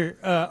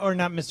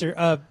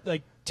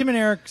like Tim and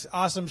Eric's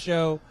awesome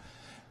show,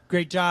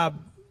 great job,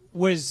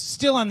 was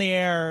still on the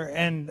air,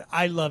 and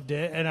I loved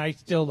it, and I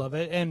still love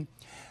it. And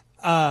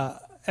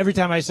every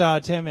time I saw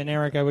Tim and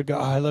Eric, I would go,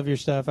 "Oh, I love your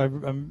stuff.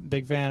 I'm a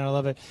big fan. I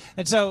love it."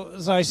 And so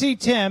I see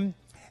Tim,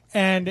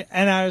 and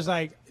I was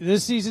like,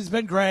 "This season's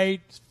been great.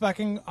 It's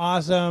fucking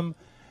awesome."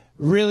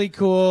 Really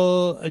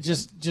cool.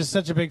 Just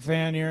such a big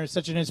fan here.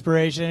 Such an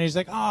inspiration. And he's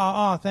like,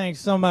 oh, thanks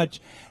so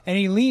much. And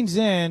he leans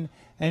in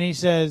and he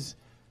says,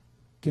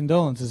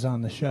 "Condolences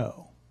on the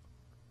show."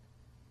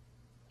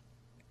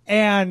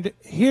 And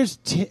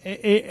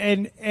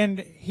and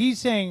he's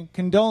saying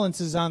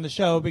condolences on the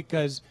show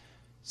because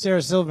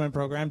Sarah Silverman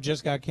program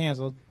just got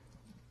canceled.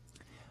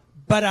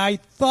 But I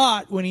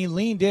thought when he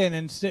leaned in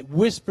and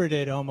whispered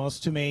it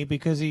almost to me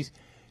because he's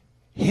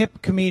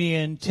hip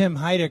comedian Tim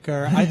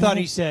Heidecker, I thought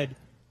he said,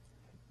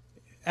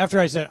 after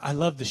I said, I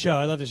love the show,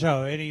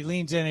 and he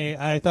leans in,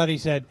 and I thought he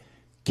said,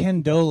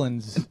 Ken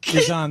Dolan's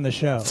is on the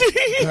show.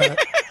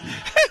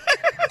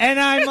 And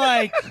I'm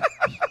like,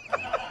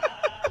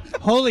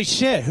 holy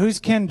shit, who's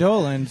Ken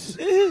Dolan's?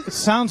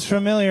 Sounds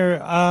familiar.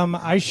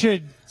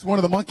 It's one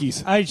of the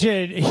monkeys. I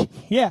should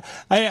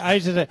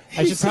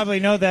probably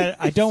know that.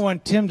 I don't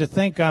want Tim to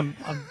think I'm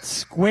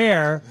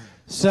square,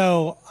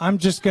 so I'm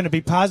just going to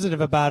be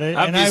positive about it.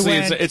 Obviously,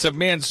 and I went, it's a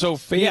man so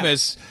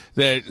famous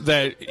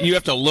that you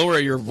have to lower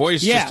your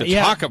voice just to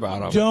talk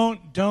about him.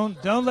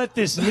 Don't let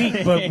this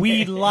leak. But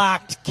we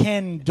locked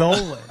Ken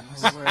Dolan,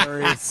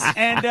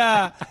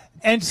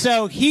 and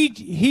so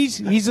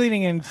he's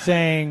leaning in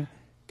saying,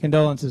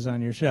 "Condolences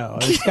on your show.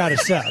 It's got to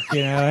suck,"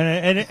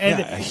 and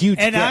a huge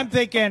and dick. I'm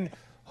thinking,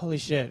 holy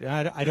shit,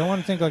 I don't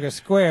want to think like a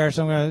square,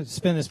 so I'm going to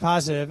spin this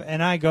positive,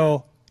 and I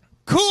go,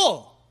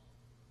 cool,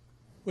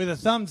 with a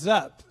thumbs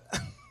up.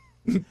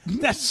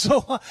 That's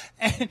so,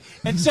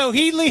 and so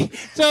he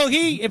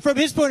from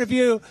his point of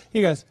view,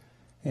 he goes,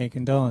 "Hey,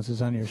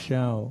 condolences on your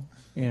show,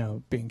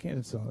 being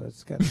canceled.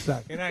 It's got to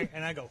suck." And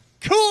I go,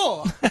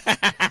 cool.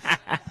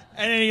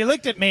 And then he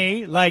looked at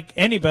me like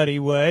anybody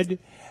would,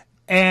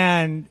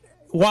 and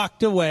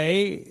walked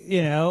away,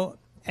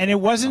 and it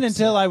wasn't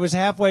until I was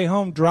halfway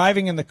home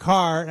driving in the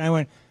car, and I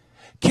went,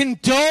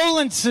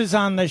 "Condolences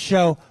on the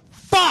show.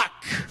 Fuck!"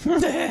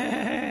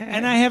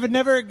 And I have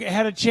never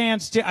had a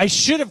chance to. I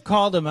should have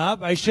called him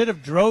up. I should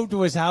have drove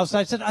to his house.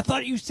 I said, "I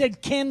thought you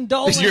said Ken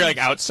Dolan." You're like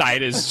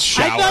outside his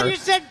shower. I thought you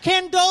said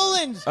Ken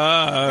Dolan's.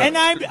 And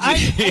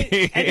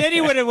and then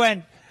he would have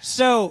went,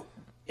 "So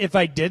if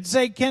I did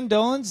say Ken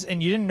Dolan's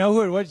and you didn't know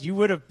who it was, you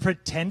would have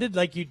pretended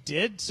like you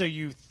did, so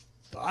you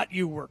thought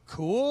you were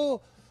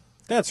cool?"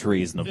 That's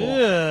reasonable.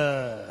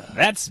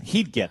 Ugh.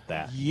 He'd get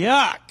that.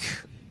 Yuck.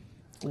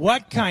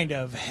 What kind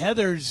of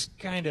Heather's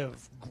kind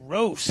of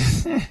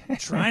gross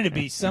trying to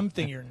be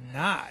something you're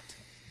not.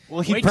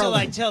 Well, Wait till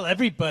I tell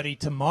everybody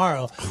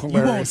tomorrow.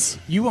 Hilarious.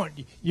 You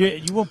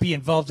won't be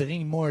involved in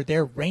any more of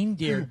their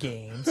reindeer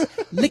games.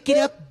 Lick it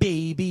up,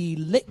 baby.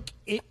 Lick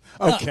it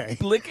up. Okay.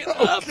 Lick it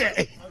up.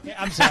 Okay,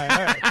 I'm sorry.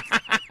 All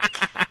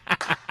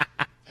right.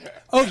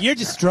 Oh, you're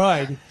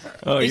destroyed.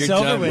 Oh, It's you're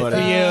over done, with buddy.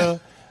 for you.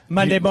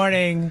 Monday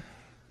morning,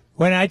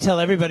 when I tell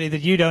everybody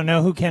that you don't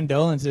know who Ken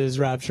Dolan's is,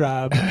 Rob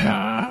Schrab.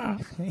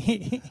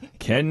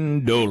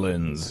 Ken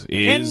Dolan's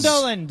is Ken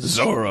Dolan's.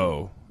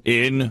 Zorro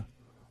in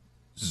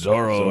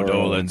Zorro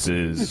Dolan's.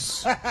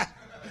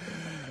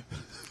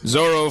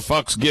 Zorro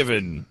fucks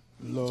given.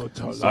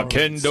 A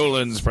Ken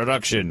Dolan's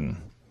production.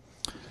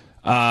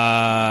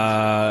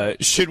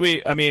 Should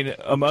we? I mean,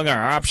 among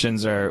our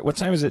options are. What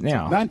time is it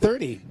now?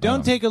 9:30.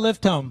 Don't take a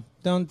lift home.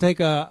 Don't take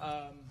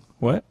a.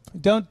 What?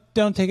 Don't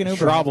take an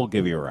Uber. Schraub will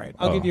give you a ride.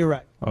 I'll give you a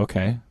ride.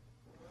 Okay.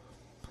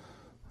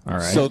 All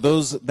right. So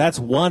that's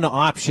one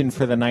option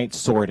for the night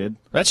sorted.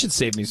 that should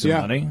save me some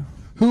Yeah. money.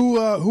 Who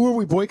are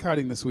we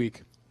boycotting this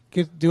week?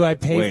 Do I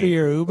pay for Wait.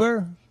 your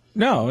Uber?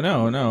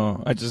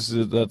 No. I just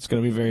that's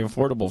going to be very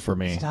affordable for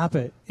me. Stop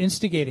it.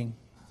 Instigating.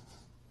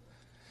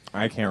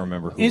 I can't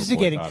remember who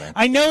Instigating. we're boycotting.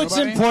 I know it's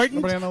Nobody? important.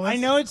 Nobody on the list? I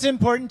know it's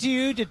important to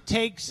you to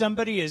take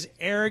somebody as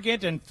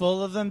arrogant and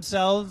full of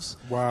themselves,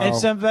 Wow. and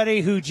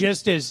somebody who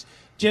just is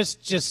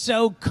just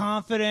so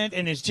confident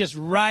and is just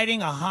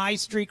riding a high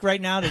streak right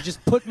now to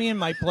just put me in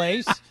my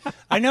place.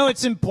 I know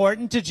it's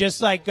important to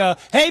just like go,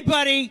 hey,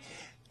 buddy,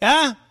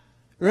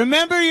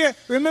 remember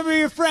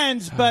your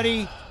friends,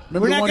 buddy. Remember We're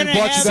the not one going who to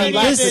brought you have that any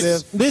of laxative?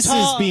 this. This is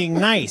tall- being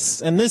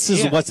nice, and this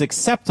is Yeah. what's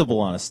acceptable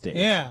on a stage.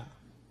 Yeah.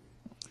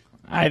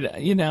 All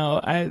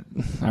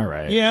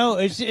right. You know,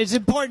 it's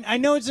important. I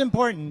know it's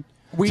important.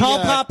 We, Tall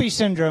poppy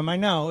syndrome. I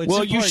know. It's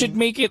Well, important. you should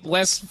make it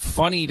less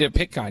funny to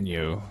pick on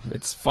you.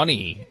 It's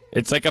funny.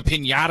 It's like a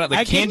pinata. The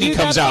I can candy do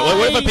comes that out.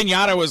 What if a by-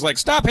 pinata was like,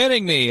 "Stop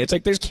hitting me"? It's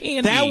like there's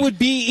candy. That would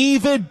be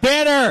even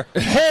better.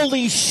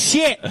 Holy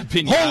shit!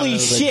 Pinata, Holy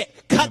like- shit!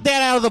 Cut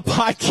that out of the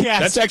podcast.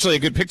 That's actually a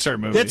good Pixar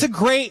movie. It's a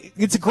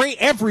great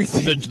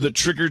everything. the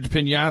triggered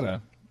pinata.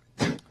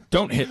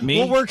 Don't hit me.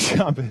 We'll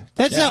workshop it.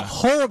 That's a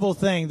horrible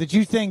thing that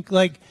you think,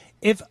 like,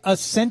 if a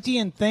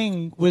sentient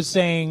thing was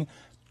saying,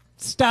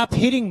 stop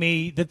hitting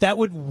me, that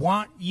would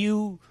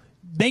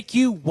make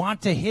you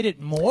want to hit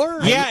it more?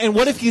 Yeah, and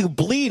what if you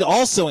bleed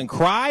also and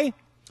cry?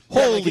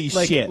 Holy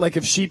shit! Like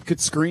if sheep could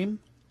scream,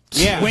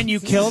 yeah. When you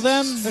kill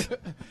them?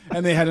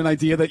 and they had an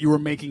idea that you were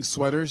making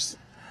sweaters,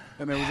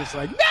 and they were just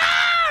like,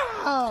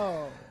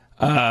 no.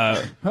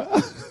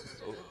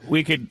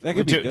 we could. That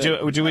could be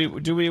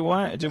good. Do we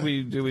want? Do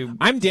we?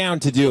 I'm down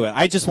to do it.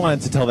 I just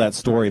wanted to tell that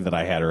story that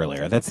I had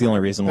earlier. That's the only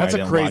reason why That's I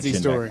a didn't crazy watch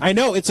it. story. I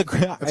know it's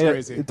That's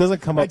crazy. It doesn't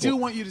come up. I do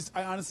want you to.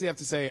 I honestly have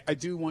to say, I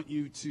do want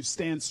you to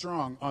stand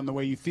strong on the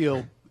way you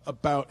feel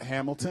about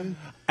Hamilton,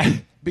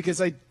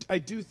 because I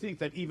do think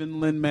that even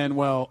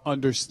Lin-Manuel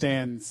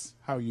understands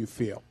how you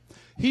feel.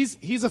 He's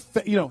a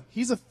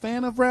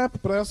fan of rap,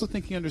 but I also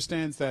think he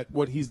understands that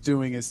what he's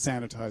doing is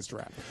sanitized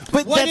rap.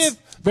 But What that's,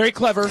 if- Very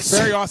clever,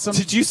 very awesome.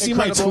 Did you see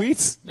incredible. my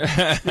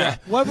tweets?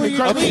 What were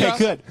your Incredible. tweets? Okay,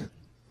 good.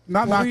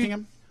 Not What were knocking you-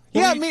 him.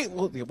 Yeah, me.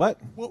 Well, what?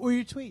 What were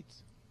your tweets?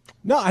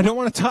 No, I don't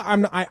want to talk.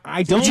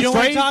 I don't. You don't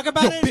want to afraid- talk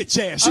about Yo, it? bitch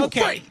ass, you Okay.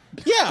 afraid.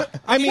 Yeah,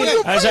 I mean,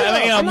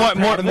 I'm not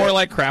proud of more it.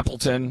 like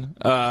Crappleton.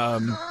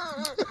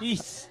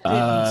 He's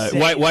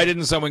Why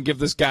didn't someone give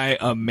this guy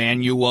a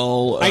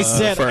manual I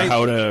said- for I-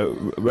 how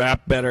to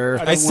rap better?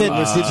 I said,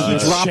 did you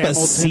drop a Hamilton.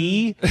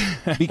 C?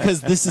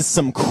 Because this is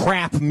some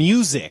crap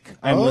music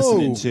I'm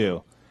listening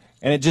to.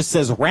 And it just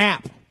says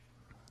rap.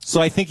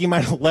 So I think he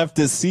might have left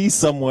a C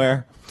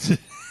somewhere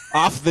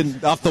off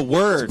the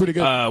word. Pretty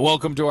good.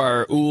 Welcome to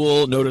our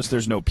ool. Notice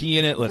there's no P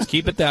in it. Let's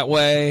keep it that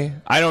way.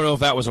 I don't know if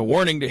that was a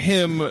warning to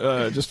him,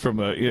 just from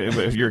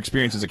your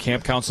experience as a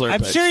camp counselor. I'm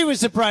but sure he was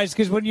surprised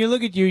because when you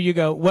look at you, you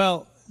go,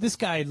 well, this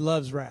guy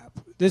loves rap.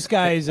 This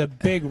guy is a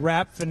big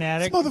rap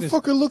fanatic. This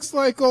motherfucker looks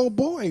like old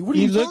boy. What are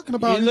You you look- talking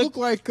about? you You look- look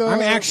like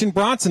I'm Action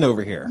Bronson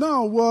over here.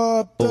 No,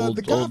 the old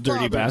Godfather.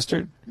 dirty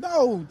bastard.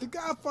 No, the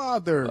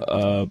Godfather.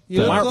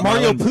 You look like-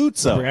 Mario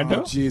Puzo. Brando?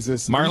 Oh,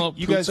 Jesus. Marlo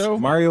You guys, Puzo?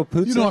 Mario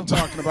Puzo. you know what I'm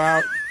talking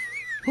about.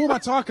 Who am I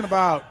talking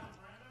about?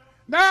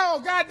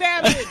 No,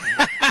 goddamn it!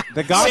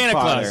 The Godfather. Santa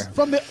Claus.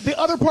 From the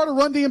other part of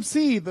Run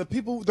DMC,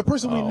 the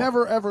person we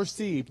never ever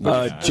see.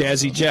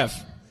 Jazzy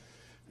Jeff.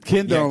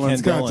 Ken Dolan.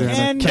 Ken Dolan.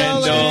 Ken Ken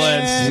Dolan.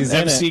 Dolan. He's in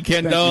MC it.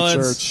 Ken Thank you, Dolan.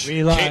 Church.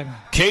 We like-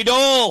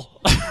 K-Dole.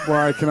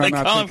 Why can I They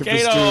not call think of him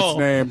this Kato. dude's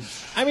name?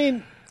 I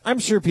mean, I'm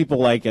sure people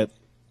like it.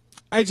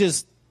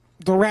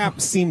 The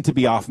raps seem to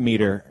be off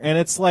meter, and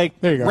it's like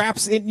There you go.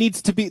 raps. It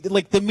needs to be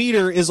like the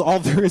meter is all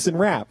there is in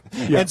rap.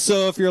 And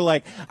so if you're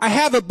like, I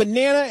have a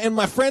banana and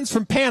my friends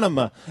from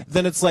Panama,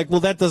 then it's like, well,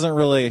 that doesn't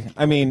really.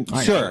 I mean,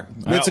 sure,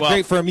 it's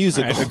great for a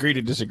musical. I agree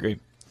to disagree.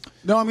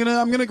 No, I'm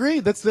gonna agree.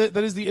 That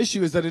is the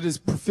issue. Is that it is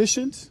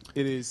proficient,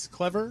 it is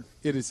clever,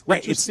 it is Right,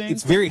 it's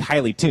interesting, very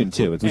highly tuned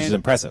too, which is And-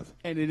 impressive.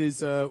 and it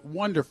is a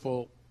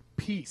wonderful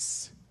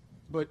piece.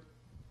 But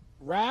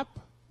rap,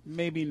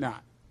 maybe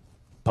not.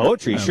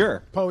 Poetry,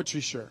 sure. Poetry,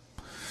 sure.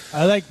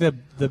 I like the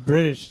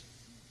British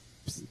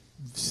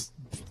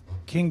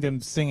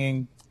kingdom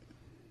singing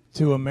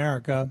to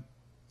America.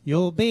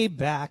 You'll be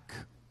back.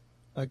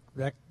 Like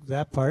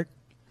that part.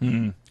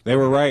 They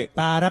were right.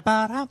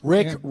 Ba-da-ba-da.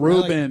 Rick Yeah,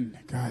 Rubin.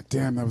 God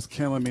damn, that was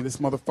killing me. This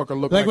motherfucker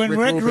looked Like like when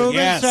Rick Rubin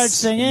Yes. starts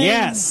singing.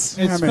 Yes.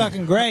 It's Damn it.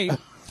 fucking great.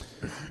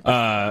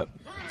 I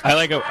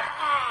like it.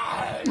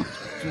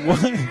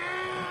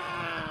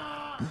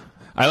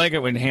 I like it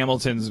when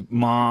Hamilton's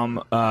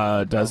mom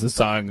does the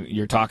song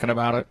 "You're Talking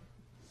About It."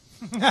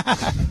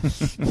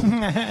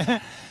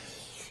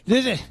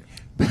 This is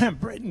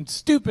Britain's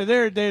stupid.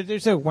 They're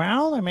so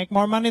well. They make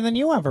more money than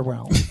you ever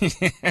will.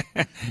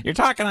 You're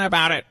talking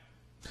about it.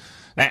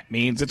 That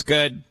means it's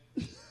good.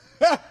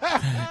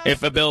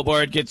 If a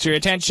billboard gets your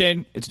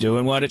attention, it's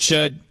doing what it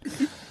should.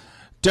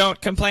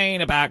 Don't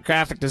complain about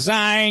graphic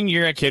design.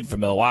 You're a kid from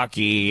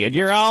Milwaukee, and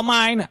you're all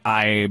mine.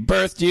 I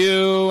birthed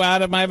you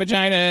out of my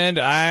vagina, and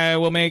I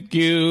will make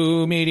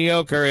you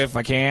mediocre if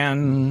I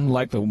can.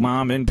 Like the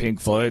mom in Pink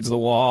Floyd's The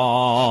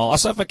Wall. I'll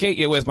suffocate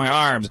you with my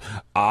arms.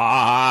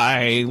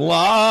 I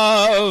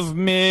love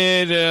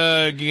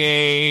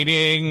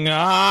mitigating.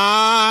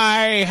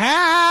 I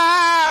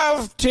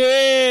have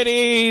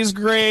titties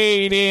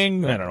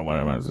grating. I don't know what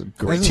it was.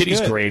 Titties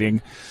good.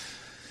 grating.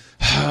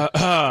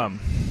 I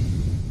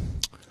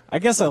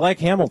guess I like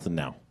Hamilton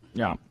now.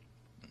 Yeah.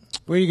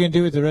 What are you going to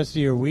do with the rest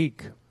of your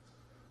week?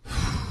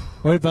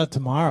 What about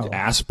tomorrow?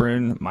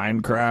 Aspirin,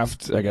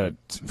 Minecraft. I got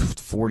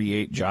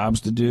 48 jobs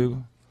to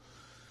do.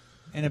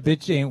 And a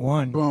bitch ain't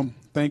one. Boom.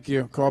 Thank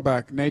you. Call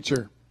back.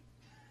 Nature.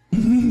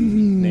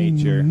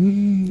 Nature.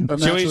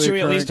 Should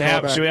we at least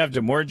have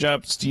DeMorge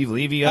up, Steve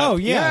Levy up? Oh,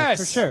 yeah, Yes.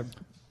 for sure.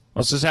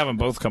 Let's just have them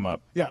both come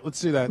up. Yeah, let's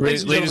do that.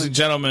 Ladies and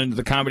gentlemen,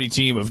 the comedy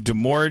team of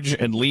DeMorge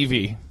and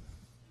Levy.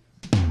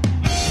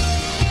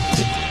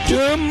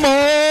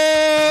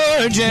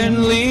 DeMorge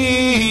and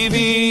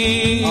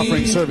Levy.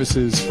 Offering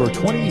services for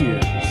 20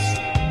 years.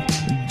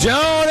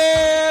 Don't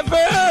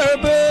ever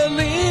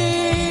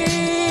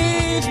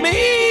believe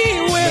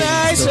me when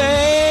I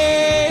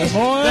say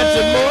that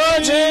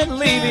DeMorge and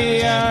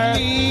Levy are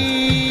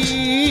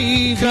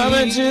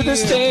coming to the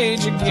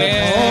stage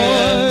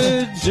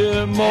again.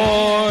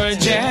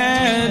 DeMorge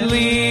and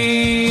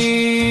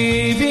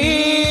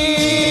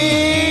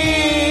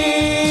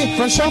Levy.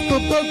 Fresh off the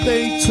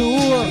birthday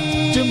tour.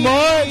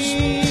 DeMorge,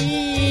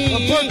 A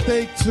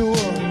birthday tour.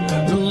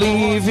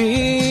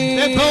 Levy.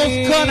 They're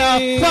both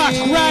gonna fuck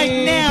right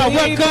now.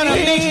 We're gonna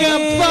make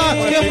them fuck,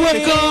 and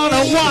we're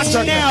gonna watch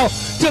now.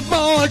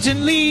 DeMorge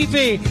and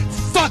Levy,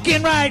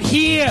 fucking right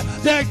here.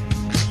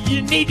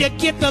 You need to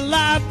get the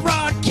live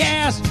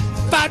broadcast.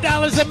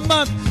 $5 a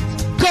month.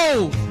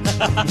 Go.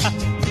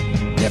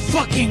 They're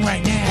fucking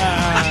right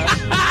now.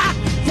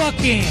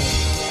 Fucking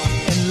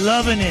and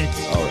loving it.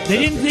 They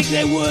didn't think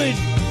they would.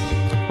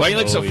 Why you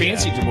look so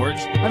fancy, DeMorge?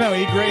 I know,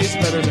 he grays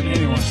better than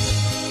anyone.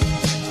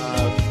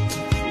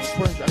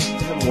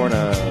 I haven't worn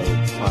a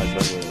tie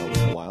shirt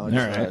in a while. All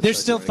right. They're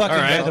still fucking,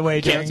 All right. by the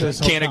way, during this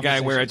whole Can a guy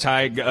wear a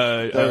tie?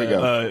 There we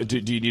go. Do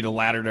you need a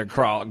ladder to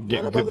crawl?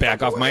 Get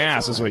back off my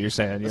ass is what you're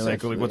saying. You're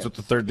like what's with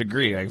the third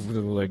degree? I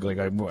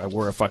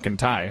wore a fucking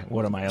tie.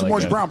 What am I like?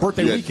 DeMorge Brown,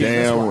 birthday Yeah, weekend.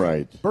 damn That's why.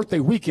 right. Birthday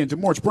weekend,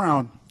 DeMorge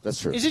Brown. That's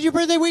true. Is it your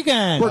birthday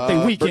weekend?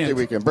 Birthday weekend. Birthday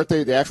weekend.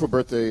 The actual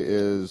birthday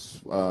is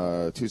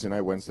Tuesday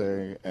night,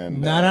 Wednesday, and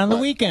Not on the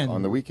but weekend.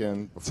 On the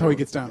weekend. That's how he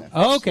gets down.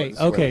 Okay, This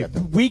is where we okay. got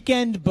the-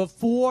 Weekend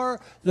before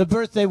the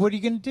birthday. What are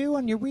you going to do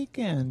on your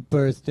weekend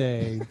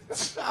birthday?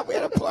 We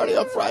had a party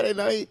on Friday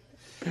night,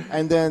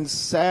 and then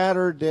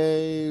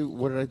Saturday.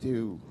 What did I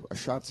do? I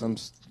shot some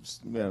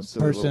silly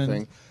Person. little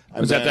thing.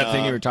 And Was that then, that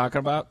thing you were talking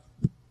about?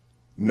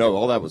 No,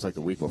 all that was like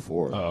the week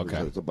before. Oh, okay.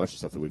 It was a bunch of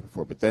stuff the week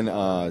before. But then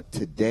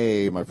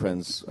today, my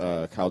friends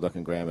Kyle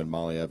Duncan Graham and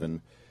Molly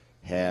Evan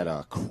had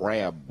a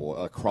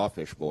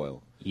crawfish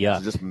boil. Yeah.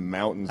 So just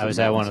mountains. I and was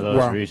at one of those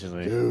mountains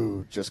recently.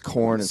 Dude, just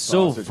corn and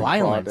So sausage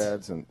violent.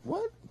 and crawdads and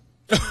what?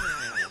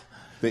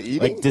 The eating?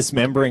 Like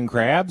dismembering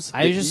crabs?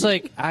 I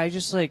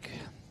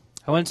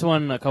went to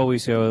one a couple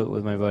weeks ago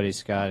with my buddy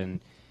Scott, and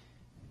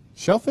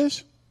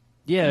Shellfish?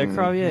 yeah,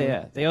 they're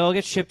yeah. They all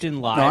get shipped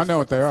in live. No, I know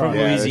what they are. From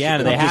Yeah, they Louisiana.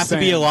 ship They them. have just to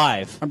be saying.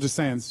 alive. I'm just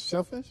saying,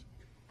 shellfish?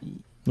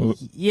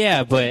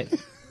 Yeah, but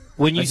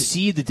when you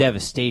see the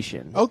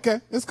devastation, Okay,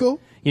 that's cool.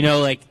 you know,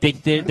 like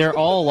they're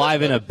all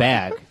alive in a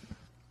bag.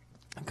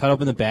 Cut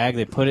open the bag,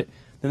 they put it,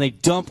 then they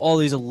dump all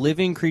these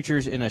living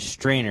creatures in a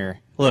strainer.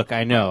 Look,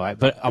 I know,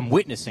 but I'm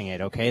witnessing it.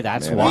 Okay,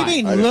 that's Man, why. What do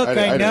you mean, look,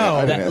 I know?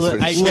 I didn't That- ask look,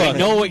 for I, this. I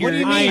know what you're. do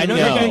you mean? I know.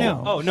 Look, I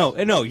know. Oh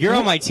no, you're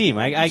on my team.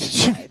 I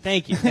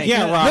thank you.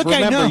 Yeah, Rob, Look,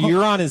 I remember, know.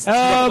 you're on his Oh,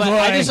 But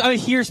boy. I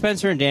hear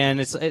Spencer and Dan.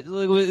 But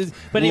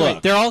anyway,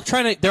 Look. they're all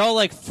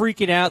like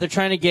freaking out. They're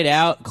trying to get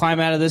out, climb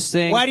out of this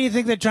thing. Why do you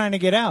think they're trying to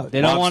get out? They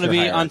don't want to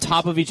Monster be on hierarchy.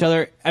 top of each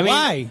other. I mean,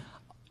 Why?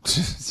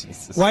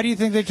 Why do you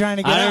think they're trying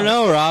to get out? I don't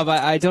know, Rob.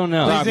 I don't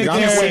know. Rob, They they're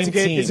can't on the wait same to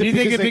get- team. is it Do you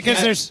think because it's they because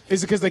can't- there's-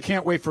 Is it because they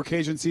can't wait for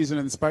Cajun season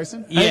and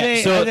spicing? Yeah,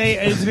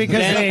 it's because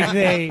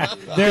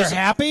they're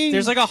happy?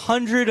 There's like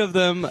 100 of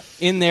them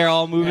in there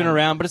all moving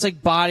around, but it's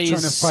like bodies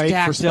Trying to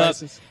fight for stacked up,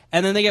 spices.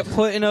 and then they get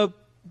put in a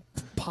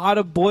pot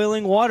of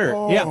boiling water.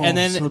 Yeah. and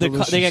then so they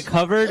delicious. get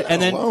covered,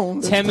 and then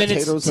Alone. There's 10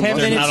 minutes. potatoes and 10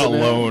 mushrooms minutes. Not in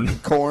there, alone.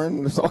 Corn.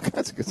 There's all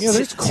kinds of good Yeah,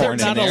 there's stuff. corn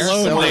Not in there.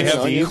 alone. Celery, They have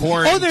onion,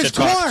 corn Oh, there's to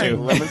talk corn. to.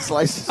 lemon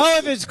slices. Oh,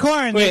 if it's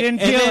corn, Wait, they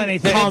didn't and feel then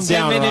anything. Calm 10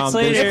 down, minutes Rob.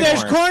 later. If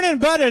there's corn and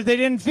butter, they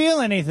didn't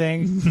feel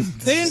anything.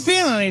 They didn't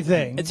feel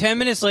anything. 10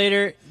 minutes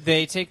later,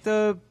 they take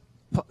the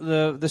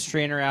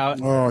strainer out,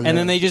 Oh, and yeah.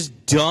 then they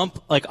just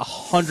dump like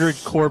 100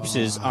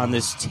 corpses on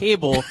this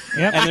table,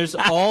 Yep. and there's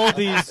all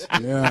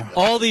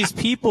these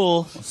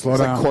people. Slow It's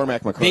like down.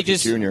 Cormac They McCarthy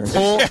just Jr.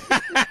 pull.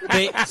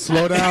 They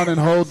Slow down and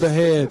hold the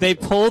head. they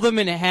pull them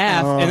in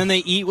half, Oh. and then they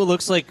eat what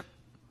looks like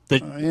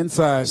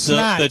Inside.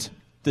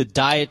 the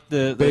diet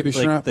Baby like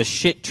shrimp. the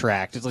shit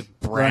tract. It's like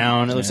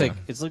brown. It looks like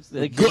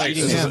like Good. you're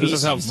eating This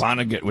is how feces.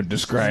 Vonnegut would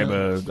describe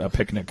a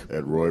picnic.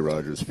 At Roy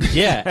Rogers.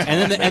 Yeah,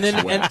 and then and then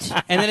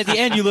at the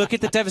end you look at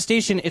the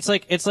devastation. It's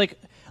like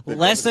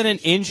less than an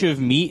inch of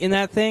meat in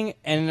that thing,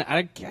 and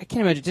I can't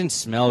imagine it didn't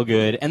smell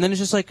good. And then it's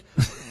just like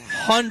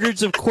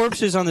hundreds of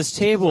corpses on this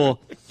table.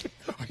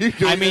 you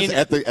doing this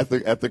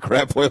at the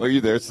crab boil? Are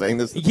you there saying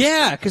this?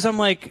 Yeah, because I'm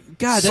like,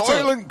 God, that's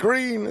Soylent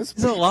Green.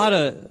 It's a lot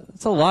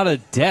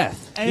of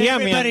death. And Yeah,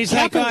 man. everybody's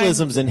like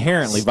Capitalism's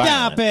inherently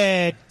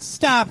violent.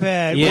 Stop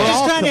it. Yeah. We're just We're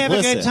all trying to have a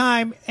complicit. good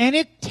time, and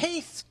it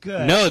tastes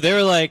good. No, they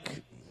were like,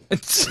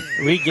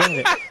 we get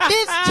it.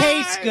 This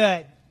tastes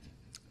good.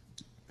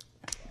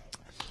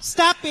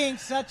 Stop being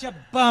such a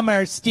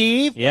bummer,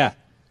 Steve. Yeah.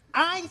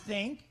 I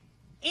think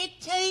it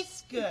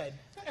tastes good.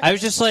 I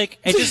was just like,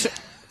 it just.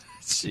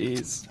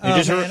 Jeez. Oh,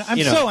 man, I'm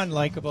so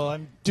unlikable.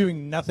 I'm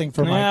doing nothing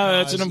for my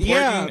Yeah, cause. it's an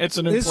important. It's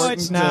an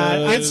important. It's not.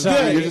 It's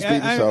sorry. good. You're just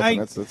beating yourself. and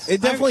that's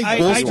It definitely I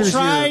bolsters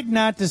tried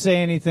not to say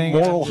anything.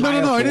 moral high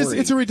No. authority.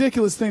 It's a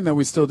ridiculous thing that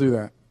we still do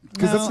that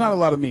because that's No. not a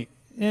lot of meat.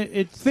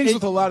 Things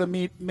with a lot of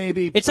meat,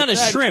 maybe. It's not a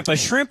shrimp. A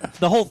shrimp,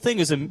 the whole thing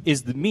is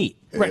the meat.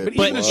 Right, but It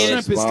even a was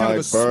shrimp is kind of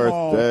a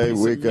small birthday piece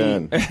of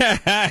weekend. meat.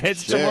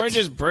 It's Shit.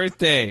 DeMorge's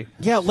birthday.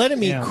 Yeah, let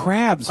him eat Yeah.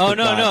 crabs. Oh for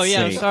no, God's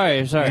yeah, I'm sake.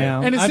 sorry.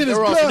 Yeah. And it's in his They're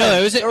blood. also- No,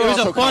 it was They were a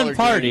also fun collard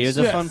party. greens. It was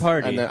a Yes. fun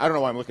party. And then I don't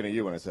know why I'm looking at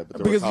you when I said, but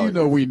there Because were you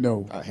know we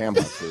know. ham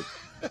hock food.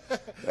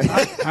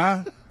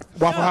 Huh?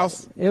 Waffle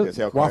House? Yes,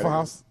 how Waffle quiet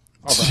House?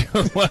 It's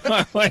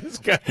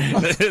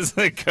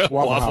like a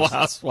Waffle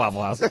House.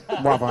 Waffle House.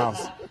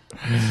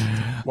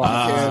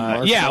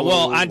 Yeah,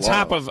 well, on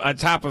Marshmallow.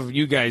 top of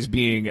you guys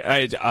being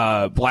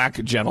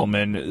black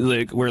gentlemen,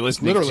 like we're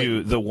listening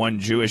to the one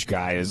Jewish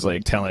guy is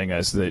like telling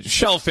us that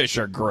shellfish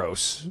are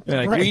gross.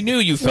 Like, we knew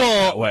you felt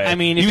that way. I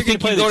mean, if you you're gonna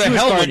think play you the go to Jewish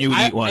hell card, when you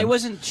eat one? It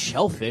wasn't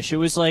shellfish. It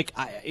was like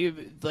I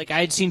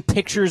had seen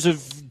pictures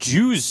of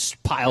Jews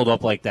piled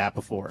up like that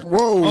before.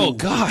 Whoa. Oh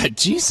God,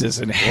 Jesus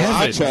in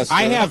heaven! Rochester.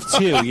 I have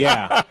two.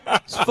 Yeah.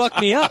 It's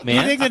fucked me up, You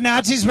man. think the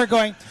Nazis were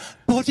going,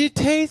 but it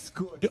tastes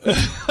good.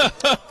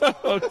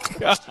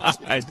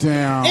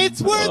 Damn.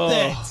 It's worth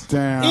it.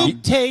 Damn.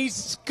 It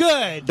tastes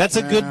good. That's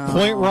a good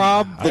point,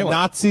 Rob. The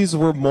Nazis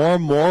were more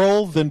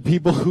moral than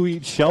people who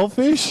eat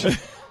shellfish.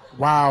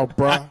 Wow,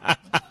 bruh.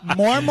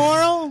 More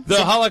moral?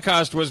 The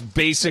Holocaust was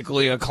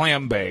basically a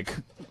clam bake,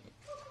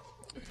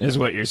 is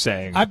what you're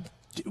saying.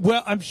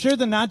 I'm sure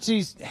the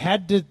Nazis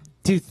had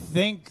to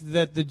think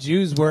that the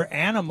Jews were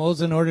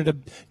animals in order to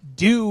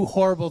do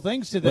horrible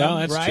things to them, Well,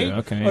 that's right? true.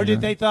 Okay, or did yeah.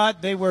 they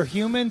thought they were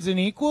humans and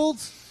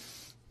equals?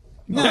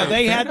 No,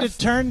 they had to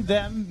turn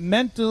them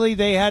mentally.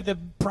 They had to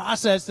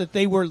process that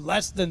they were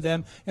less than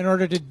them in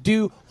order to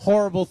do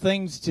horrible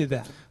things to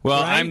them.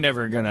 Well, right? I'm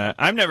never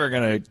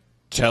gonna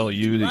tell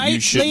you that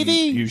Right, Levy?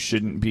 you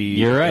shouldn't be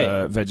You're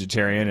right.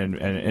 vegetarian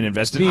and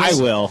invest in I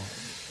will.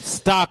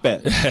 Stop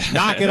it.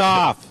 Knock it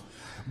off.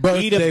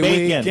 Eat a Birthday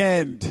bacon.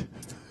 weekend.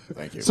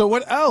 Thank you. So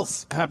what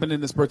else happened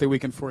in this birthday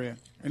weekend for you?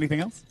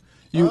 Anything else?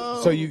 You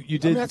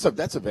did. I mean, that's a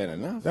bad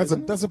enough. that's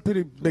isn't it? a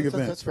pretty big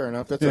event. That's fair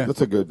enough. That's Yeah.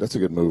 a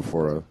good move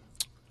for a.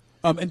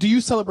 And do you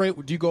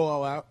celebrate? Do you go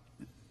all out?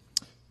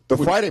 The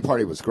Friday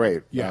party was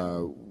great. Yeah.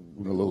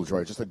 With a little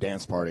joy, just a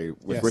dance party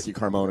with Yes. Ricky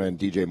Carmona and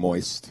DJ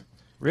Moist.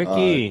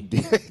 Ricky.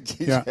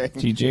 DJ, Yeah.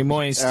 TJ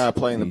Moist.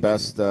 playing the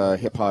best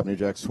hip hop, New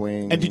Jack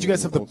Swing. And did you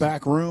guys have the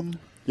back room?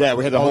 Yeah,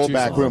 we had the whole geez.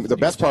 back room. The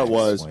best part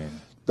was Swing.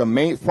 the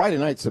main Friday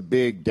night's a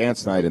big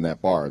dance night in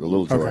that bar, the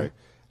Little Joy. Okay.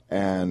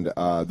 And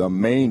the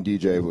main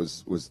DJ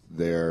was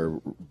there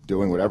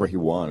doing whatever he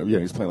wanted. You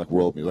know, he's playing like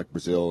world music, like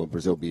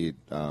Brazil beat.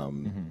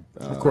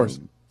 Of course.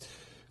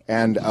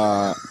 And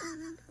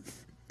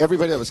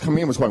everybody that was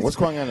coming in was going, "What's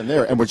going on in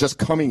there?" And we're just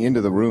coming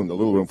into the room, the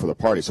little room for the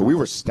party. So we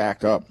were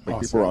stacked up.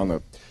 Like people were on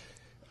the.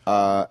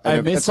 And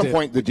at missed some it.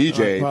 point, the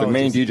DJ, the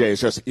main Apologies. DJ,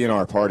 is just in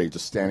our party,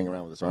 just standing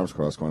around with his arms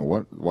crossed, going,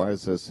 "What? Why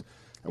is this?"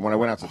 And when I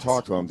went out to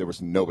talk to him, there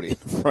was nobody in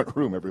the front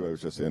room. Everybody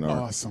was just in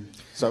our. Awesome.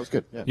 So it was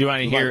good. Yeah. You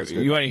want to The vibe hear? was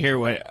good. You want to hear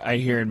what I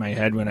hear in my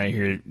head when I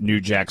hear New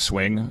Jack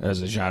Swing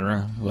as a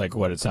genre, like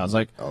what it sounds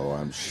like? Oh,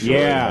 I'm sure.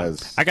 Yeah. It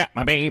has. I got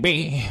my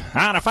baby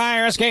on a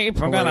fire escape.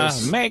 I'm gonna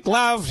Course. make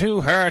love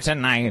to her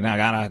tonight. I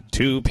got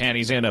 2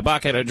 panties in a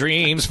bucket of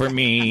dreams for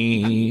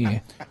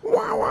me.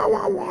 Wow, wow,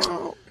 wow,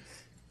 wow.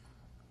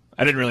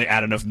 I didn't really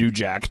add enough New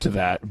Jack to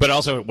that, but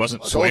also it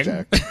wasn't Old swing.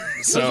 Jack. There's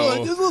a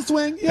So little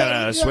swing. Yeah,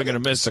 kind of swing and a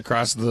miss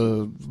across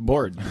the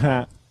board.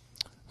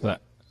 But,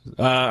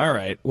 all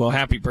right. Well,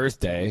 happy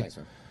birthday. Thanks,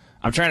 man.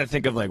 I'm trying to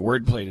think of like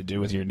wordplay to do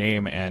with your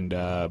name and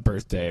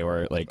birthday,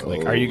 or like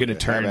are you going to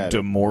turn have at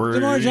it. DeMorge?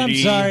 DeMorge, I'm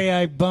sorry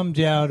I bummed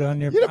you out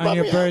on your You didn't bum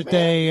me out,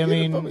 birthday. man. I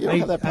You mean, didn't bum- you don't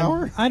have that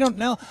power. I don't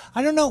know.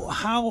 I don't know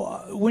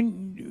how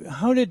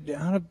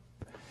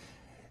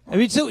I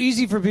mean, it's so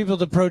easy for people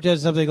to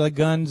protest something like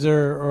guns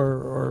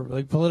or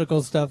like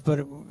political stuff,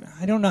 but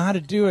I don't know how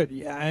to do it.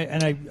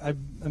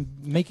 I'm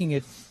making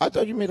it. I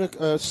thought you made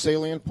a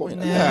salient point.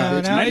 No,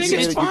 it's- no, I think it's you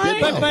did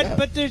fine. that.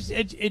 But there's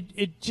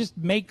it just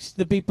makes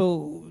the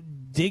people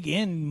dig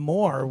in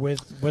more with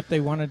what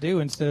they want to do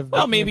instead of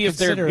Well, maybe if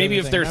they're consider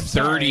everything. I'm 30,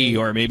 sorry.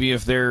 or maybe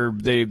if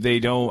they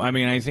don't. I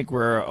mean, I think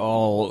we're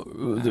all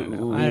don't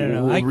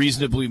know.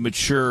 reasonably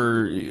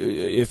mature,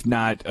 if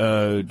not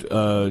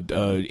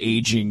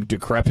aging,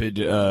 decrepit,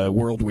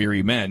 world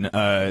weary men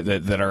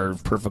that are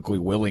perfectly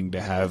willing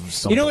to have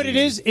something. You know what it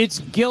is? It's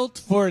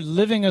guilt for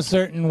living a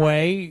certain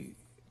way,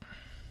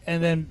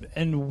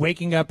 and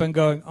waking up and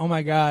going, oh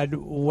my God,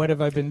 what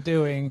have I been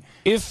doing?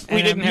 If we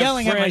And didn't I'm have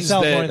yelling at friends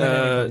myself more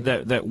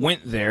than that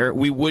went there,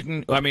 we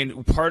wouldn't. I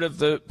mean, part of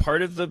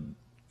the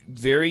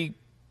very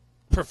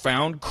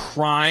profound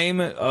crime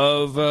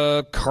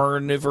of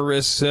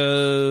carnivorous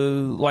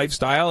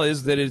lifestyle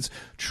is that it's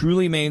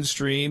truly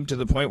mainstream to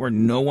the point where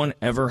no one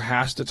ever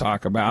has to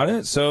talk about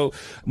it. So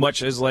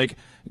much as like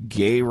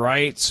gay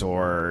rights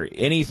or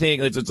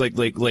anything, it's like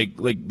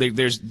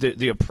there's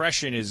the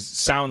oppression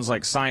sounds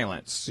like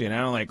silence, you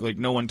know, like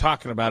no one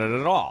talking about it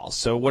at all.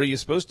 So what are you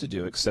supposed to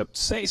do except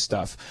say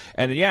stuff?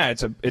 And yeah,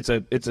 it's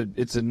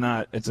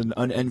an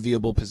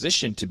unenviable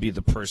position to be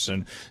the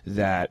person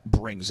that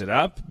brings it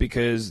up,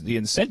 because the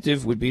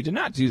incentive would be to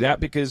not do that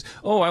because,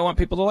 oh, I want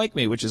people to like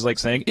me, which is like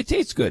saying it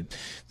tastes good,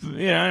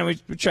 you know. And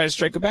we try to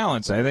strike a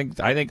balance. I think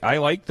I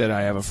like that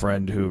I have a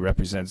friend who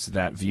represents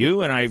that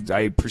view, and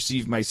I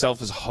perceive myself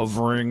as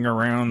hovering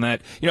around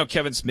that. You know,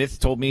 Kevin Smith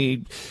told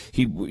me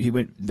he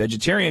went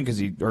vegetarian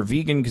or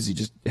vegan because he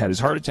just had his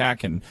heart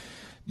attack, and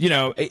you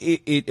know,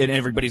 and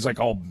everybody's like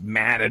all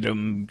mad at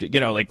him, you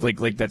know, like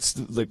that's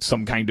like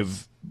some kind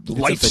of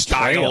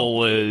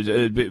lifestyle,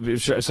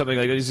 something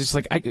like that. It's just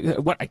like, I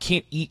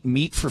can't eat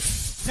meat for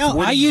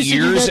 40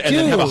 years and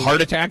then have a heart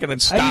attack and then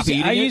stop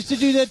eating it? I used to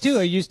do that too.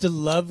 I used to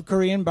love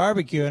Korean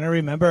barbecue, and I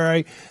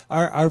remember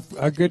our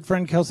good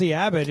friend Kelsey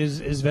Abbott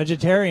is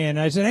vegetarian.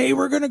 I said, hey,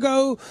 we're gonna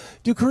go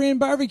do Korean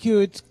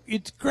barbecue.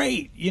 It's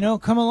great, you know,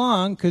 come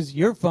along because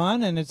you're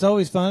fun and it's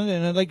always fun,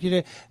 and I'd like you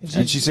to.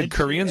 And she said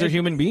Koreans are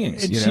human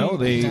beings, you know.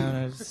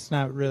 No, it's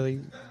not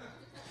really.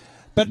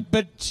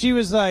 But she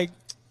was like,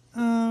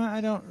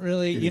 I don't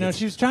really, you know,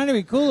 she was trying to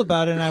be cool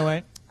about it, and I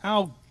went,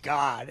 oh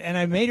God, and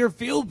I made her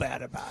feel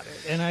bad about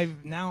it, and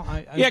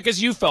yeah,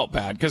 because you felt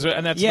bad,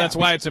 that's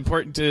why it's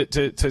important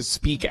to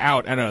speak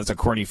out. I know it's a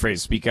corny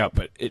phrase, speak out,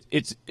 but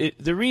it's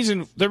the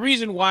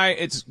reason why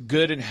it's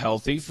good and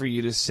healthy for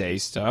you to say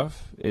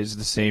stuff is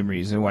the same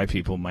reason why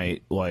people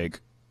might like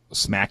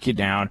smack you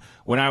down.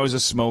 When I was a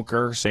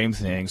smoker, same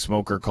thing,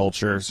 smoker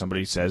culture.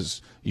 Somebody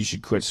says you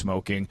should quit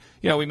smoking.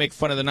 You know, we make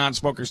fun of the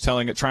non-smokers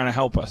trying to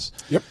help us.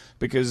 Yep.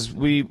 Because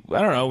we're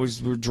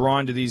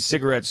drawn to these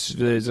cigarettes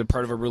as a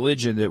part of a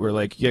religion that we're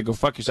like, yeah, go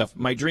fuck yourself.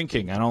 My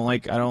drinking, I don't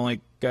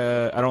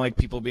like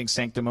people being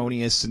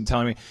sanctimonious and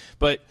telling me,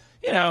 but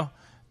you know,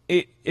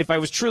 if I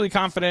was truly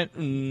confident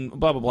and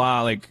blah blah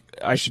blah, like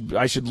I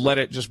should let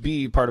it just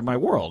be part of my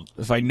world.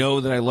 If I know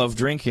that I love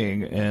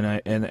drinking and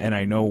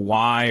I know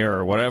why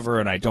or whatever,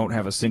 and I don't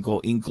have a single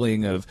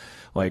inkling of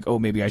like, oh,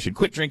 maybe I should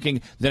quit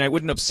drinking, then it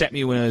wouldn't upset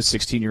me when a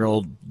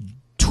 16-year-old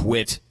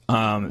twit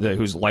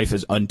whose life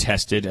is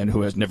untested and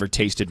who has never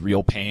tasted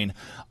real pain,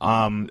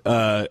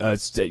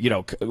 you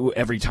know,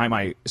 every time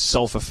I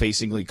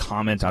self-effacingly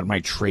comment on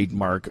my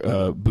trademark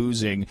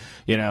boozing,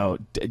 you know,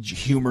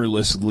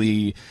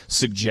 humorlessly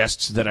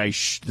suggests that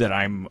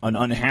I'm an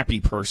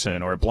unhappy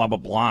person or blah blah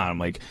blah. I'm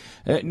like,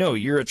 no,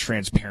 you're a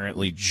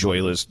transparently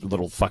joyless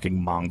little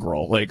fucking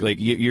mongrel. Like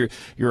you're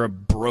a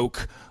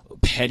broke,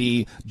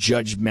 petty,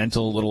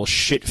 judgmental little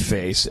shit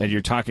face, and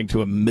you're talking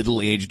to a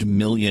middle-aged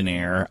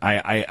millionaire.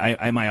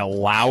 Am I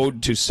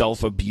allowed to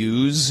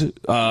self-abuse?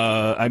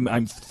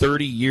 I'm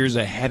 30 years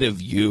ahead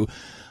of you.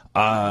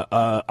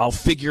 I'll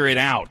figure it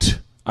out.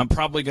 I'm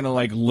probably gonna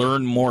like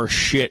learn more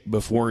shit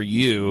before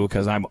you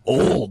because I'm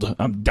old.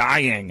 I'm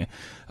dying.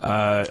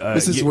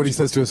 This is what he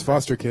says to his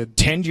foster kid.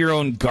 Tend your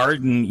own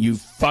garden, you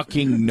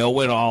fucking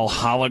know-it-all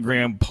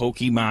hologram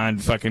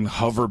Pokemon fucking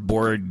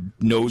hoverboard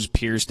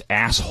nose-pierced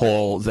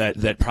asshole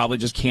that probably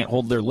just can't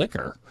hold their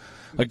liquor.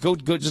 Like go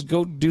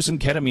do some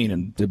ketamine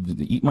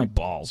and eat my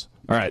balls.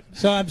 All right.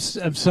 So I'm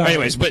sorry.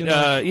 Anyways, but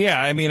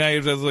yeah, I mean, I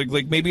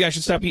like maybe I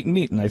should stop eating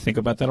meat, and I think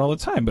about that all the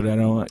time. But I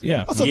don't.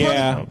 Yeah. Also,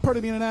 part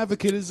of being an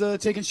advocate is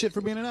taking shit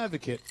for being an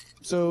advocate.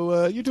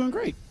 So you're doing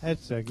great.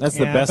 That's the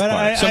best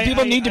part. Some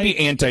people need to be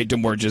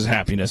anti-DeMorge's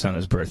happiness on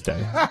his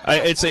birthday.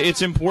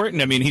 It's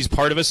important. I mean, he's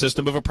part of a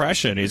system of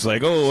oppression. He's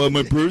like, oh, on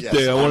my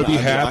birthday, I want to be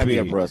happy.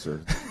 I'm the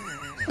oppressor.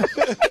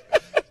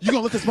 You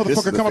gonna let this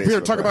motherfucker come up here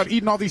and talk about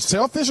eating all these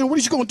shellfish, or what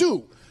are you gonna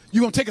do? You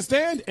gonna take a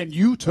stand? And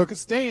you took a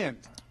stand.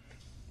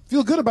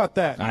 Feel good about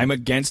that. I'm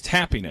against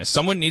happiness.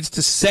 Someone needs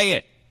to say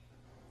it.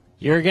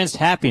 You're against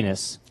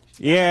happiness.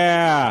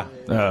 Yeah.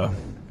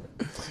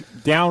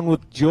 Down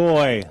with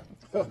joy.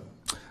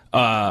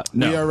 No.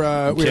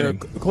 We are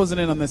closing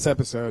in on this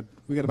episode.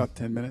 We got about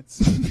 10 minutes.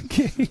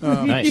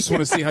 Nice. Just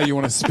want to see how you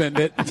want to spend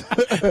it.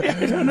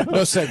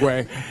 No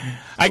segue.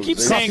 I keep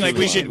saying like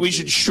we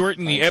should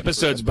shorten the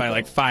episodes by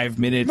like 5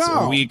 minutes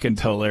a week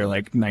until they're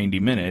like 90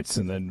 minutes,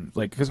 and then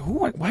like because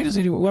why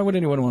would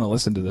anyone want to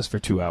listen to this for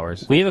 2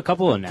 hours? We have a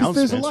couple of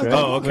announcements, right?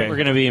 Oh, okay. We're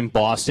going to be in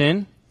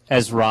Boston,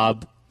 as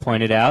Rob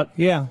pointed out.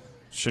 Yeah.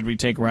 Should we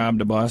take Rob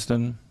to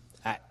Boston?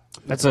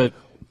 That's a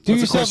Do That's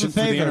a yourself question a for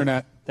the favor.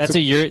 internet. That's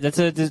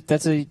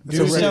a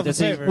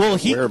Well,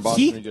 he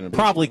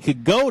probably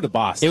could go to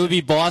Boston. It would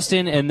be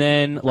Boston and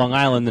then Long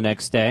Island the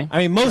next day. I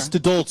mean, most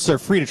adults are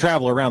free to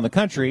travel around the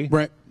country.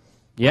 Right.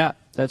 Yeah,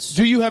 that's.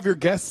 Do you have your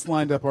guests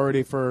lined up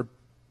already for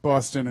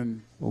Boston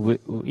and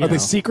Are they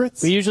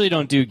secrets? We usually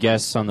don't do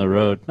guests on the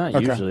road. Not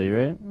Okay. usually,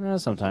 right?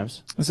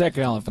 Sometimes. Zach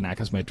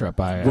Galifianakis might drop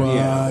by.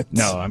 What?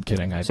 No, I'm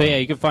kidding. So yeah,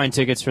 you can find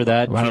tickets for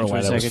that. I don't know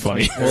why that was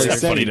funny. Well,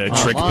 It's funny to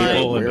trick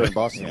people. We're in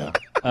Boston.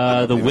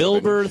 The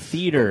Wilbur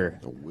Theater.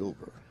 The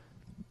Wilbur.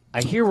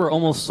 I hear we're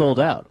almost sold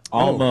out.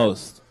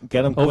 Almost.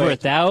 Get them Over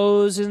quick.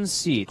 1,000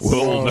 seats.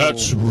 Well,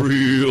 that's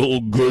real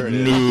good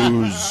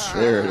news.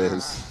 There it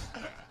is.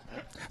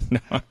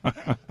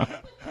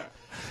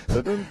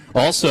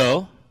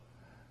 Also,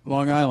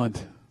 Long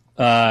Island.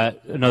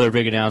 another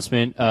big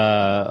announcement.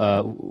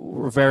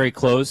 We're very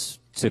close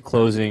to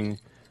closing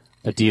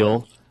a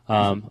deal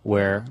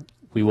where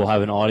we will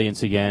have an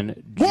audience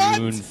again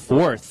June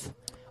 4th.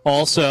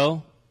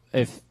 Also,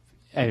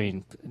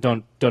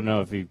 don't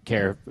know if you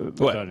care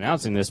about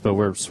announcing this, but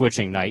we're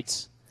switching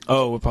nights.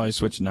 Oh, we'll probably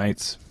switch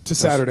nights. To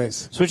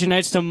Saturdays. Switching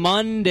nights to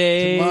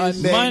Mondays.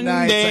 Monday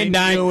nights,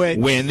 I knew it.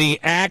 When the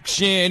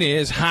action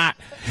is hot,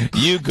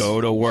 you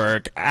go to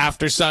work.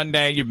 After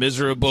Sunday, you're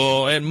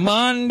miserable. And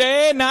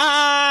Monday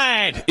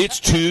night, it's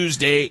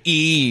Tuesday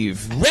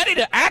Eve. Ready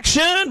to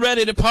action,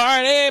 ready to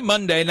party.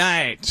 Monday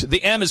night.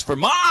 The M is for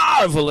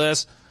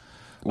marvelous.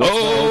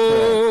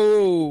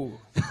 Oh.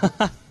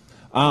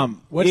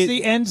 What's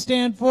the N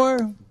stand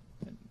for?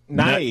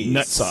 Nice.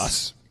 Nut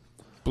sauce.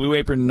 Blue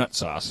Apron nut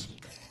sauce.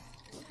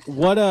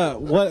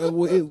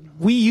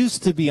 We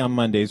used to be on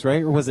Mondays,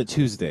 right? Or was it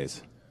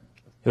Tuesdays?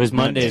 It was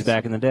Mondays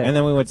back in the day. And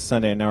then we went to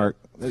Sunday, and now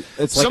it's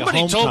like Somebody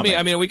a told me. homecoming.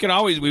 I mean,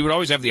 we would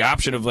always have the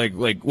option of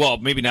well,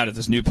 maybe not at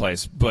this new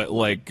place, but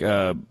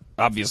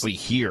obviously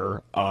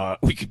here,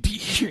 we could be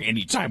here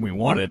anytime we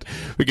wanted.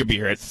 We could be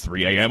here at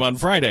 3 a.m. on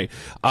Friday.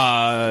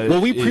 Well,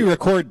 we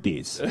pre-record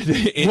these.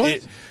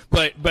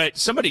 But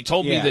somebody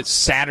told me Yeah. that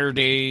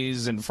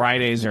Saturdays and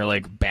Fridays are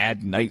like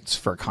bad nights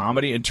for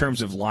comedy in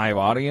terms of live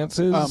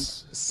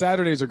audiences.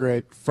 Saturdays are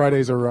great.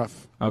 Fridays are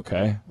rough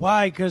Okay.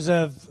 Why?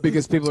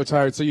 Because people are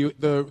tired. So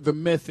the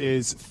myth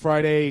is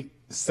Friday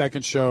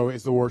second show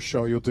is the worst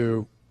show you'll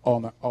do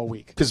all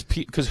week.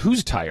 Because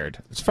who's tired?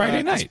 It's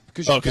Friday night.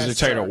 Because Because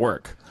they're tired of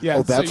work. Yeah.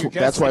 Oh, so your guests,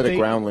 that's why they-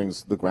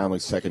 the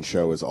Groundlings second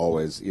show is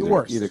always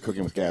worst. either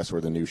Cooking with Gas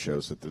or the new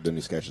shows that the new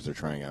sketches they're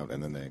trying out,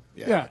 and then they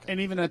Yeah, and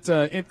even at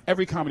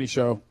every comedy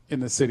show in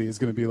the city is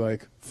going to be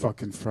like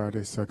fucking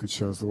Friday second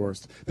show's the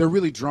worst. They're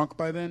really drunk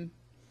by then,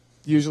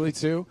 usually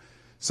too.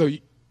 So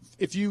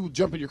if you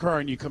jump in your car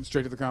and you come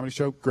straight to the comedy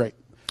show, great.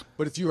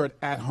 But if you are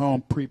at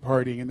home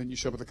pre-partying and then you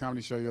show up at the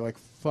comedy show, you're like,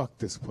 fuck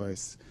this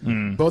place.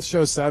 Both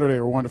shows Saturday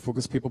are wonderful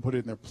because people put it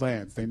in their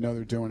plans. They know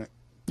they're doing it.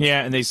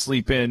 Yeah, and they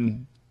sleep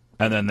in,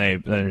 and then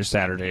their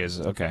Saturday is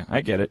okay.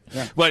 I get it.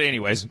 Yeah. But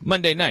anyways,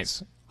 Monday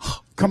nights.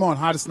 Come on,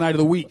 hottest night of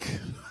the week.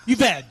 you've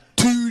had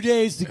 2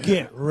 days to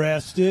get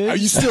rested. Are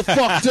you still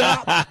fucked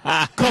up?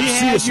 Come You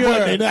see had us your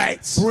Monday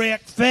nights.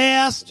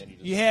 breakfast.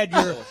 You had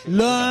your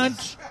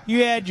lunch.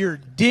 You had your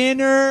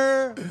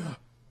dinner.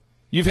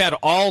 You've had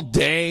all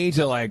day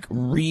to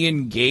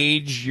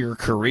re-engage your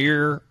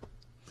career.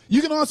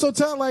 You can also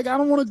tell, I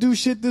don't want to do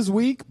shit this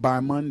week by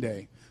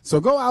Monday. So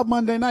go out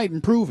Monday night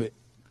and prove it.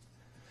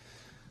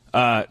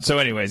 So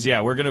anyways,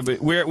 yeah,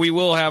 we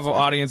will have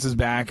audiences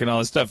back and all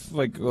this stuff.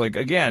 Like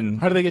again,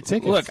 How do they get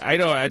tickets? Look,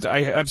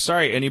 I'm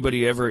sorry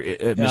anybody ever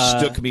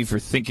mistook me for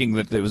thinking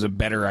that it was a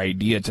better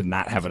idea to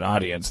not have an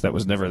audience. That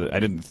was never.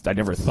 I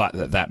never thought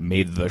that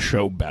made the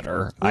show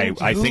better.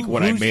 I think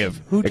what I may have.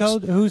 Who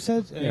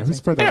said? Yeah, who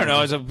spread that? I don't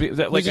know. As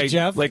a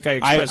Jeff?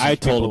 I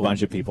told a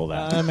bunch of people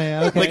that. I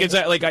mean, okay. Like it's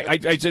I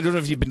don't know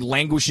if you've been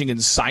languishing in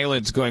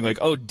silence, going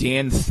oh,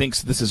 Dan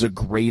thinks this is a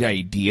great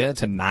idea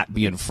to not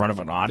be in front of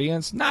an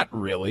audience. Not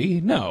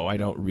really. No, I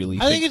don't really.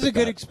 I think it's a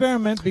good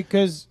experiment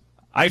because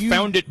I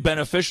found it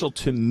beneficial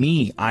to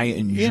me. I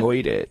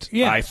enjoyed it.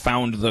 Yeah. I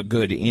found the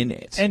good in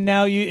it. and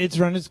now it's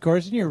run its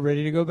course and you're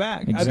ready to go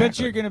back. I bet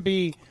Exactly. you're going to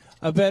be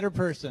a better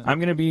person. I'm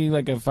gonna be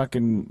like a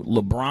fucking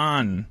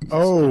LeBron.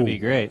 Oh, Be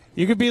great.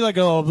 You could be like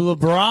a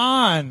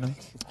LeBron.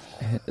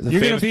 The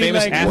You're gonna be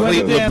famous like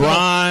athlete one of them,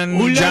 LeBron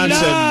 "Ooh la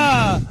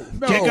Johnson.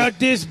 la, check out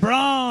this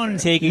Braun.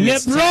 Taking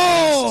its LeBron.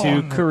 talents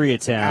to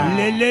Koreatown.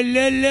 La la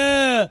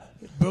la la.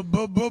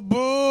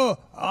 Bu-bu-bu-bu.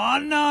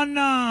 On.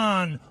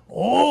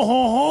 Oh,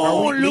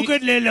 ho, ho. Look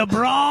at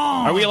LeBron.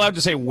 Are we allowed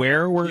to say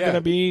where we're gonna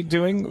be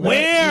doing? that?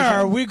 Where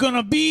are we going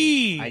to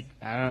be?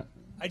 I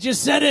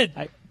just said it.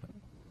 might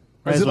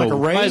Is it like a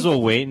rave? might as well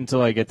wait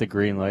until I get the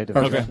green light.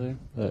 Okay.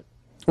 But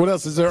what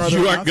else is there?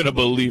 You aren't gonna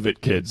believe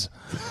it, kids.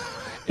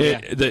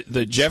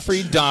 The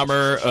Jeffrey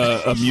Dahmer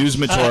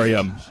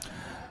Amusementorium.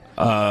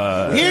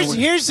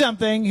 Here's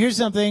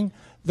something.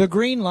 The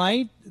green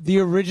light, the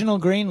original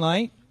green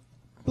light,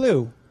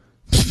 blue.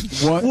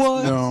 What?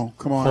 What? No,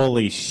 come on.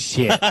 Holy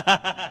shit.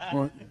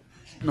 What?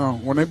 No,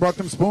 when they brought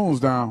them spoons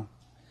down.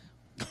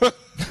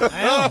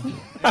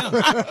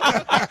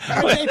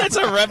 That's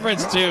a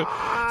reference to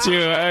to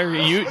a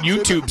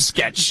YouTube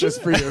sketch.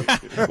 Just for you.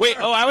 Wait,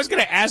 I was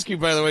going to ask you,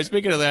 by the way,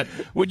 speaking of that,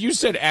 when you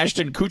said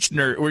Ashton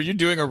Kutcher, were you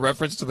doing a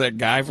reference to that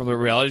guy from the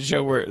reality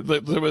show where, isn't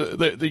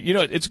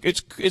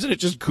it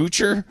just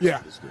Kutcher?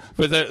 Yeah.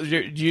 But I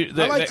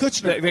like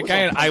Kutcher. The guy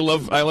in I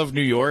Love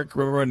New York.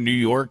 Remember when New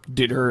York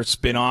did her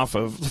spin-off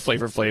of the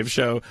Flavor Flav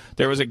show?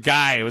 There was a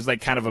guy, it was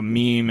like kind of a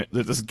meme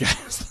that this guy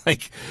was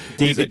like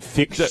David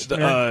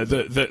Fichtner.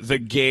 The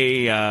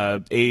gay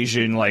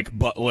Asian like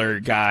butler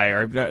guy,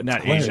 or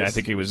not Asian, I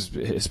think he was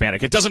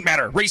Hispanic. It doesn't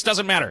matter. Race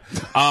doesn't matter.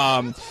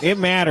 It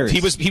matters.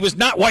 He was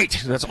not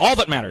white. That's all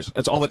that matters.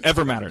 That's all that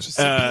ever matters.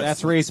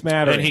 That's race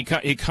mattering.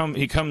 And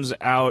he comes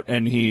out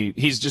and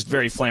he's just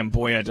very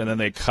flamboyant, and then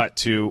they cut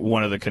to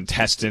one of the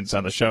contestants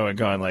on the show and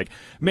going like,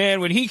 man,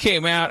 when he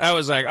came out, I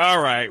was like,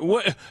 all right,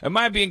 what am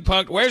I being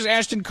punked? Where's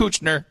Ashton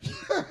Kutcher?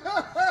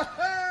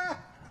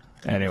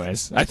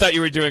 Anyways, I thought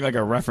you were doing like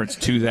a reference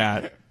to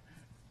that.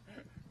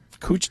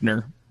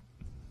 Kutcher.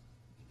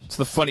 It's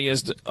the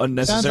funniest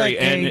unnecessary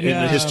like N a,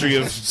 in the history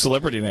of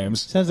celebrity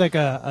names. Sounds like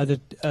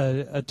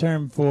a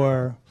term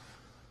for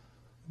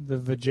the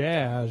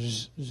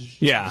vajaj.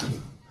 Yeah.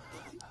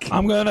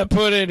 I'm going to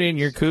put it in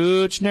your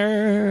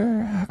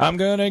Kutcher. I'm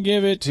going to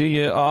give it to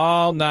you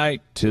all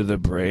night to the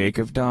break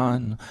of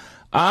dawn.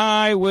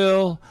 I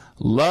will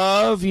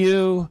love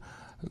you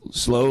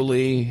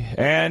slowly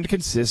and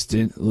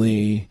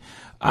consistently.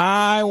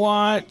 I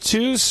want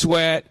to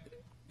sweat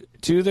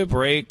to the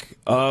break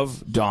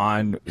of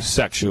dawn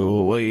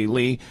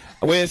sexually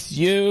with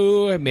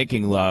you,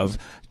 making love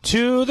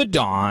to the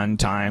dawn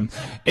time.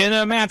 In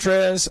a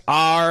mattress,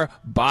 our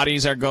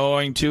bodies are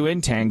going to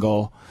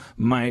entangle.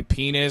 My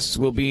penis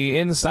will be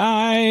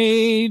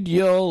inside.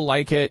 You'll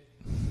like it.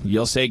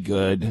 You'll say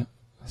good.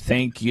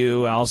 Thank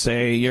you. I'll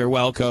say you're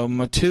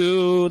welcome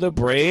to the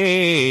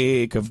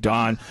break of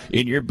dawn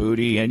in your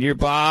booty and your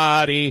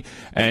body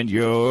and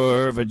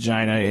your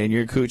vagina and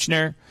your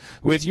Kutcher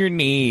with your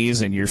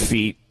knees and your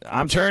feet.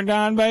 I'm turned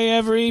on by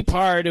every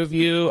part of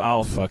you.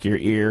 I'll fuck your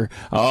ear.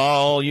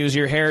 I'll use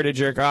your hair to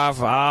jerk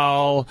off.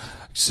 I'll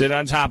sit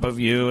on top of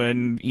you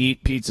and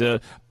eat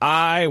pizza.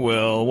 I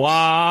will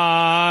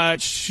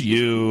watch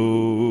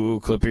you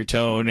clip your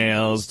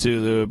toenails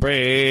to the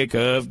break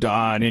of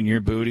dawn in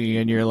your booty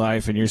and your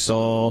life and your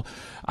soul.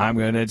 I'm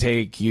going to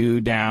take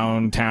you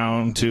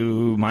downtown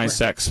to my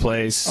sex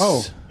place.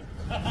 Oh.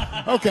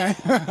 Okay.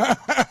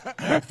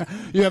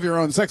 You have your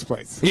own sex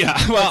place. Yeah,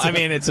 well, I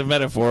mean, it's a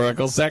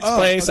metaphorical sex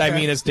place. Okay. I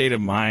mean, a state of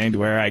mind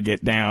where I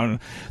get down.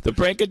 The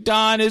break of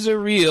dawn is a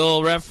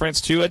real reference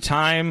to a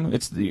time.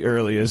 It's the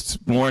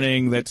earliest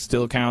morning that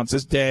still counts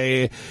as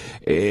day.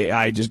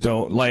 I just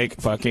don't like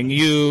fucking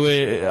you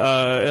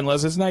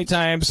unless it's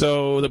nighttime.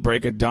 So the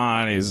break of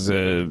dawn is,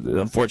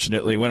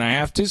 unfortunately, when I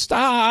have to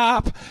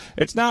stop.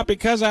 It's not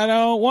because I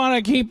don't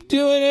want to keep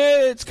doing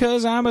it. It's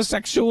because I'm a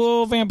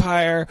sexual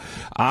vampire.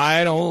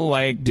 I don't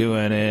like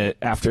doing it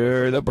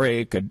after the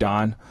break of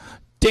dawn.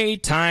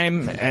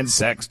 Daytime and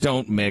sex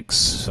don't mix,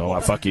 so I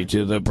fuck you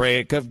to the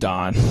break of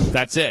dawn.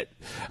 That's it.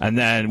 And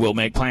then we'll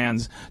make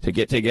plans to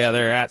get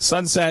together at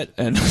sunset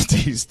and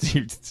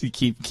to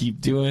keep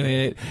doing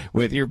it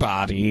with your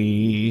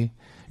body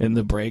in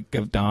the break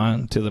of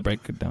dawn to the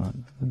break of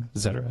dawn,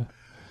 etc.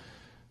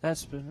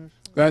 That's been.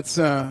 That's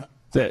yeah.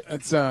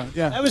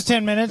 That was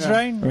 10 minutes,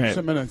 right? Right.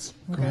 10 minutes.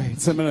 Okay.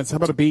 10 minutes. How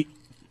about a beat?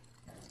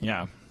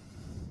 Yeah.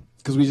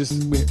 Because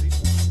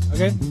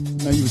Okay.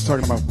 Now you was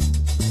talking about.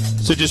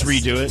 So just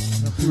redo it.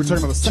 You were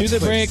talking about the sex To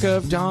the place. break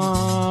of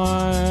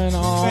dawn,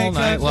 all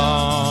night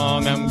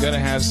long, I'm gonna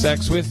have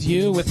sex with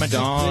you with my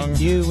dong.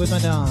 You with my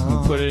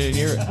dong. Put it in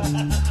your.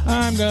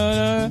 I'm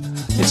gonna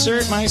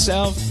insert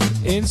myself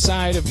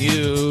inside of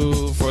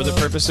you for the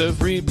purpose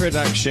of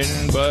reproduction,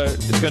 but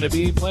it's gonna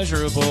be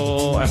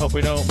pleasurable. I hope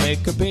we don't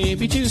make a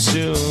baby too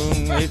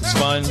soon. It's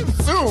fun.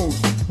 Soon.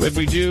 If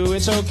we do,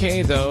 it's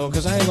okay though,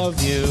 cause I love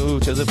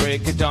you to the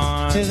break of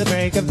dawn. To the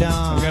break of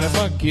dawn. I'm gonna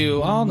fuck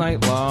you all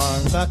night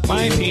long. Fuck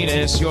my you.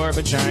 penis, your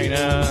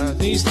vagina.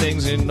 These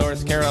things in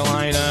North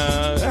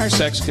Carolina. Our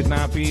sex could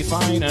not be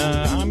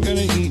finer. I'm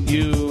gonna eat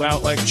you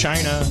out like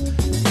China.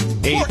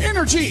 More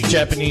energy.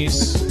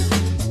 Japanese.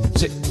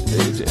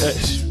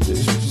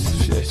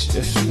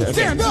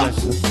 Stand up.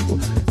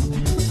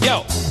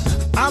 Yo,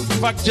 I'm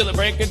fucked till the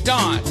break of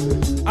dawn.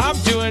 I'm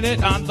doing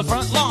it on the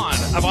front lawn.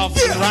 I've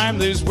often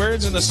rhymed these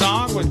words in the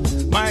song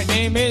with my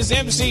name is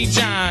MC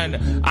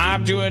John.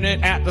 I'm doing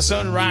it at the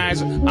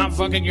sunrise. I'm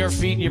fucking your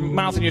feet, your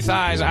mouth, and your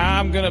thighs.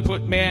 I'm gonna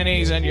put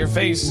mayonnaise on your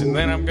face, and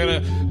then I'm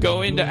gonna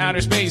go into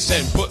outer space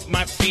and put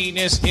my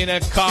penis in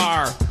a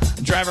car.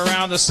 Drive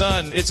around the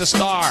sun. It's a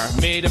star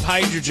made of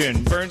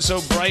hydrogen, burns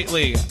so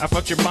brightly. I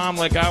fucked your mom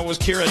like I was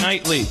Keira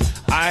Knightley.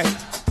 I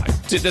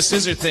did the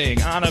scissor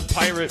thing on a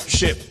pirate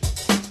ship.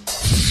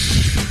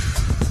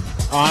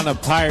 On a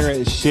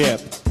pirate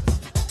ship.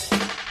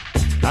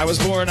 I was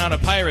born on a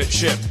pirate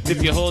ship.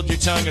 If you hold your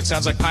tongue, it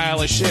sounds like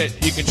pile of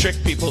shit. You can trick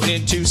people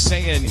into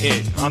saying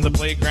it. On the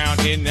playground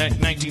in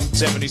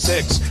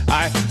 1976,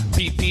 I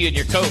pee in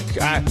your Coke.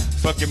 I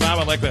fucked your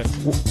mama like the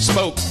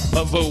spoke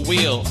of a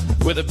wheel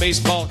with a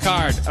baseball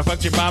card. I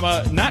fucked your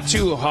mama not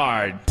too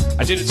hard.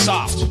 I did it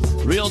soft,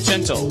 real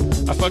gentle.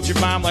 I fucked your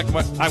mom like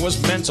I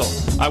was mental.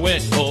 I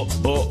went, oh,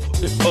 oh,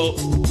 oh.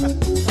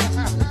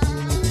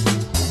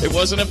 It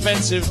wasn't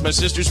offensive, my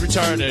sister's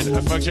retarded.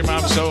 I fucked your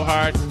mom so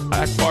hard,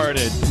 I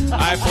farted.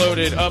 I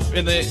floated up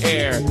in the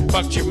air.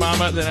 Fucked your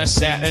mama, then I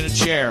sat in a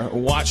chair.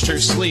 Watched her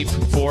sleep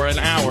for an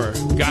hour.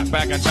 Got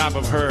back on top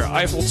of her.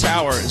 Eiffel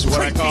Tower is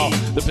what I call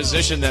the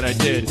position that I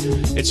did.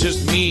 It's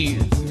just me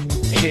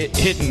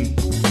hitting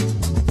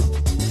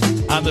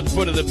on the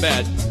foot of the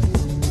bed,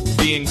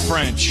 being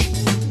French,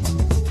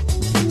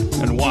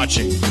 and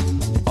watching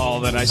all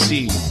that I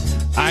see.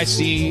 I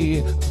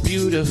see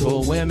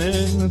beautiful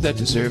women that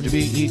deserve to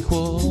be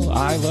equal.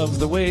 I love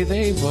the way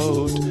they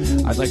vote.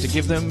 I'd like to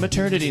give them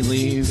maternity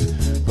leave,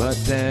 but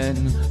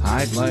then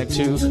I'd like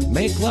to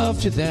make love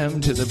to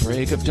them to the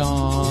break of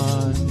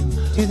dawn.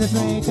 To the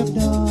break of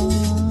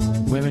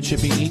dawn. Women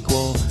should be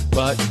equal,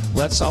 but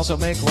let's also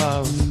make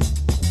love.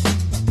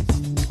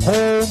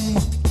 Home.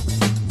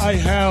 I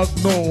have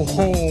no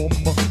home.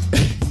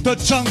 The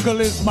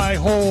jungle is my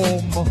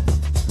home.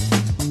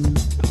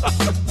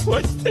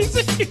 What is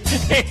it?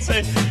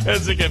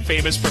 It's like a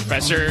famous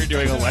professor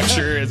doing a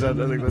lecture. Is that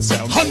like the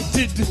sound?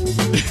 Hunted,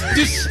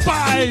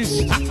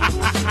 despised,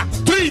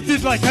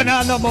 treated like an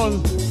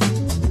animal.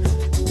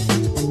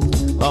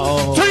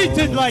 Oh,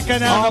 treated like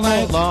an all animal.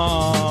 night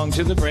long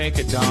to the break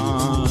of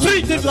dawn.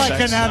 Treated like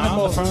Sex an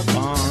animal. On the front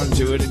lawn,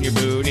 do it in your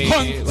booty,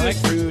 Hunted. like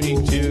Rudy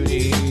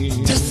Tooty.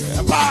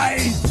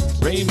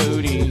 Despised. Roy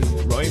Moody.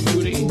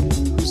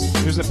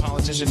 Who's the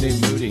politician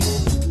named Moody?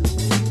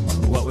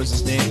 What was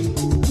his name?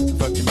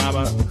 Fucked your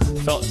mama,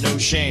 felt no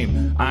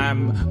shame.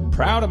 I'm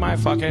proud of my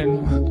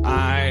fucking.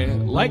 I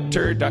like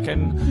turd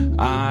ducking.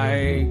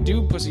 I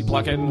do pussy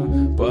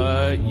plucking,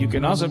 but you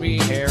can also be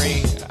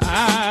hairy.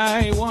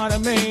 I wanna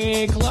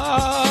make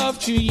love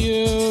to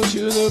you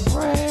to the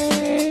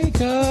break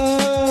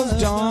of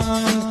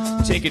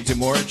dawn. Take it,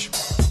 DeMorge.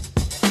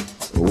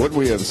 What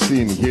we have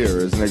seen here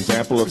is an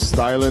example of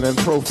styling and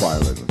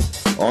profiling.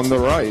 On the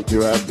right,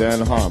 you have Dan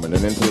Harmon,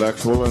 an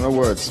intellectual and a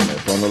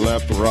wordsmith. On the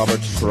left,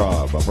 Robert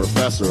Schrab, a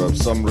professor of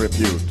some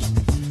repute.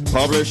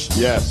 Published?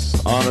 Yes.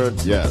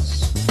 Honored?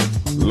 Yes.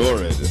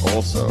 Lurid?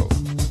 Also.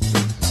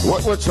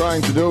 What we're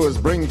trying to do is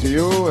bring to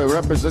you a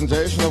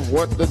representation of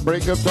what the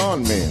break of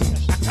dawn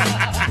means.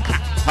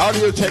 How do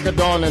you take a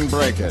dawn and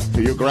break it?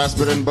 Do you grasp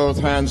it in both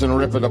hands and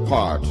rip it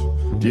apart?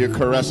 Do you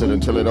caress it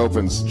until it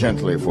opens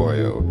gently for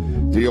you?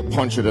 Do you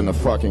punch it in the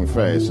fucking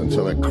face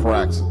until it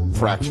cracks,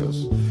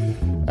 fractures?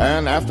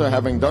 And after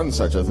having done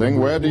such a thing,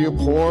 where do you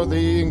pour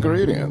the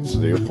ingredients?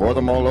 Do you pour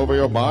them all over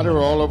your body or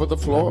all over the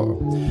floor?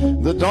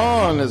 The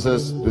dawn is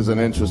an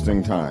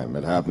interesting time.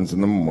 It happens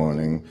in the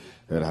morning.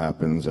 It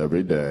happens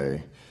every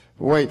day.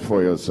 Wait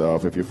for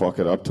yourself. If you fuck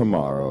it up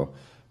tomorrow,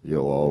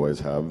 you'll always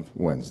have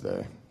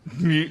Wednesday.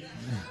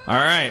 All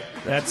right,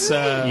 that's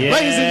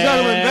Ladies and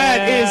gentlemen,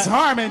 that is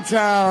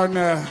Harmontown.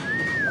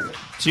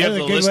 Do you have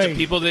the list of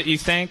people that you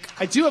thank?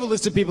 I do have a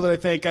list of people that I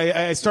thank.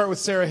 I start with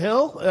Sarah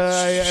Hill.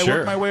 I Sure.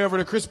 work my way over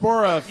to Chris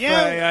Borough.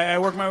 Yeah. I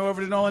work my way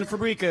over to Nolan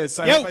Fabricas.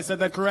 I hope I said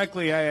that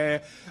correctly.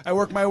 I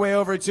work my way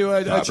over to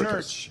a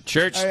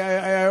church.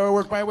 I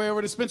work my way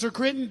over to Spencer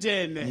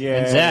Crittenden.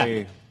 And Zach.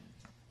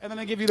 And then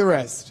I give you the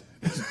rest.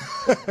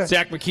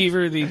 Zach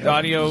McKeever, the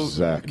audio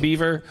Zach.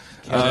 beaver.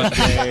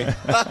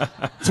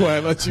 That's why I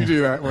let you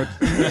do that one.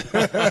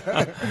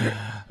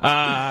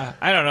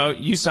 I don't know.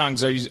 You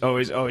songs are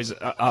always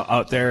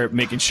out there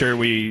making sure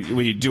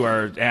we do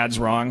our ads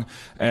wrong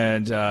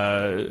and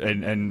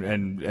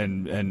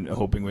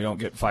hoping we don't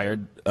get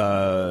fired.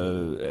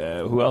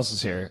 Who else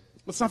is here?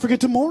 Let's not forget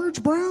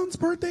DeMorge Brown's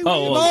birthday.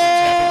 Oh, well,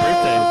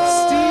 happy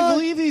Steve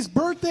Levy's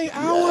birthday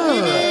hour.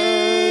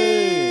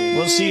 birthday!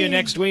 We'll see you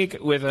next week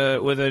with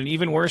an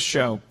even worse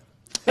show.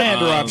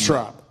 And Rob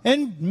Schrab.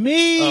 And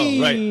me.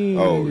 Oh, right.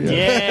 Oh, yeah.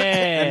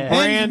 And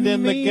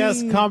Brandon, the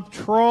guest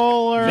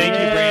comptroller. Thank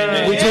you,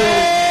 Brandon. We do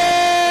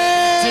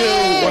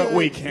what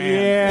we can.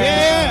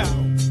 Yeah.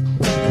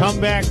 Come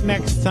back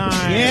next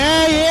time.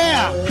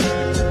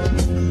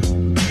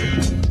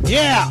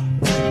 Yeah.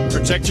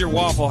 Protect your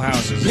Waffle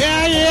Houses.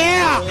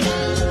 Yeah.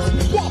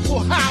 Waffle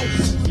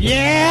House.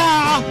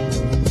 Yeah.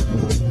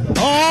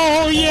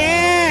 Oh,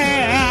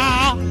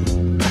 yeah.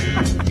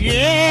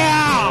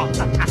 Yeah.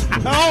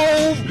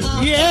 Oh,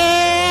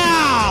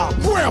 yeah.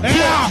 Grandpa.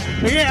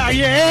 Yeah.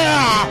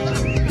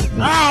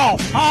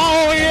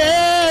 Oh,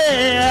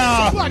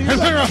 yeah.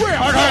 Somebody like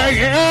Grandpa.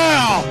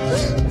 Yeah.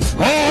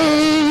 Oh,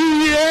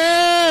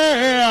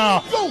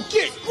 yeah. Go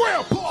get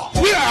Grandpa.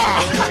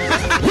 Yeah.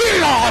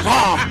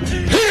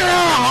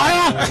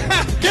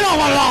 Get on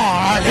my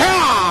lawn.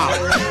 Yeah.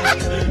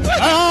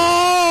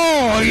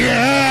 Oh,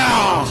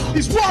 yeah.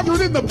 He's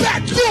wandering in the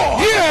back door.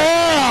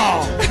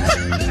 Yeah.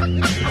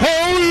 Oh,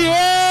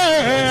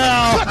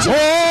 yeah.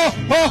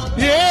 Oh,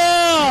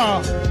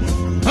 yeah.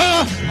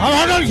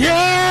 I don't care.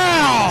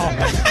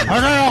 I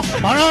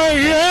don't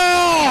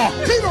care.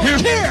 He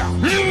don't care.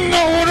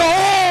 No.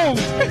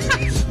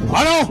 I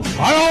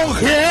don't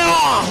care.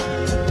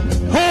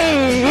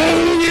 Oh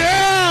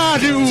yeah,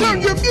 dude.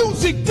 Turn your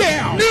music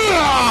down.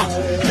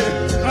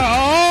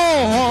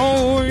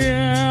 Oh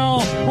yeah.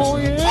 Oh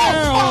yeah.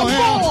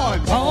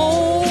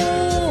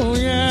 Oh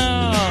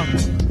yeah.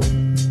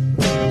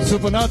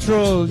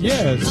 Supernatural,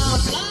 yes.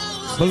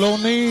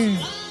 Baloney,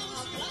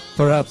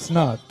 perhaps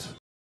not.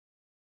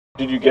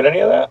 Did you get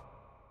any of that?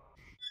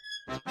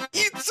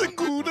 It's a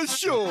good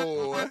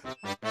show.